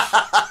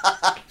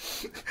bitch.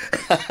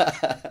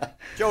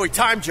 Joey,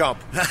 time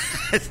jump.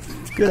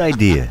 Good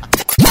idea.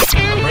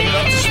 bring it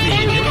up to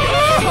speed.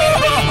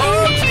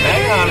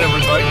 Hang on,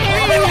 everybody.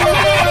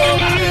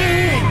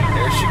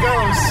 There she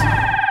goes.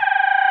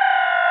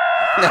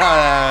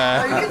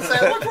 No. You can say,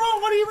 what's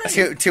wrong? What are you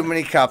reading? Too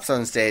many cops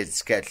on stage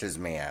sketches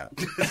me out.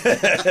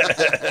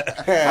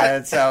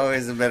 It's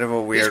always a bit of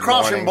a weird. He's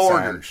crossing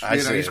borders.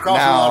 He's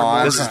crossing a lot of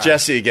borders. This is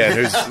Jesse again,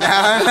 who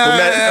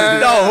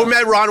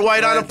met Ron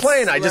White on a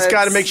plane. I just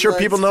got to make sure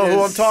people know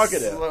who I'm talking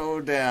to. Slow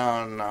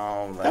down.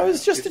 No, that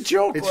was just a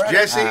joke. It's right?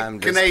 Jesse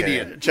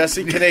Canadian.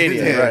 Jesse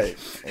Canadian, right?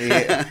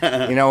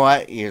 You know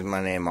what? Use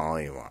my name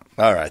all you want.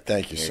 All right,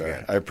 thank you,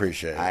 sir. I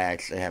appreciate it. I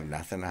actually have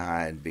nothing to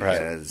hide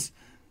because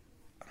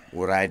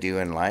what I do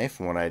in life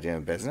and what I do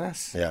in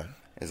business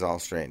is all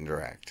straight and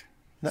direct.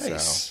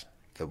 Nice.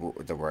 So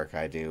the work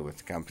I do with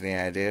the company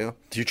I do.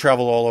 Do you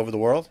travel all over the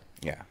world?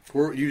 Yeah.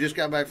 You just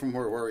got back from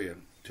where were you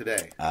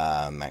today?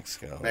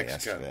 Mexico.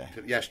 Yesterday.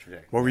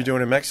 What were you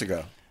doing in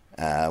Mexico?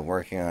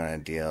 Working on a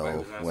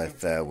deal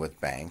with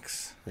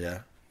banks. Yeah.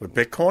 With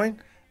Bitcoin?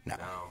 No.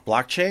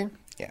 Blockchain?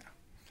 Yeah.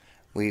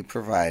 We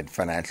provide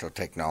financial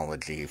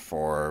technology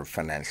for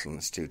financial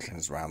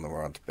institutions around the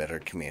world to better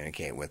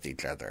communicate with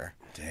each other.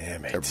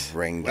 Damn it. To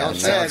bring Well down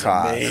said. the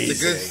cost.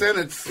 That's a good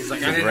sentence. He's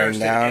like, To I didn't bring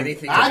understand down,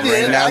 anything. to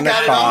bring down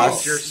the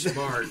cost. You're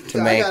smart.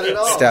 To make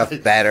stuff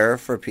better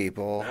for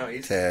people,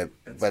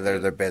 whether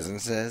they're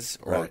businesses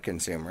or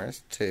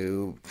consumers,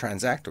 to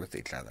transact with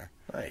each other.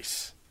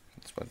 Nice.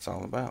 That's what it's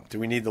all about. Do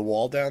we need the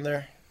wall down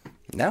there?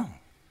 No.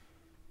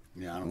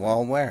 Yeah, I don't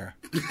Wall where?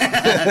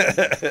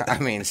 I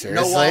mean, seriously.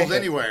 No walls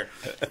anywhere.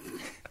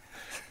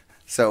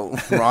 So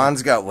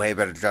Ron's got way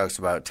better jokes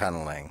about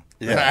tunneling.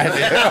 Yeah.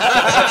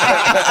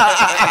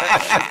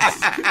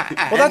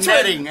 Well, that's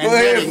netting.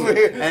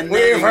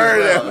 We've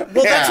heard it.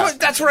 Well,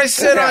 that's what I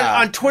said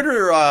on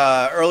Twitter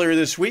earlier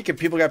this week, and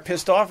people got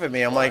pissed off at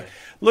me. I'm like,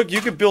 look,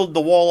 you could build the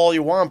wall all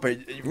you want, but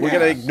we're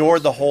going to ignore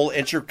the whole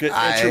intricate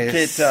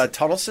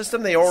tunnel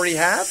system they already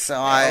have. So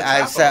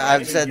I've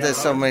said this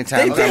so many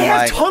times. They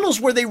have tunnels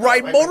where they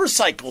ride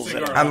motorcycles.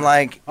 I'm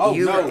like,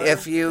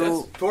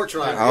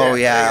 torchlight.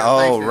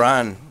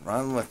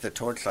 Run with the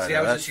torchlight. See,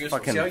 That's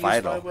fucking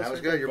vital. That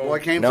was good. Your boy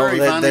came through. He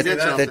finally did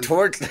something. The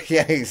torch.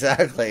 Yeah,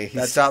 exactly. He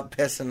stopped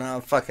pissing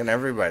off fucking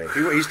everybody.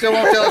 He still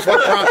won't tell us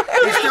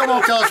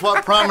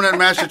what prominent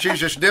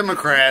Massachusetts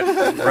Democrat.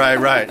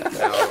 Right.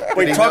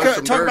 Wait, talk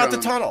about the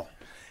tunnel.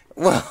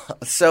 Well,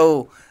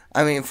 so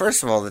I mean,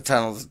 first of all, the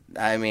tunnels.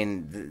 I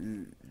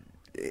mean.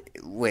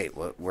 Wait,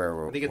 where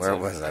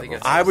was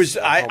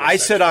I? I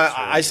said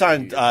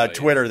on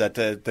Twitter that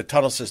the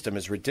tunnel system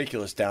is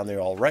ridiculous down there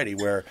already.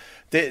 Where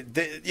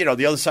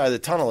the other side of the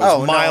tunnel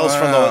is miles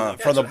from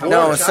the border.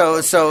 No,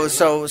 so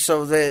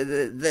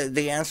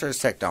the answer is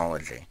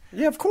technology.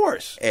 Yeah, of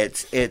course.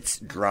 It's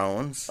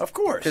drones, of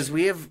course, because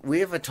we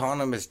have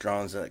autonomous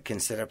drones that can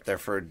sit up there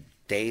for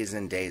days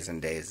and days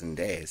and days and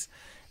days.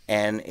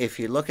 And if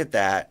you look at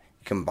that,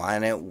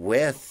 combine it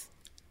with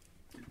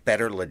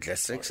better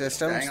logistics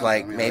systems,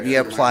 like maybe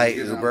apply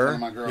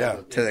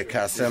Uber to the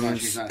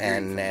customs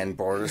and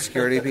border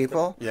security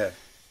people. Yeah.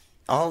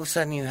 All of a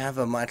sudden, you have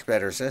a much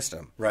better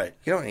system. Right.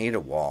 You don't need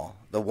a wall.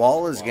 The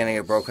wall is going to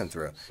get broken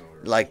through.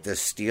 Like the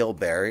steel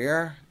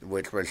barrier,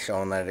 which was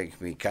shown that it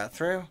can be cut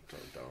through,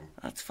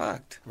 that's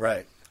fucked.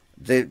 Right.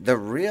 the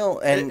real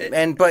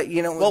and but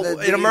you know, well,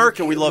 in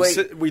America we love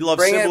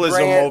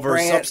symbolism over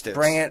substance.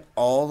 Bring it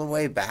all the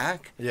way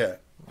back. Yeah.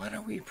 What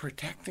are we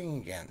protecting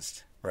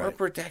against? Right. We're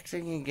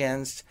protecting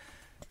against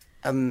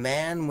a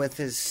man with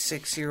his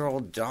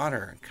 6-year-old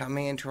daughter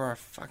coming into our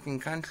fucking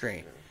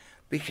country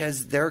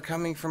because they're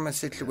coming from a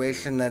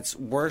situation that's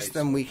worse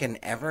than we can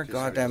ever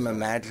goddamn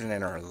imagine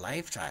in our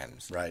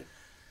lifetimes. Right.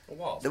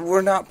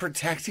 We're not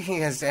protecting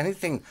against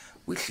anything.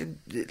 We should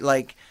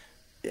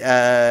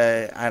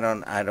I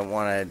don't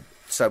want to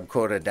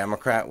subquote a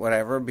Democrat,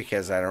 whatever,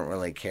 because I don't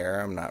really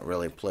care. I'm not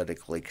really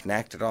politically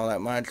connected all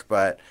that much,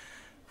 but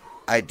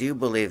I do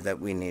believe that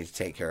we need to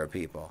take care of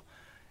people.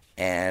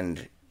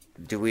 And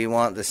do we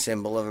want the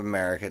symbol of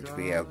America to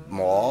be a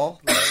mall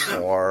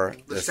or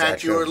the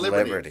Statue of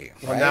Liberty?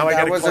 Well, now I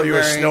got to call you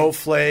a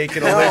snowflake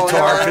and a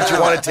libtard because you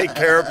want to take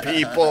care of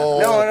people.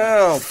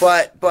 No.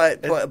 But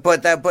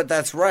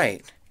that's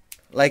right.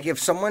 Like, if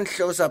someone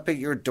shows up at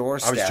your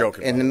doorstep I was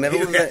joking in the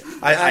middle of the...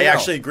 I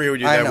actually agree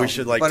with you that we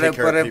should, take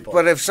care of people.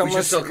 But if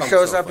someone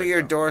shows up at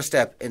your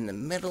doorstep in the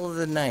middle of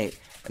the night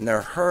and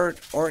they're hurt,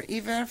 or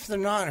even if they're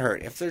not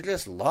hurt, if they're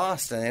just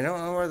lost and they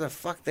don't know where the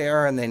fuck they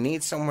are and they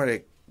need somewhere to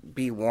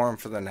be warm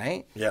for the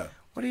night,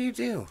 what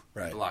do?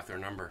 Right. Block their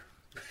number.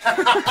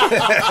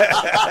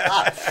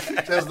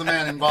 Says the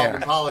man involved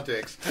in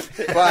politics.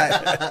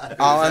 But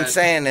all I'm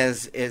saying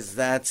is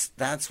that's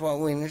what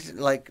we need to,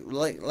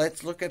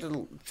 let's look at it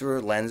through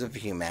a lens of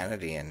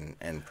humanity and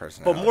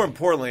personality. But more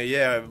importantly,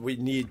 we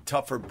need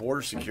tougher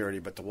border security,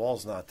 but the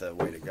wall's not the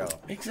way to go.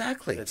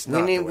 Exactly. It's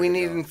not we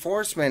need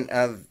enforcement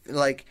of,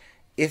 like,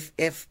 if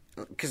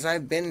because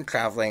I've been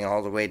traveling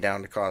all the way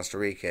down to Costa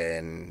Rica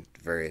in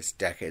various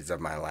decades of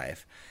my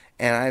life.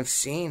 And I've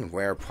seen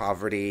where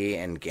poverty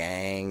and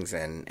gangs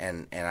and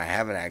I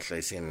haven't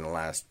actually seen in the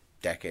last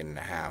decade and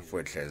a half,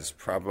 which is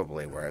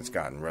probably where it's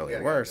gotten really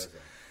worse.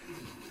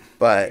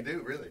 But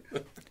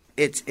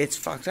it's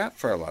fucked up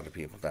for a lot of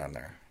people down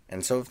there.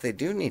 And so if they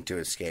do need to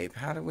escape,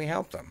 how do we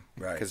help them?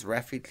 Right. Because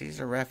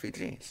refugees are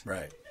refugees.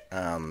 Right.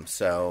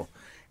 So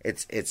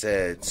it's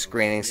a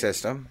screening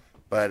system,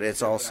 but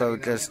it's also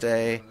just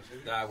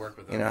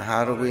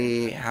how do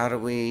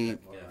we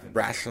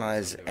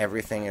rationalize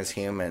everything as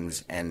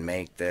humans and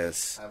make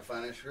this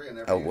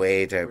a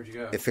way to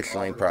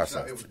efficiently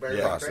process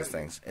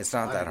things. It's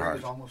not that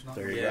hard.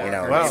 There you go. You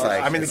know,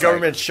 well, the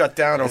government's shut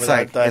down over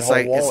that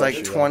whole wall. It's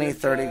like 20,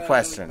 30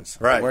 questions.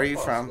 Right. Where are you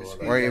from?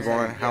 Where are you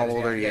born? How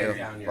old are you?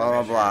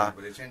 Blah, blah, blah.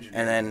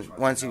 And then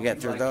once you get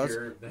through those,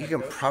 you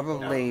can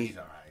probably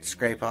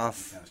scrape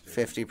off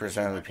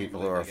 50% of the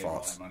people who are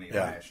false.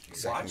 Yeah.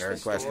 Secondary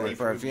question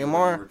for a few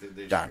more.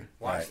 Done.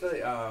 Right.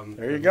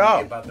 There you go.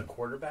 About the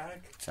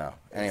quarterback. So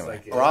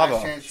anyway,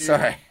 bravo.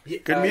 Sorry.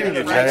 Good meeting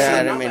you, Jason.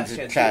 I didn't mean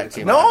to chat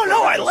too much.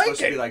 No, I like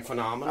it. Like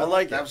phenomenal. I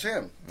like it. That was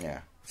him.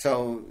 Yeah.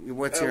 So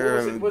what's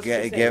your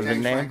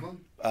given name?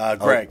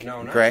 Greg.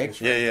 Greg?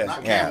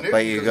 Yeah. But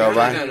you go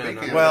by?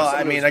 Well,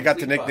 I got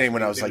the nickname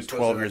when I was like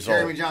 12 years old.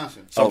 Jeremy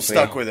Johnson. So I'm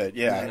stuck with it.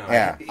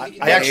 Yeah.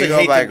 I actually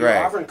hate by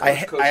Greg.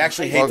 I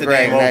actually hate the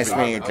Greg, name. nice to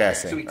meet you,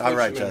 Jesse. All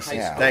right, Jesse.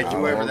 Yeah. Thank you.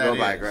 Whoever that go is.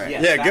 by Greg.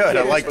 Yeah, good.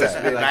 I like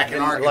that. Back in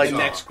Arkansas. Like the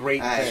next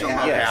great thing. I don't know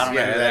who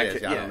that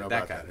is. I don't know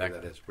that about guy, that. that Who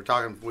that is. We're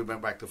talking. We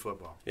went back to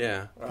football.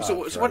 Yeah. Oh, So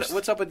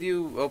what's up with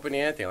you opening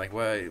anything? Like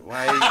why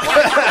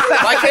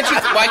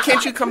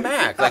can't you come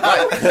back? Like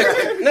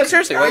why? No,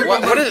 seriously.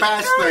 What is it?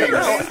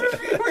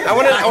 I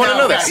want to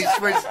know this.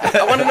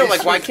 I want to know,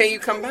 like, why can't you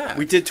come back?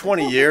 We did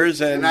 20 years,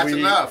 and that's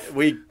enough.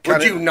 Would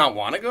you not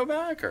want to go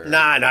back? Or?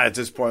 Nah, not at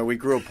this point. We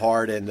grew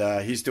apart,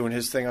 and he's doing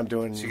his thing. I'm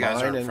doing So you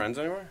guys mine. aren't friends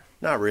anymore?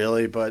 Not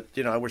really, but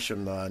I wish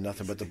him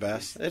nothing but the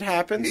best. It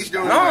happens. He's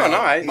doing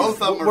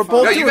both of them we're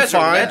both you doing guys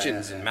fine. are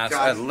legends in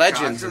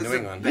legends in New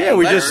England. Yeah,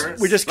 we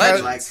just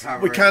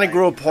kind of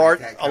grew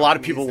apart. A lot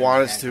of people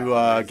want us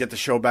to get the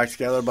show back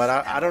together, but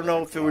I don't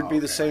know if it would be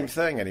the same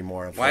thing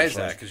anymore. Why is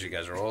that? Because you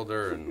guys are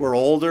older. And we're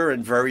older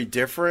and very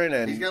different,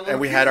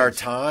 and we had our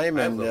time.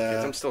 And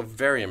I'm still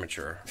very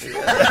immature. He's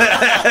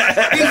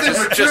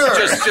immature.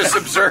 Just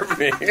observe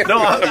me.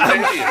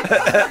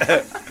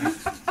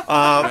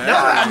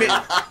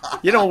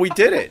 No, we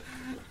did it.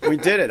 We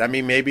did it. I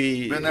mean,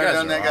 maybe Been there,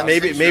 done that, got a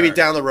maybe six-yard.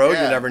 down the road,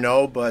 Yeah. you never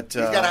know. But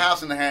He's got a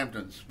house in the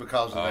Hamptons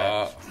because of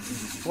that.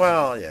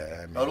 well,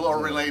 yeah, I mean, Or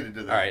related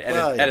to that. All right,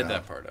 edit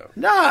that part out.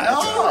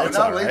 No, it's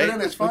all leave right. it in.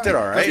 It's We fine. did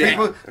all right.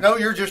 People,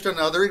 you're just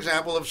another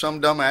example of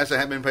some dumbass that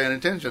haven't been paying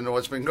attention to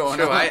what's been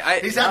going on.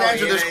 He's had to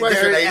answer this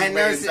question 80 million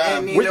times.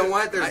 And you know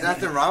what? There's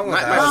nothing wrong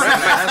with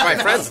My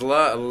friends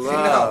love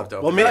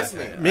Well, me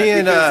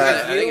and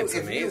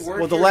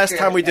the last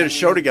time we did a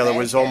show together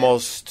was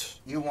almost.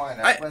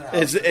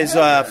 It's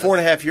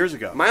 4.5 years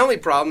ago. My only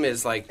problem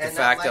is like the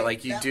fact that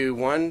like you do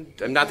one,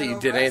 not that you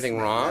did anything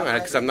wrong,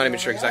 because I'm not even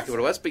sure exactly what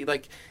it was, but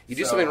like you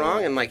do something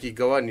wrong and like you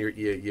go out and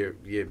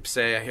you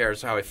say,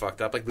 here's how I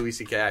fucked up, like Louis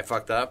C.K. I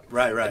fucked up,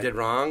 right, I did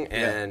wrong,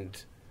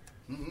 and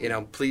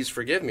please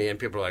forgive me, and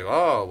people are like,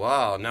 oh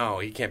wow, no,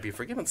 he can't be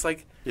forgiven. It's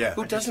like,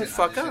 who doesn't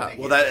fuck up?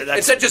 Well, that's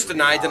instead just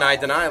deny,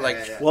 like,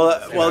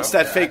 well, it's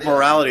that fake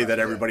morality that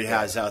everybody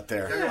has out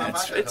there.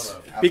 It's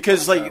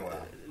because like.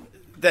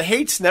 the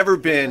hate's never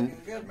been.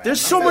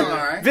 There's so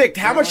much. Vic,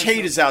 how much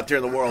hate is out there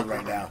in the world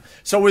right now?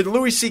 So with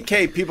Louis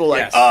C.K., people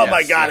are like,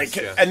 my God,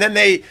 and then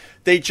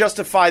they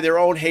justify their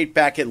own hate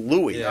back at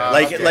Louis. Yeah,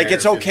 like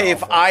it's okay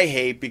if I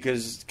hate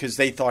because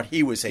they thought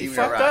he was He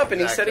hateful. fucked up,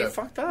 and he said he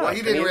fucked up. Well,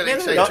 he didn't really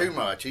say too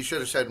much. He should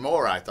have said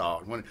more, I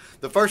thought. When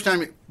the first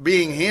time,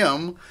 being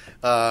him,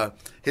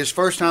 his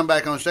first time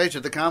back on stage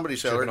at the Comedy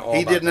Cellar,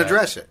 he didn't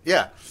address it.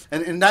 Yeah.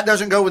 And that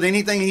doesn't go with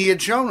anything he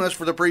had shown us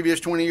for the previous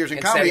 20 years in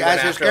comedy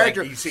as his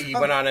character. He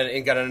went on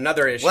and got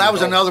another issue. Well, that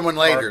was another one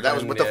later. That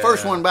was, but the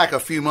first one back a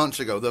few months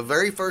ago.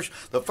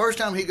 The first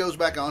time he goes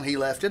back on, he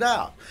left it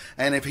out.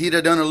 And if he'd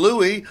have done a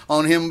Louis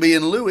on him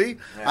being Louis,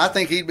 I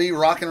think he'd be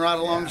rocking right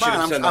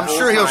alongside. I'm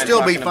sure he'll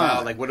still be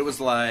fine. Like what it was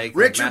like.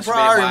 Richard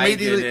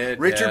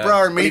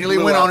Pryor immediately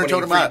went on and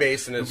told him out.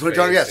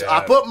 Yes, I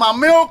put my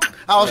milk.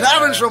 I was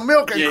having some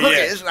milk and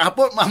cookies, and I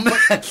put my milk.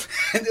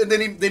 And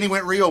then he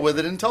went real with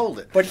it and told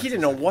it. But he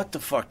didn't know what the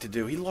fuck to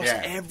do. He lost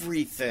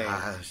everything.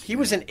 He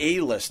was an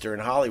A-lister in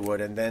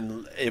Hollywood, and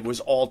then it was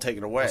all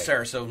taken away. Well,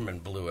 Sarah Silverman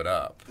blew it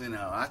up. You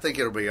know, I think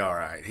it'll be all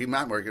right. He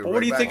might work it. But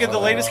what do you think of the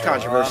latest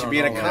controversy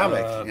being a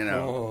comic?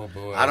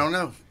 I don't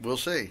know. We'll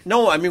see.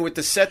 No, I mean with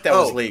the set that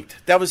was leaked.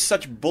 That was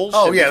such bullshit.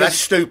 Oh yeah, that's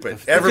stupid.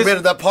 Every bit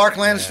of the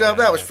Parkland stuff,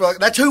 that was fuck.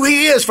 That's who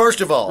he is,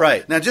 first of all.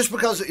 Right. Now, just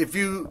because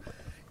you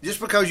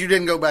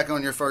didn't go back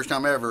on your first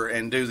time ever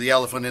and do the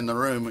elephant in the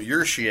room,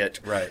 your shit,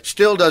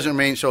 still doesn't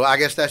mean. So I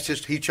guess that's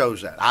just he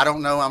chose that. I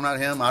don't know. I'm not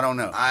him. I don't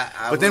know.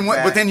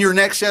 But then your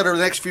next set or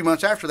the next few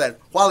months after that,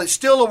 while it's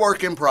still a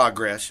work in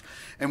progress,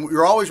 and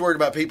you're always worried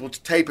about people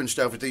taping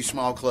stuff at these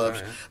small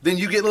clubs, then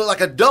you get look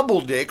like a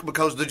double dick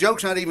because the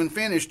joke's not even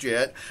finished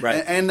yet,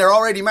 and they're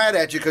already mad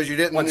at you because you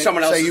didn't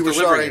say you were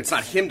sorry. It's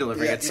not him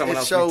delivering it. It's someone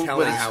else telling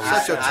how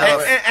he's such a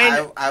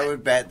tough. I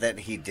would bet that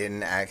he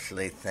didn't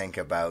actually think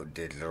about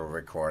digital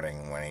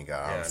recording when he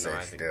got on stage.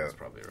 I think that's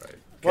probably right.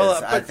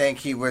 Well, I think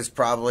he was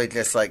probably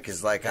just like,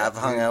 because like I've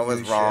hung out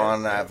with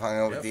Ron, I've hung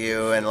out with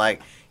you, and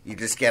like you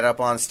just get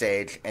up on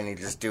stage and you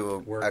just do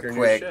a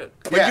quick.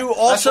 But you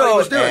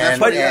also,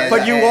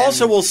 but you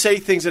also will say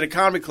things at a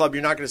comedy club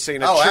you're not going to say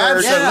in a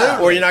church,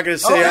 or you're not going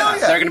to say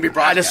they're going to be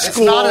brought at a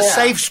school. It's not a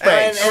safe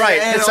space, right?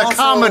 It's a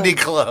comedy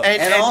club,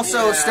 and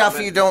also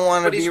stuff you don't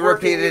want to be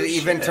repeated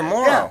even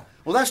tomorrow.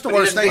 Well, that's the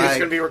worst thing. It's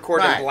going to be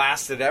recorded and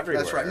blasted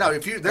everywhere. That's right. No,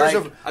 if you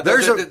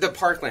the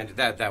Parkland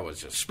that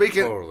was just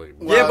totally.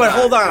 Yeah, but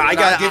hold on. I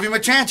got to give him a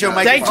chance. He'll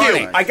make Thank it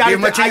funny. you. I got give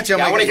him a chance.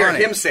 I want to hear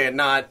him say it.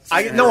 Not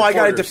I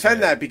got to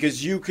defend that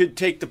because you could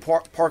take the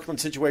Parkland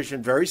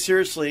situation very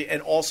seriously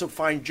and also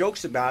find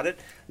jokes about it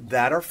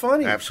that are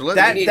funny.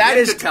 Absolutely. That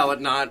is to tell it.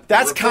 Not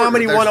that's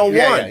comedy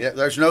 101. Yeah,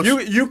 there's no.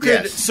 You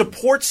could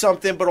support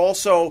something, but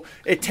also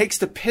it takes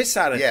the piss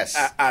out of things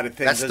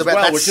that's as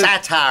well. That's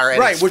satire,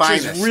 which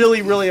is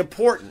really really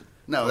important.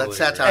 No, that's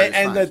satire.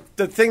 And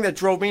the thing that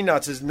drove me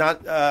nuts is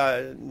not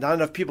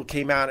enough people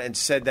came out and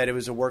said that it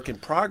was a work in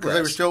progress.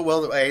 They were still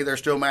they're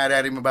still mad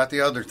at him about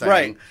the other thing,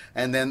 right?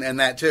 And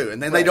that too,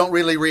 and then they don't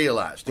really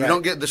realize. You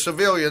don't get the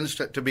civilians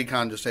to be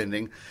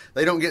condescending.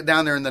 They don't get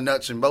down there in the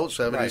nuts and bolts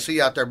of it. Right. You see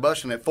out there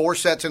busting it 4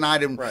 sets a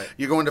night, and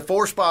you're going to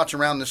 4 spots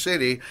around the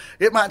city.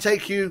 It might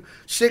take you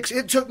 6.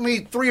 It took me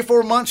 3 or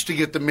 4 months to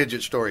get the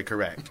midget story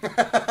correct,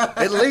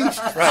 at least.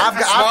 Right. I've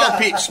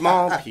got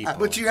small people,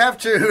 but you have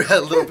to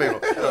little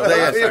people.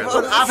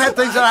 I've had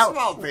things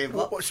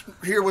that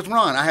here with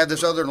Ron. I had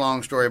this other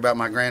long story about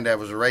my granddad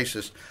was a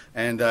racist,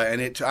 and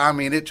it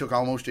took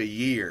almost a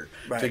year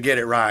to get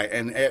it right,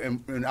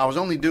 and I was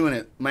only doing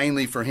it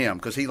mainly for him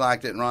because he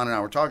liked it, and Ron and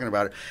I were talking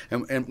about it,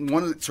 and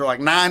so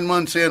like 9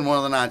 months in, one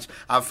of the nights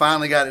I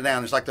finally got it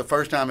down. It's like the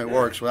first time it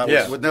works.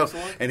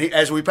 And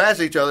as we pass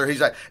each other,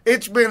 he's like,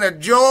 "It's been a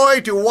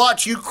joy to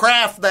watch you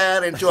craft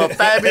that into a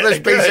fabulous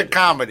piece of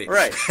comedy."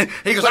 Right?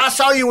 He goes, "I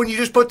saw you when you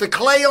just put the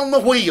clay on the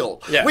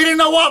wheel. Yeah. We didn't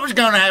know what was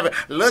going to happen.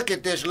 Look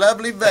at this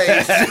lovely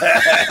vase."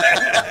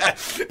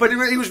 But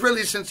he was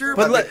really sincere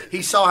about it.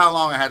 He saw how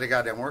long I had to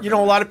goddamn work. You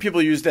know, a lot of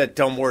people use that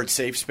dumb word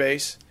 "safe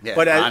space." Yeah,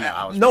 but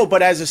I know.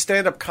 But as a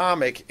stand-up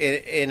comic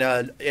in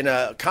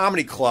a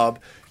comedy club,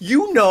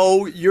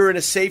 you're in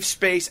a safe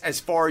space as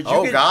far as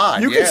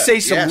you can say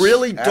some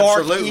really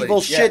dark,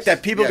 evil shit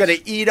that people are going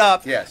to eat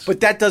up. Yes. But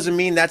that doesn't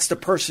mean that's the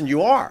person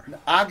you are.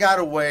 I got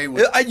away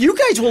with. You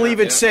guys will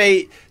even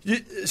say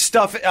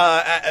stuff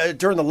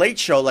during the late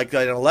show, like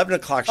an 11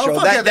 o'clock show,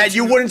 that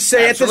you wouldn't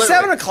say at the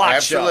 7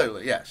 o'clock show.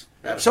 Absolutely, yes.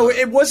 So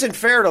it wasn't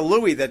fair to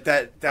Louis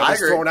that was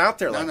thrown out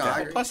there like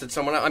that. Plus, it's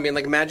someone else. I mean,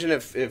 like, imagine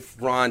if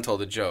Ron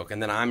told a joke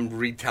and then I'm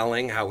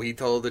retelling how he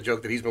told the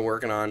joke that he's been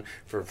working on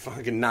for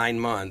fucking 9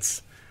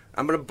 months.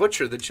 I'm going to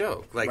butcher the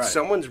joke. Like,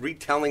 someone's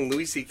retelling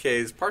Louis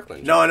C.K.'s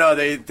Parkland joke. No,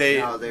 they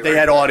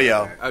had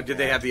audio. Oh, did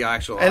they have the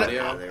actual audio?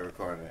 Yeah, they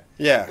recorded it.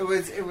 Yeah. It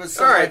was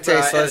so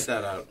tasteless.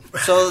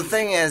 So the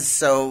thing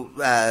is,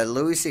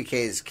 Louis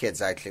C.K.'s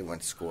kids actually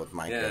went to school with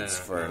my kids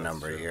for a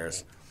number of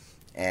years.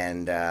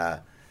 And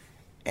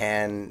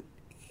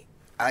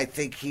I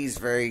think he's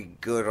very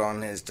good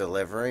on his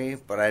delivery,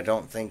 but I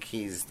don't think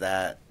he's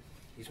that...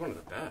 He's one of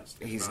the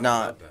best. He's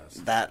not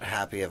that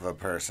happy of a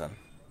person.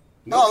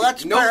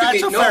 That's fair.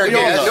 That's a fair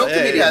guess. No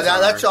comedians.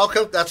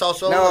 That's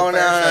also No, a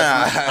fair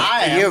assessment.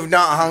 I am. You've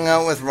not hung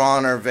out with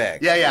Ron or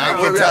Vic. Yeah. I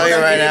can tell you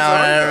right now.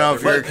 I don't know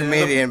if you're a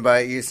comedian,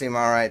 but you seem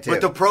all right too.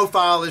 But the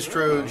profile is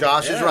true.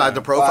 Josh is right.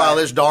 The profile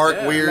is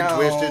dark, weird,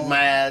 twisted,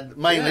 mad,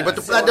 mainly. But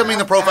that doesn't mean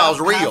the profile's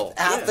real.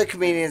 Half the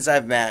comedians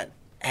I've met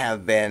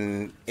have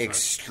been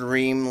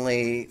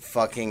extremely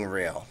fucking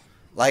real.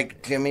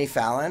 Like Jimmy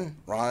Fallon.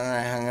 Ron and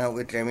I hung out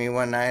with Jimmy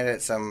one night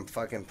at some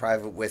fucking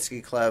private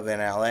whiskey club in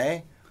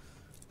L.A.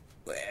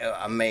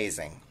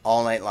 Amazing.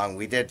 All night long.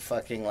 We did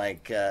fucking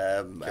like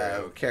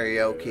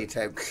karaoke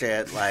type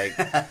shit. Like,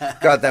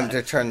 got them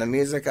to turn the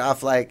music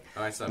off. Like,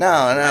 I saw no.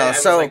 I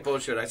was So like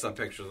bullshit. I saw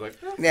pictures like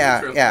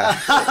yeah.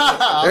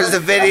 There's a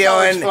video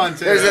and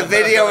there's a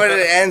video and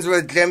it ends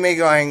with Jimmy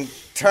going,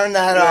 "Turn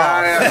that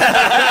off."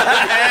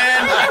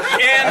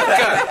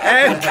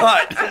 And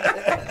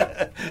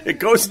cut. It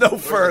goes no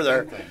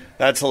further.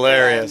 That's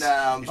hilarious.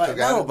 And,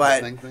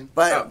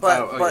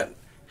 but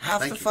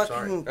half the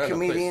fucking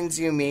comedians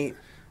you meet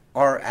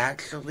are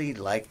actually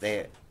like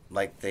they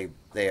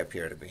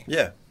appear to be.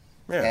 Yeah.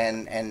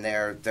 And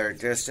they're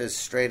just as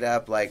straight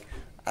up. Like,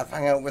 I've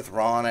hung out with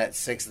Ron at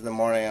 6 a.m.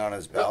 on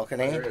his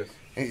balcony.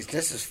 He's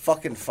just as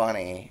fucking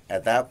funny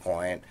at that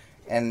point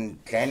and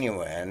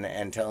genuine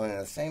and telling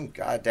the same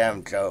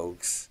goddamn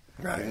jokes.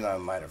 Right. Even though I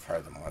might have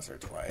heard them once or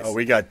twice. Oh,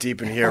 we got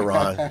deep in here,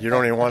 Ron. You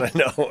don't even want to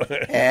know.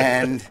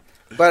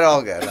 But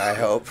all good, I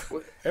hope.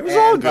 It was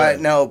all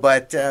good.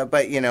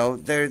 But you know,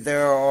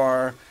 there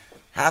are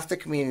half the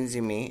comedians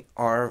you meet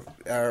are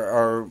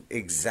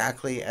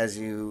exactly as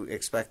you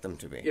expect them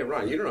to be. Yeah,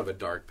 Ron, you don't have a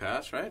dark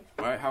past, right?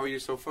 How are you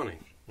so funny?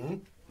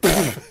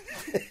 I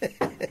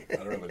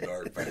don't have a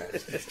dark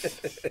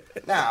past.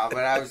 No,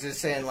 but I was just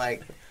saying,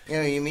 like, you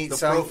know, you meet The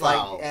some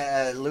profile.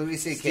 like Louis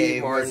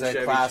C.K. was a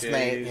Chevy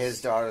classmate. Chase,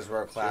 His daughters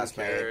were a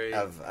classmate Carey.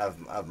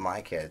 of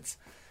my kids,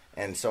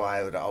 and so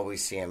I would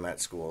always see him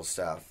at school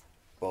stuff,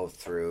 both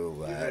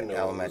through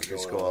elementary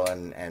school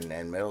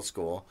and middle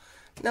school.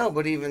 No,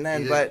 but even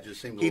then,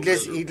 he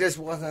just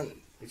wasn't.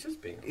 He's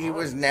just being. He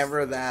was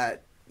never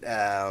that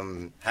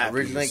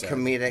originally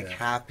comedic,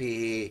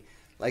 happy.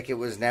 Like, it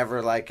was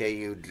never like a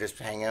you just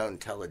hang out and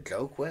tell a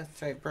joke with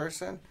type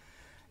person.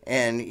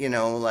 And, you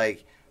know,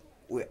 like,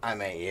 I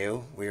met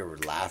you. We were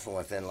laughing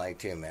within like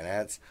 2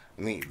 minutes.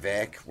 Meet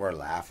Vic. We're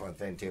laughing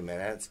within 2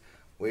 minutes.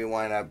 We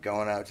wind up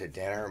going out to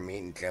dinner,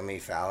 meeting Jimmy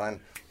Fallon.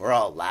 We're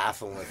all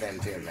laughing within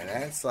 2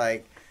 minutes.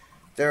 Like,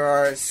 there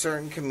are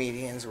certain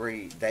comedians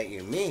that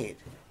you meet,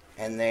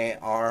 and they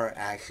are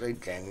actually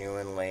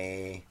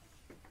genuinely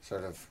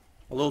sort of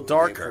a little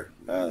darker.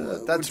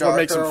 That's what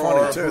makes them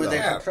funny too.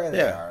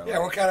 Yeah,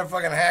 what kind of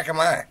fucking hack am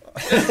I?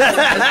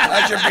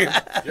 I should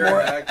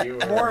be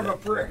more of a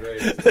prick.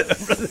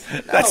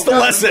 That's the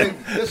lesson.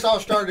 This all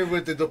started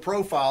with the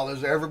profile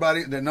is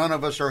everybody that none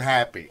of us are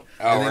happy.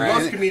 Oh,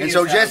 right. And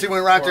so Jesse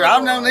went right there.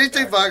 I've known these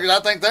two fuckers. I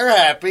think they're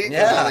happy.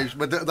 Yeah.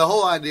 But the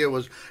whole idea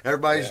was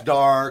everybody's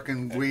dark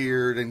and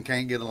weird and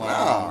can't get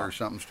along or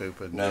something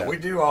stupid. No, we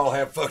do all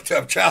have fucked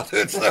up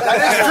childhoods. That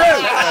is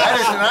true.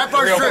 That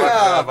part's true.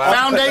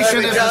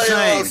 Foundation is the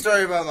same.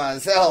 Story about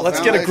myself. Let's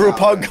get a group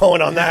hug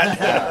going on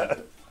that.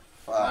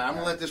 I'm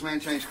gonna let this man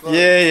change clothes.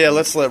 Yeah.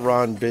 Let's let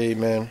Ron be,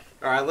 man.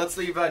 All right, let's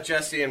leave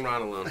Jesse and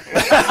Ron alone.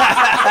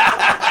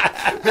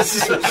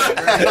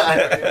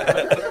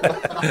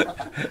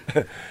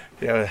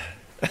 Yeah.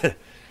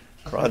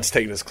 Ron's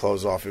taking his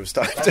clothes off. It was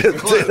time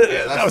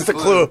that was the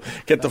clue.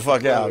 Get the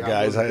fuck out,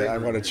 guys. I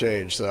want to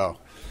change. So,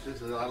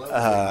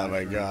 oh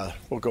my God,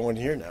 we'll go in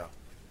here now.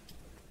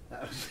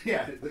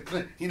 Yeah,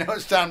 you know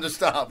it's time to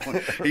stop.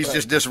 He's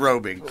just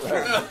disrobing.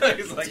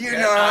 He's like, do you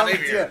know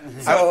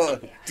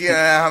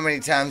how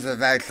many times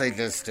I've actually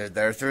just stood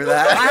there through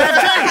that?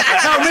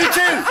 No,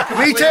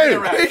 me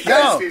too.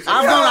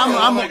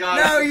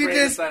 No, you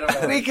just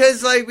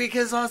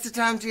because lots of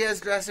times he has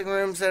dressing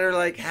rooms that are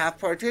like half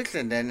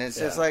partitioned, and it's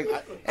just like,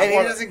 and he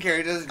doesn't care.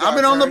 He doesn't. I've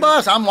been on the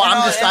bus. I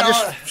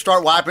just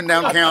start wiping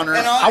down counters.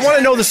 I want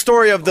to know the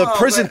story of the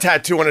prison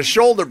tattoo on his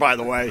shoulder. By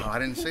the way, I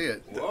didn't see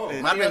it.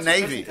 It might have been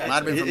Navy. Might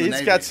have been from the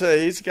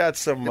Navy. He's got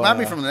some. It might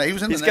be from the Navy. He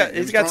was in the Navy.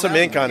 He's got some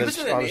ink on his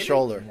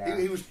shoulder.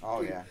 He was.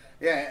 Oh yeah.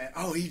 Yeah.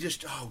 Oh, he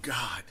just. Oh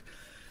God.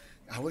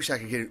 I wish I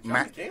could get it.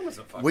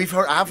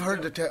 I've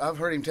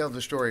heard him tell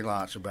the story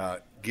lots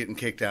about getting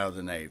kicked out of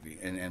the Navy,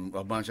 and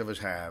a bunch of us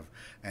have.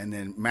 And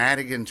then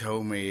Madigan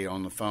told me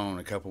on the phone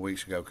a couple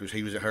weeks ago because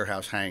he was at her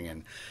house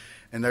hanging.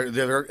 And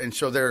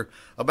they're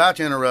about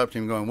to interrupt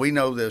him, going, "We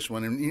know this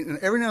one." And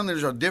every now and then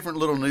there's a different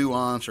little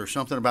nuance or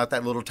something about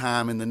that little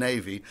time in the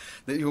Navy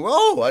that you go,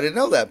 "Oh, I didn't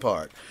know that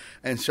part."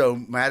 And so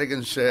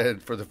Madigan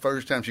said, for the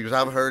first time, she goes,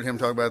 "I've heard him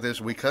talk about this."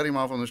 We cut him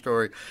off on the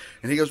story,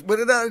 and he goes, "But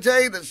did I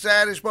tell you the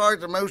saddest part,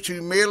 the most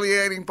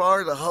humiliating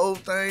part of the whole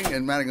thing?"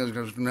 And Madigan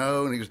goes,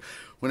 "No." And he goes,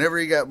 whenever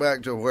he got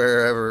back to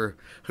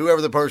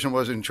whoever the person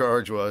was in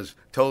charge was,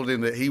 told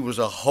him that he was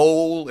a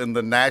hole in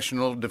the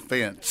national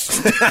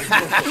defense.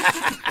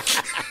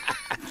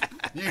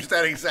 Used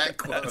that exact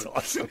quote. That's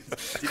awesome.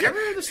 Did you ever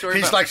hear the story?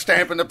 He's about- like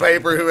stamping the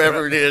paper,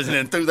 whoever it is, and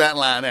then threw that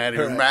line at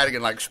him. And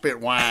Madigan like spit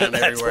wine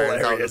everywhere.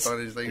 And all the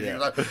funniest things. Yeah.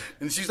 Like,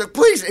 and she's like,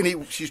 please.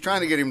 And she's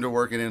trying to get him to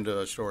work it into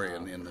a story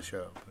in the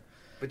show.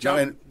 But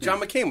John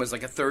McCain was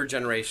like a third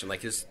generation.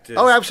 Like his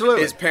Oh,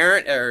 absolutely. His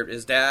parent or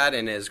his dad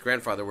and his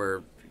grandfather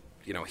were,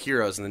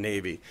 heroes in the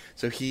Navy.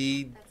 So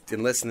he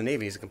enlisted in the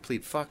Navy. He's a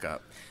complete fuck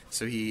up.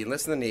 So he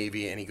enlists in the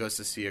Navy and he goes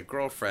to see a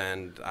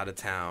girlfriend out of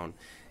town,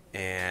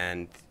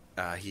 and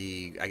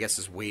he, I guess,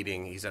 is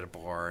waiting. He's at a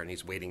bar and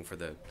he's waiting for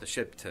the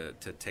ship to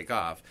take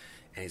off,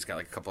 and he's got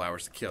like a couple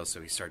hours to kill.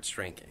 So he starts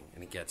drinking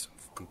and he gets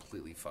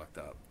completely fucked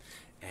up,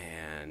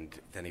 and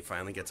then he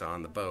finally gets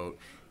on the boat.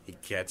 He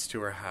gets to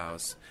her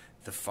house.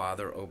 The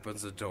father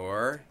opens the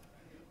door,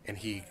 and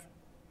he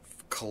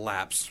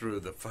collapsed through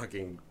the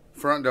fucking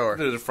front door.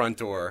 Through the front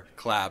door,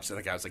 collapsed, and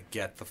the guy was like,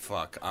 "Get the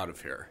fuck out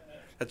of here."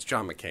 That's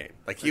John McCain.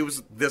 Like, he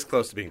was this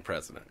close to being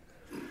president.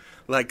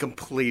 Like,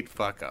 complete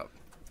fuck up.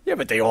 Yeah,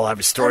 but they all have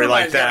a story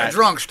like that. A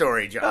drunk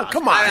story, John. Oh,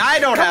 come on. I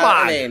don't come have.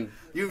 on. I mean,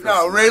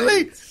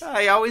 really?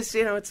 I always,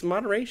 it's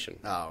moderation.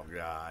 Oh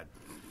God.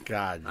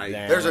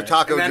 There's a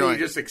taco and then joint.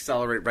 you just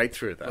accelerate right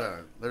through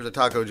that. There's a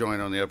taco joint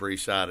on the Upper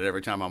East Side, and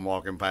every time I'm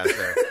walking past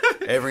there,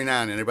 every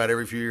now and then, about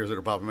every few years,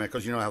 it'll pop in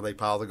because you know how they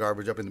pile the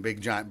garbage up in the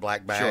big giant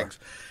black bags.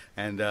 Sure.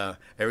 And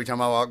every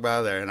time I walk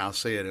by there, and I'll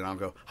see it, and I'll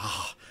go,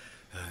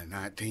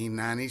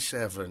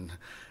 1997.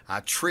 I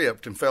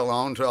tripped and fell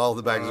onto all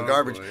the bags of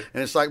garbage,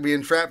 and it's like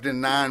being trapped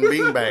in 9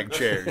 beanbag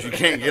chairs. You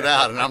can't get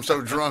out, and I'm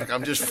so drunk,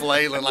 I'm just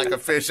flailing like a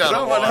fish out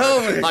of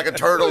water, like a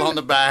turtle on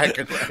the back.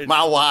 And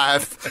my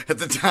wife at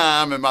the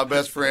time, and my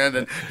best friend,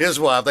 and his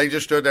wife, they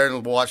just stood there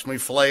and watched me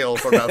flail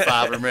for about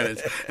 5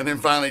 minutes. And then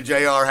finally,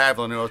 J.R.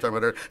 Havlin, who I was talking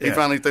about, he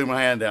finally threw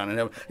my hand down.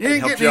 And you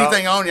ain't getting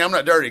anything on you. I'm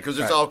not dirty because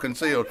it's all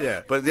concealed.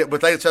 Yeah. But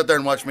they sat there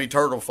and watched me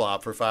turtle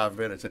flop for 5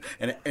 minutes,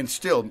 and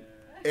still.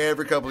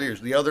 Every couple of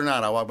years. The other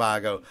night I walk by, I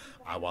go,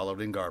 I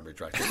wallowed in garbage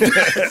right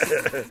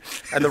there.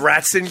 And the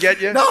rats didn't get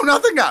you? No,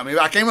 nothing got me.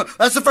 I came up.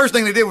 That's the first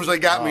thing they did was they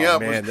got me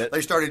up. They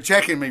started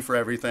checking me for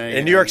everything.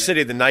 In New York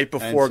City, the night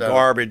before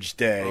garbage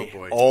day.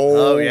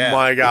 Yeah.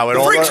 My God.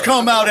 The freaks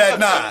come out at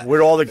night.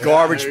 With all the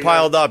garbage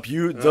piled up.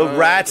 The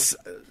rats...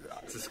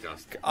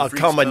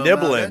 come a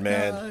nibbling,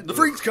 man. The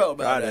freaks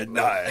come out at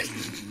night.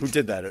 Who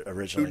did that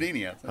originally?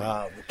 Houdini, I think.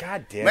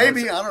 God damn.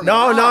 Maybe, I don't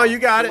know. No, you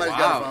got it.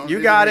 Wow.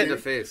 You got it.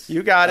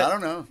 You got it. I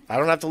don't know. I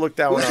don't have to look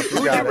that one up.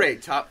 Who would you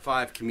rate top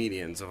 5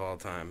 comedians of all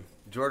time?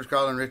 George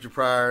Carlin, Richard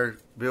Pryor,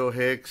 Bill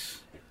Hicks.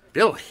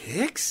 Bill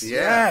Hicks?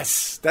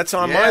 Yes. That's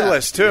on my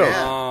list, too.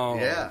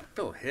 Yeah.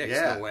 Bill Hicks,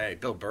 no way.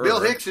 Bill Burr.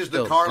 Bill Hicks is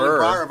the Carlin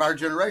Pryor of our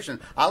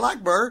generation. I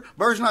like Burr.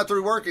 Burr's not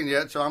through working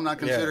yet, so I'm not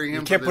considering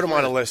him. You can't put him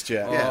on a list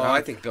yet. Yeah. I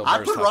think Bill Burr's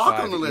I'd put top Rock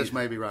 5 on the list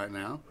maybe right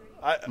now.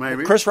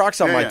 Maybe. Chris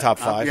Rock's on my top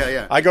 5.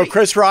 Yeah. I go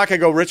Chris Rock, I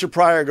go Richard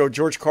Pryor, I go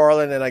George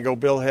Carlin, and I go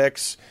Bill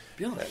Hicks.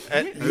 Bill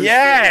Hicks?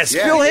 Yes.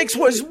 Bill Hicks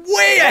was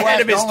way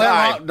ahead of his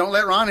time. Don't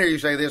let Ron hear you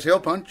say this. He'll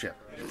punch you.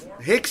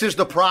 Hicks is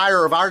the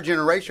Pryor of our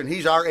generation.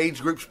 He's our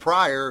age group's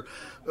Pryor.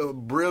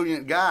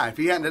 Brilliant guy. If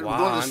he hadn't, one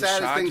of the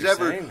saddest things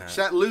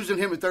ever. Losing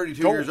him at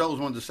 32 years old is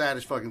one of the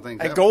saddest fucking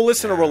things. And ever. go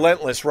listen to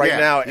Relentless right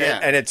now,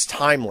 and it's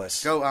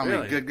timeless.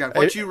 Good guy.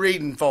 What you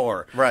reading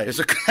for? Right. It's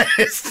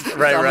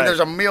right. There's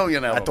a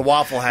million of them at the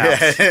Waffle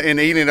House in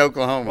Enid,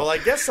 Oklahoma. Well, I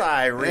guess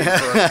I read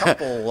for a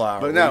couple.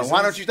 But no,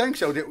 why don't you think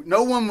so?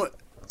 No one.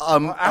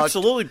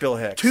 Absolutely, Bill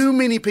Hicks. Too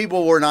many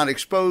people were not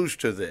exposed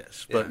to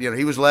this, but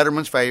he was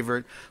Letterman's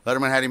favorite.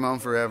 Letterman had him on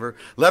forever.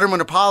 Letterman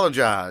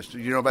apologized.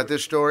 You know about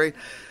this story?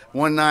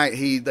 One night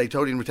they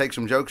told him to take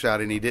some jokes out,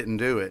 and he didn't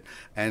do it,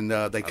 and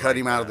they cut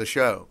him out of the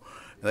show.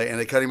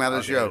 They cut him out of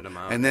the show,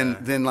 and then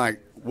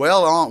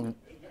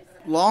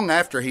long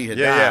after he had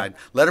died,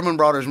 Letterman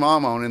brought his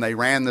mom on, and they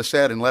ran the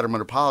set, and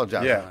Letterman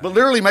apologized. Yeah. But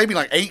literally maybe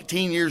like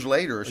 18 years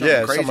later or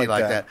something crazy something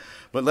like that.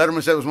 But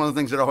Letterman said it was one of the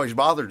things that always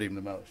bothered him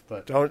the most.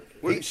 But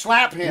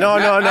slap him. No.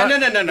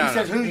 He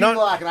says, "Who you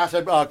like?" And I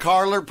said,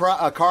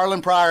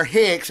 "Carlin Pryor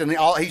Hicks," and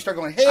he started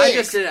going,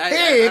 "Hicks."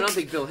 I don't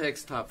think Bill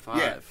Hicks top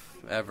 5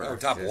 ever. Or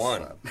top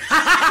 1.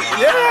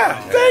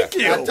 Yeah, thank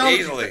you.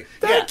 Easily.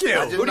 Thank you.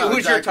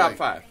 Who's your top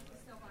 5?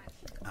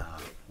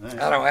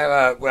 I don't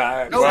have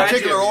a no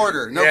particular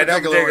order. No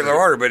particular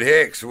order, but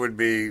Hicks would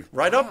be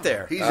right up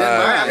there. He's in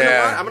mine.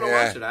 I'm going to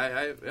watch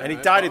it. And he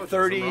died at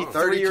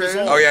 33 years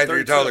old. Oh yeah,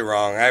 you're totally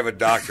wrong. I have a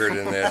doctorate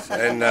in this,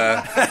 and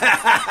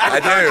I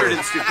do.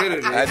 In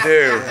stupidity. I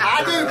do.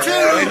 I do too.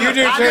 And you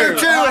do too. I do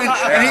too.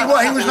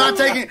 And he was not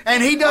taking.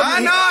 And he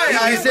doesn't.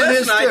 He's in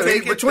this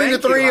too. Between the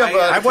three of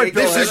us,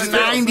 this is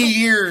 90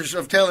 years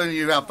of telling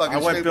you how fucking.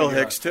 I went Bill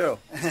Hicks too.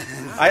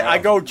 I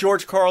go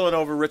George Carlin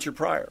over Richard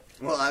Pryor.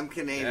 Well, I'm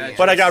Canadian.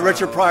 But I got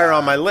Richard Pryor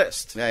on my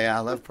list. Yeah,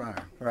 I love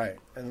Pryor. Right.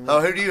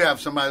 Who do you have?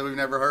 Somebody we've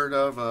never heard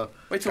of?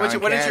 Wait, so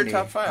what is your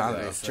top 5?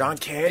 Though? John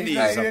Candy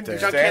is up there.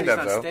 John Candy's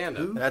not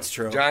stand-up. That's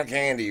true. John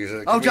Candy is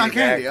a John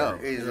Candy. actor.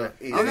 He's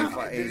one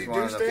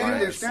of the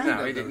funniest.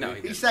 No, he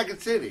didn't. He's Second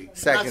City.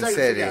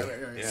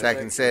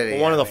 Second City.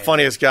 One of the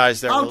funniest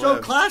guys there. Oh, Joe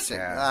Classic.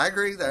 I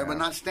agree there, but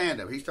not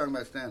stand-up. He's talking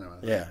about stand-up.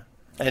 Yeah.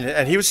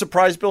 And he was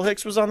surprised Bill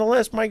Hicks was on the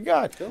list. My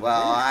God. Well,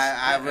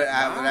 I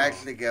would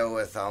actually go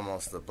with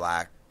almost the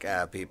black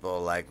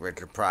people like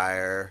Richard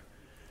Pryor,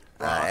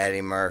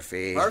 Eddie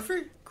Murphy.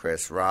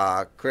 Chris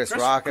Rock. Chris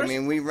Rock. I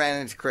mean, we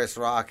ran into Chris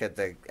Rock at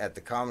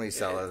the Comedy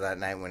Cellar that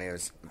night when he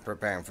was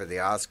preparing for the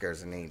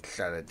Oscars, and he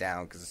shut it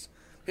down because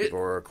people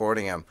were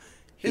recording him.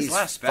 His He's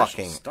last special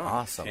fucking stunk.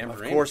 awesome.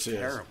 Of course he is.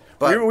 Terrible.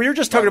 But we were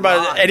just talking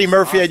about Eddie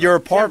Murphy at your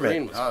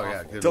apartment. Oh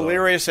yeah, good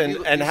Delirious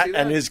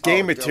and his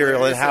game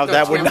material and how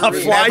that would not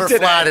fly Never today.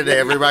 fly today.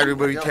 Everybody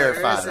would be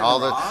terrified.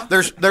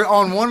 They're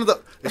on one of the.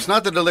 It's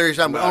not the Delirious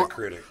album.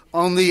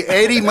 On the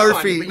Eddie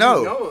Murphy.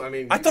 No,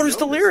 I thought it was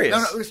Delirious.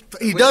 No,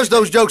 he does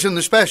those jokes in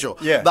the special.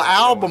 Yeah. The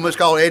album is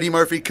called Eddie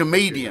Murphy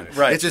Comedian.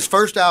 Right. It's his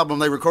first album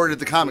they recorded at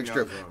the comic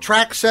strip.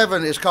 Track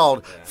 7 is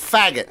called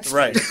Faggots.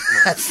 Right.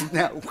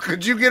 Now,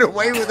 could you get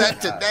away with that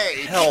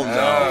today? Hell no.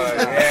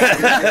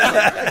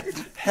 Yeah.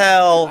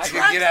 Hell. I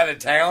could get out of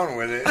town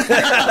with it.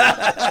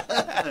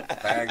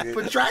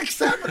 But Track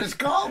 7 is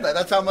called that.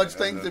 That's how much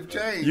things have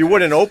changed. You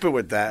wouldn't open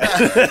with that.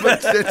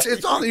 But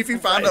it's only if you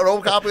find an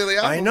old copy of the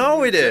album. I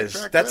know it is.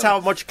 Track That's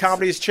 7. how much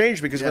comedy has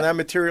changed because when that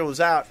material was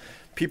out,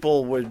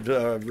 people would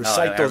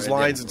recite those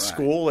lines in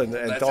school and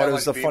thought it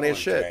was the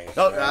funniest shit.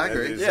 Oh, I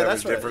agree. Yeah,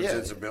 that's what. different Yeah.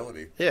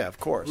 sensibility. Yeah, of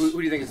course. Who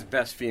do you think is the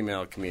best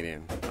female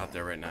comedian out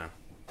there right now?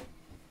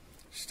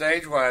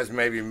 Stage-wise,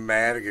 maybe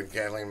Madigan,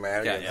 Kathleen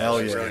Madigan. Yeah,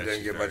 hell yeah. Really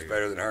doesn't get much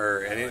better than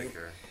her.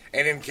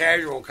 And in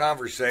casual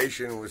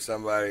conversation with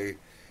somebody,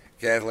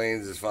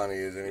 Kathleen's as funny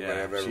as anybody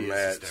I've ever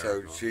met.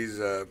 So she's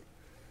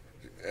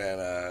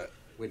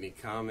Whitney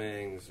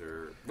Cummings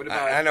or what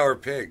about? I know her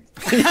pig.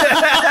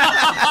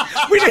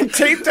 We didn't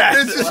tape that.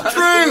 This is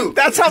true.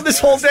 That's how this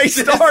whole day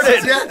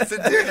started. Yes,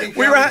 it did.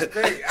 We were at,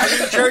 I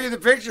didn't show you the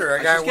picture.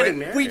 I got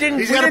Whitney. we didn't.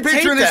 He's we got a didn't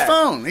picture tape in his that.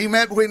 phone. He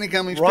met Whitney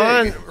Cummings'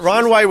 pig.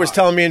 Ron White was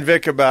telling me and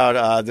Vic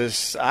about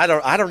this. I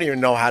don't even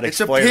know how to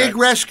It's a explain pig it.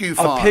 rescue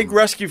farm. A pig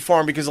rescue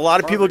farm because a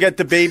lot of people get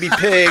the baby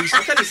pigs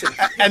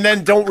and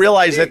then don't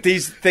realize that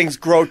these things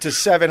grow to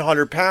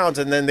 700 pounds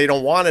and then they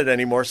don't want it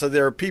anymore. So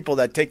there are people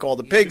that take all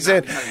the pigs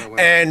in.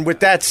 And with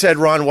that said,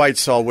 Ron White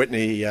saw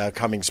Whitney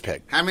Cummings'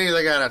 pig. How many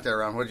they got out there,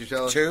 Ron? What'd you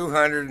tell us?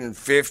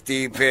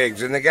 250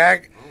 pigs. And the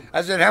guy,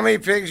 I said, how many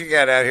pigs you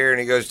got out here? And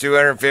he goes,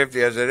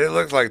 250. I said, it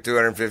looks like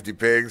 250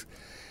 pigs.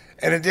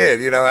 And it did,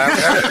 if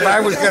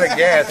I was going to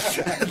guess.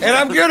 And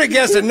I'm good at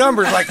guessing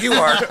numbers like you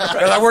are, because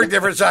I work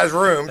different size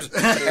rooms,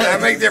 and I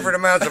make different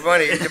amounts of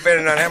money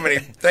depending on how many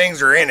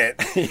things are in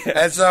it.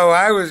 And so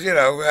I was,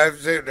 I was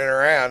sitting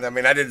around. I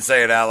mean, I didn't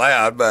say it out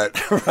loud, but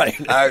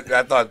I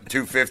thought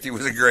 250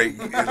 was a great,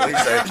 at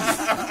least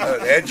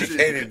an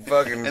educated,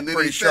 fucking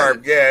pretty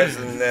sharp guess.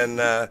 And then,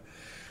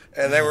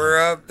 and they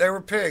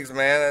were pigs,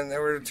 man, and there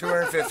were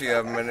 250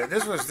 of them, and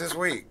this was this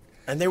week.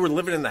 And they were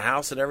living in the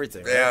house and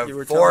everything. Right? Yeah, You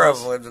were 4 telling of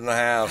them lived in the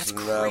house.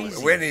 That's and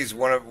crazy.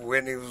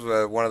 Whitney was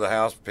one of the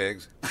house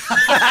pigs.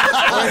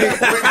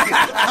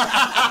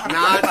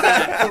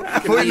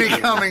 Whitney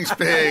Cummings'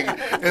 pig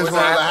is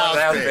one of the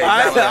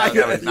house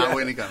pigs. Not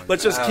Whitney Cummings.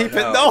 Let's just keep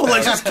it. No,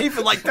 let's just keep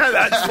it like that.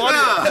 That's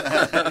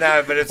funny.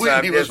 No, but it's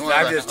I'm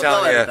just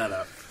telling you,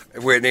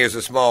 Whitney is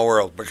a small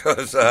world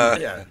because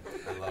I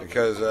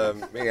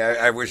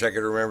wish I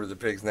could remember the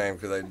pig's name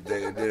because they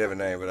did have a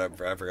name, but I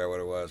forgot what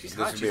it was. This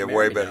would be a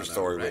way better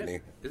story, right? Whitney.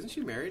 Isn't she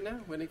married now,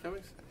 Whitney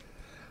Cummings?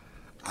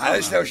 I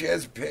just know she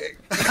has a pig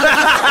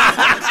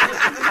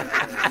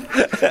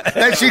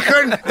that she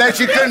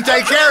couldn't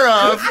take care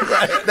of.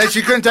 That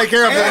she couldn't take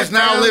care of. That is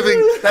now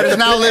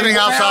living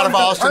outside of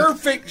Austin.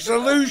 Perfect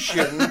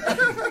solution.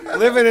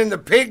 Living in the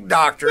pig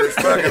doctor's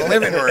fucking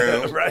living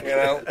room, Right.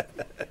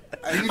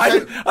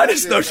 I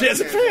just know she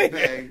has a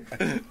pig.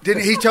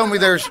 Didn't he tell me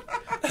there's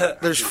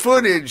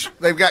footage?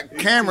 They've got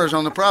cameras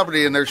on the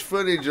property, and there's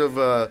footage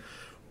of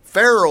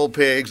feral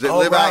pigs that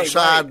live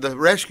outside the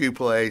rescue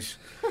place.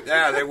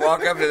 Yeah, they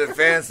walk up to the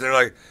fence and they're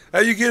like,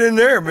 "How you get in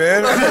there,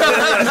 man?"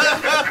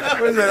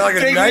 What is it, like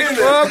a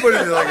nightclub? What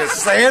is it, like a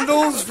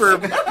sandals for?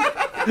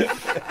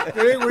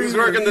 Who's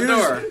working the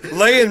door?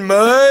 Laying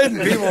mud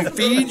and people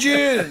feed you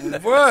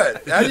and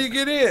what? How do you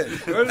get in?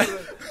 What is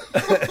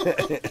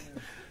it?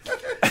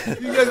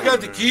 You guys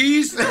got the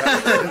keys?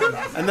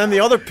 And then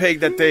the other pig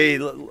that they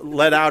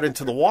let out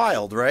into the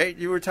wild, right?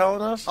 You were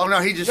telling us? Oh,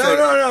 no, he just said...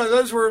 No.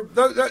 Those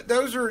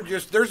were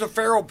just... There's a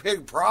feral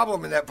pig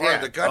problem in that part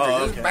of the country.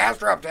 This is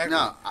Bastrop, Texas.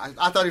 No,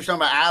 I thought he was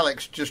talking about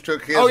Alex just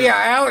took his... Oh, yeah,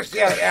 Alex.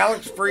 Yeah,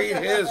 Alex freed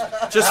his...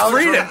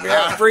 freed him.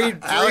 Yeah,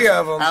 freed 3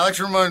 of them. Alex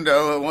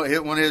Raimondo,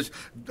 when his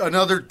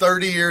another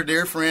 30-year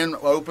dear friend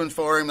opens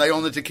for him. They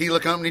own the tequila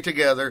company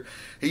together.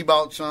 He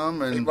bought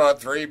some. And he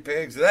bought 3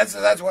 pigs. That's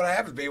what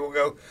happens. People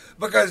go...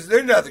 Because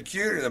they're nothing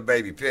cuter than a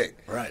baby pig.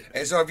 Right.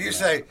 And so if you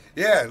say,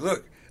 yeah,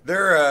 look...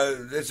 They're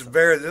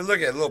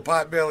look at little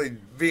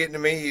pot-bellied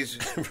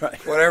Vietnamese, right.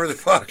 Whatever the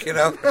fuck, you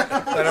know.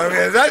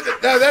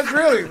 That's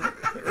really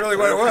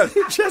what it was.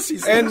 Jesse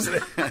and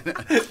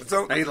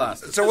so he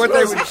lost. So what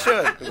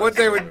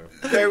they would,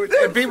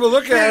 and people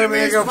look at him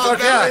and they go, fuck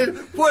yeah,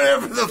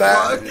 whatever the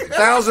fuck,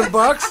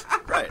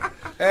 $1,000, right?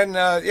 And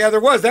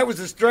there was. That was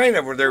the strain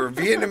of it. There were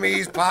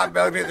Vietnamese pot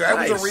belly pigs.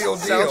 That was a real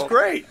deal. Sounds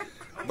great.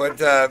 But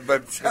then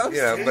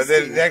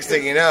next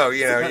thing you know,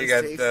 you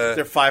got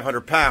they're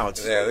 500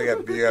 pounds. Yeah, you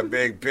got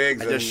big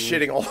pigs. And they're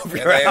shitting all over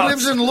your He house.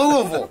 lives in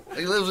Louisville.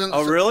 He lives in.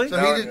 Oh, really?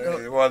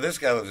 So well, this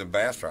guy lives in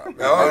Bastrop.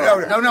 No,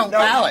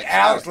 Alex.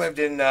 Alex lived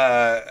in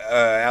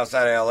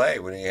outside of L.A.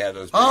 when he had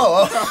those.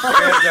 Oh,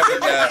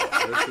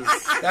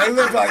 he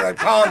lived like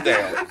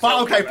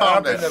Palmdale. Okay,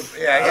 Palmdale.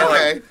 He had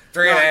like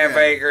 3.5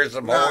 acres,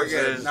 some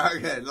horses.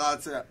 Not good.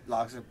 Lots of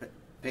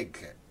pig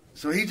shit.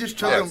 So he just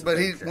took him, but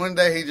one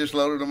day he just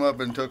loaded him up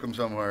and took him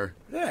somewhere.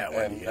 Yeah,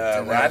 I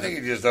think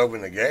he just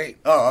opened the gate.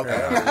 Oh,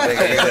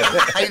 okay.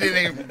 He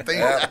didn't even think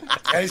that.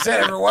 And he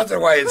said every once in a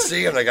while you'd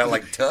see them, they got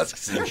like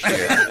tusks and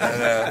shit.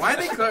 And, why are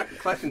they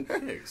collecting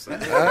pigs? I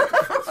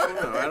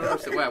don't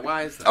understand.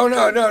 Why is that? Oh,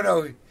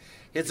 no.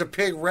 It's a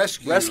pig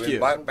rescue.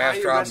 Why are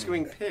you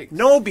rescuing pigs?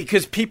 No,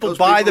 because people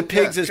buy the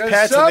pigs as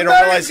pets, and they don't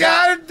Somebody realize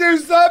got to do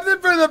something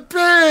for the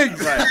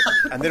pigs. Right.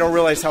 And they don't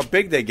realize how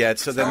big they get,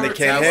 so then they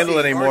can't handle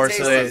it anymore,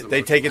 so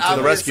they take it to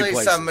the rescue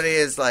place. Somebody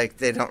is like,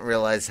 they don't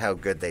realize how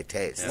good they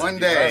taste. One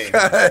day.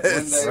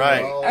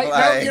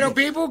 Right.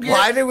 People get...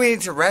 Why do we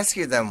need to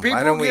rescue them?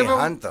 Why don't we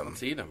hunt them?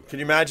 Let's eat them. Can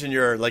you imagine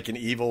you're like an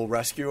evil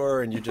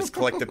rescuer, and you just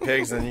collect the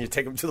pigs, and then you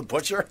take them to the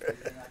butcher?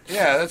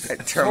 Yeah,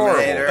 that's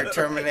horrible.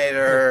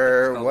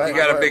 Terminator. What? You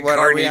got a big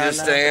carnitas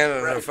stand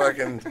and a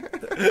fucking...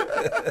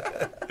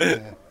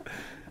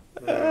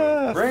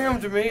 Bring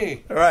them to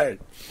me. All right.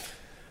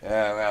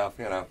 Yeah, well,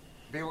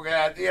 people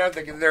got,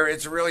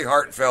 it's a really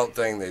heartfelt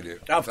thing they do.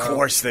 Of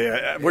course they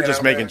are. We're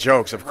just making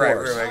jokes, of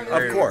course.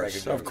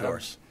 Of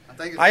course.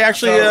 I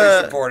actually...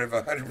 supportive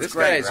 100%. This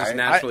guy is just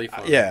naturally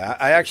fun. Yeah,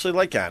 I actually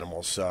like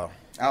animals, so...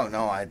 Oh,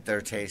 no,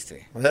 they're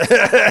tasty.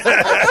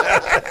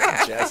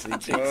 Jesse,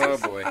 oh,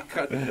 boy.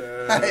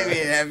 I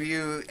mean, have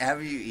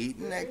you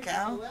eaten a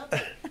cow?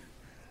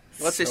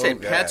 Let's just say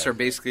pets are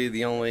basically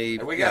the only...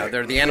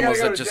 they're the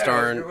animals that just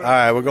aren't... All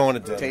right, we're going to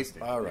dinner.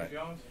 Tasty. All right.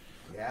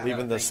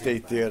 Leaving the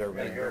State Theater.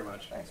 Thank you very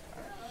much.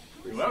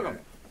 You're welcome.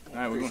 All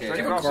right, we're going Do straight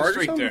you have a across the card or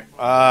street something? there.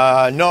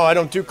 No, I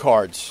don't do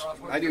cards.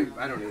 I don't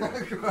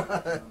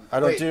either.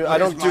 I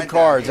don't do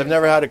cards. I've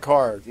never had a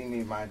card. Do you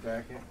need my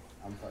jacket?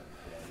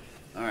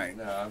 All right.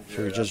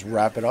 Should we just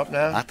wrap it up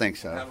now? I think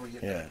so.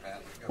 Yeah.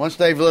 Once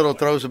Dave Little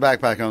throws the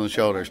backpack on the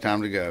shoulder, it's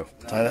time to go.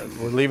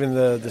 We're leaving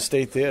the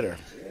State Theater.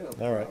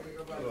 All right.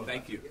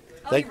 Thank you.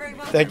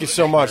 Thank you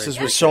so much. This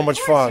was so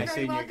much fun.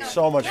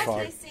 So much Yes, fun.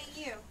 nice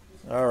seeing you.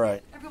 All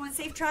right. Everyone,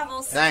 safe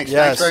travels. Thanks.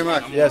 Yes. Thanks very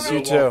much. Yes,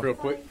 you too. Real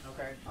quick.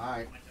 Okay. All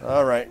right.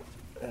 All right.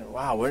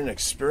 Wow, what an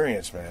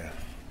experience, man.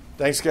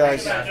 Thanks,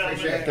 guys.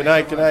 Good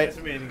night. Good night.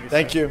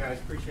 Thank you.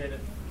 Appreciate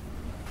it.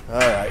 All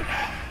right.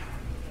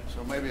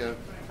 So maybe a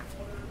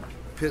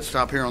pit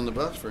stop here on the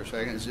bus for a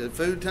second. Is it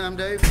food time,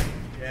 Dave?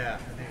 Yeah, I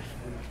think it's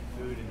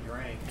food and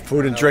drink.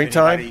 Food and drink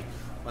time? Anybody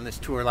on this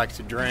tour likes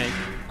to drink.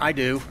 I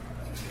do.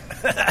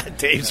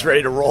 Dave's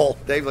ready to roll.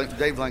 Dave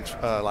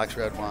likes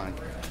red wine.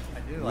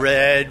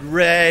 Red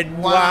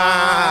wine.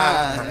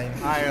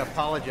 I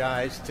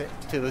apologize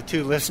to the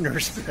two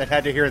listeners that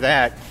had to hear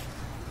that.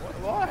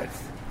 What?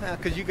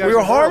 Because you guys We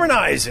were are horrible.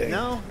 harmonizing.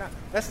 No,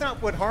 that's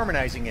not what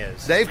harmonizing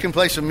is. Dave can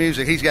play some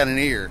music. He's got an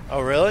ear.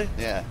 Oh, really?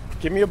 Yeah.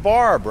 Give me a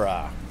bar,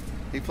 brah.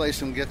 He plays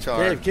some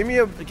guitar. Dave, give me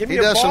a he bar.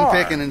 does some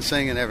picking and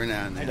singing every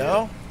now and then.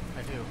 No?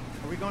 I do.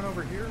 Are we going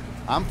over here?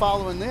 I'm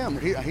following them.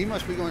 He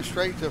must be going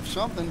straight to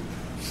something.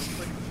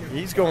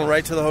 He's going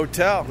right to the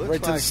hotel, Looks right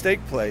to the like-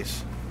 steak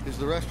place. Is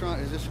the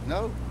restaurant, is this,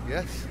 no?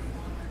 Yes.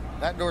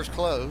 That door's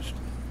closed.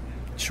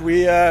 Should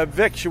we,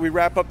 Vic, should we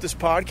wrap up this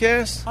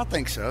podcast? I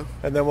think so.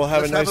 And then we'll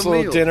have Let's a nice have a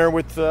little meal. dinner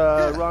with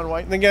Ron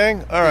White and the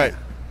gang? All right.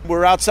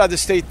 We're outside the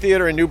State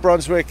Theater in New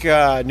Brunswick,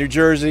 New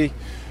Jersey.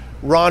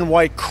 Ron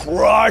White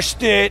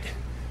crushed it.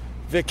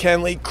 Vic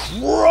Henley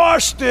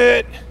crushed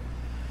it.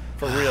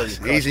 For real, you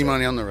crushed Easy it.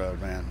 money on the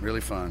road, man.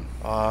 Really fun.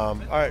 All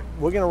right,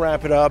 we're going to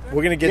wrap it up.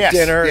 We're going to get Yes,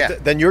 dinner. yeah.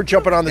 Then you're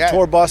jumping on the Yeah.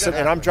 tour bus,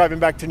 and I'm driving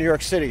back to New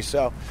York City.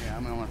 So, Yeah,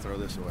 I'm going to throw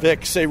this away.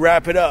 Vic, say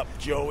wrap it up,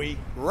 Joey.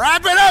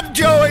 Wrap it up,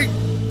 Joey!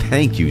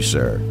 Thank you,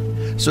 sir.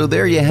 So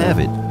there you have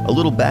it, a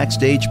little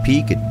backstage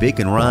peek at Vic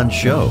and Ron's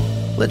show.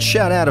 Let's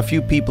shout out a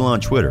few people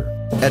on Twitter.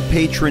 At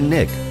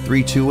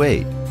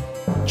PatronNick328.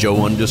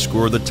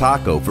 Joe_the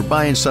Taco for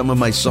buying some of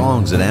my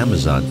songs at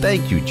Amazon.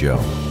 Thank you, Joe.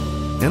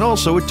 And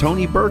also at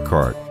Tony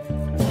Burkhart.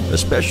 A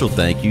special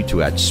thank you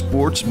to at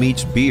Sports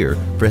Meets Beer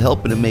for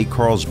helping to make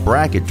Carl's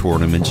bracket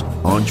tournaments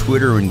on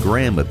Twitter and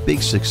Graham a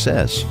big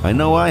success. I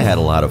know I had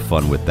a lot of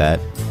fun with that.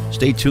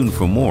 Stay tuned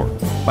for more.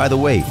 By the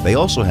way, they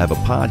also have a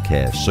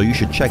podcast, so you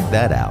should check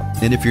that out.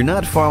 And if you're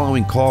not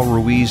following Carl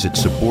Ruiz at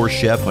Sabor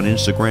Chef on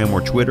Instagram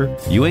or Twitter,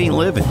 you ain't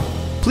living.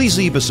 Please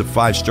leave us a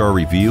 5-star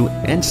review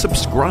and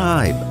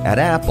subscribe at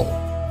Apple.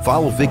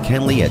 Follow Vic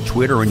Henley at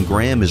Twitter and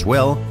Graham as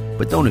well,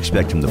 but don't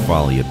expect him to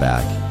follow you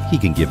back. He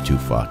can give 2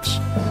 fucks.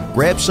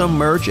 Grab some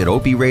merch at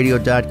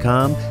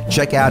opradio.com.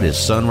 Check out his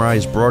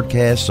sunrise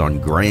broadcasts on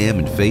Graham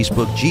and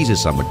Facebook.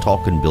 Jesus, I'm a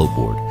talking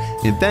billboard.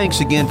 And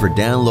thanks again for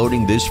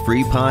downloading this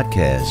free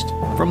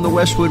podcast from the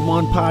Westwood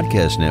One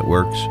Podcast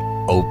Network's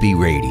Opie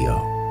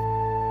Radio.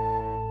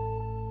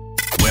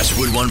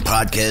 Westwood One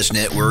Podcast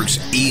Network's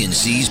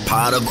E&C's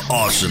Pod of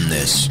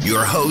Awesomeness.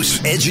 Your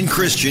hosts, Edge and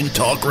Christian,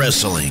 talk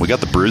wrestling. We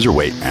got the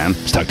bruiserweight, man.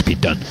 Let's talk to Pete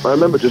Dunne. I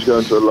remember just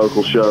going to a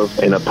local show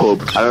in a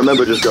pub. I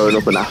remember just going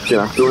up and asking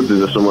afterwards, is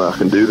there somewhere I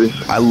can do this?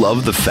 I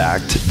love the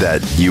fact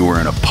that you were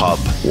in a pub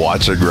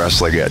watching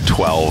wrestling at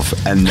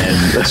 12 and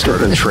then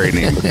started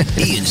training.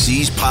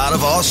 E&C's Pod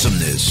of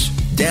Awesomeness.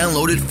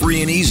 Download it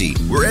free and easy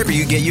wherever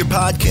you get your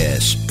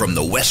podcasts from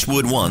the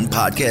Westwood One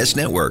Podcast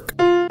Network.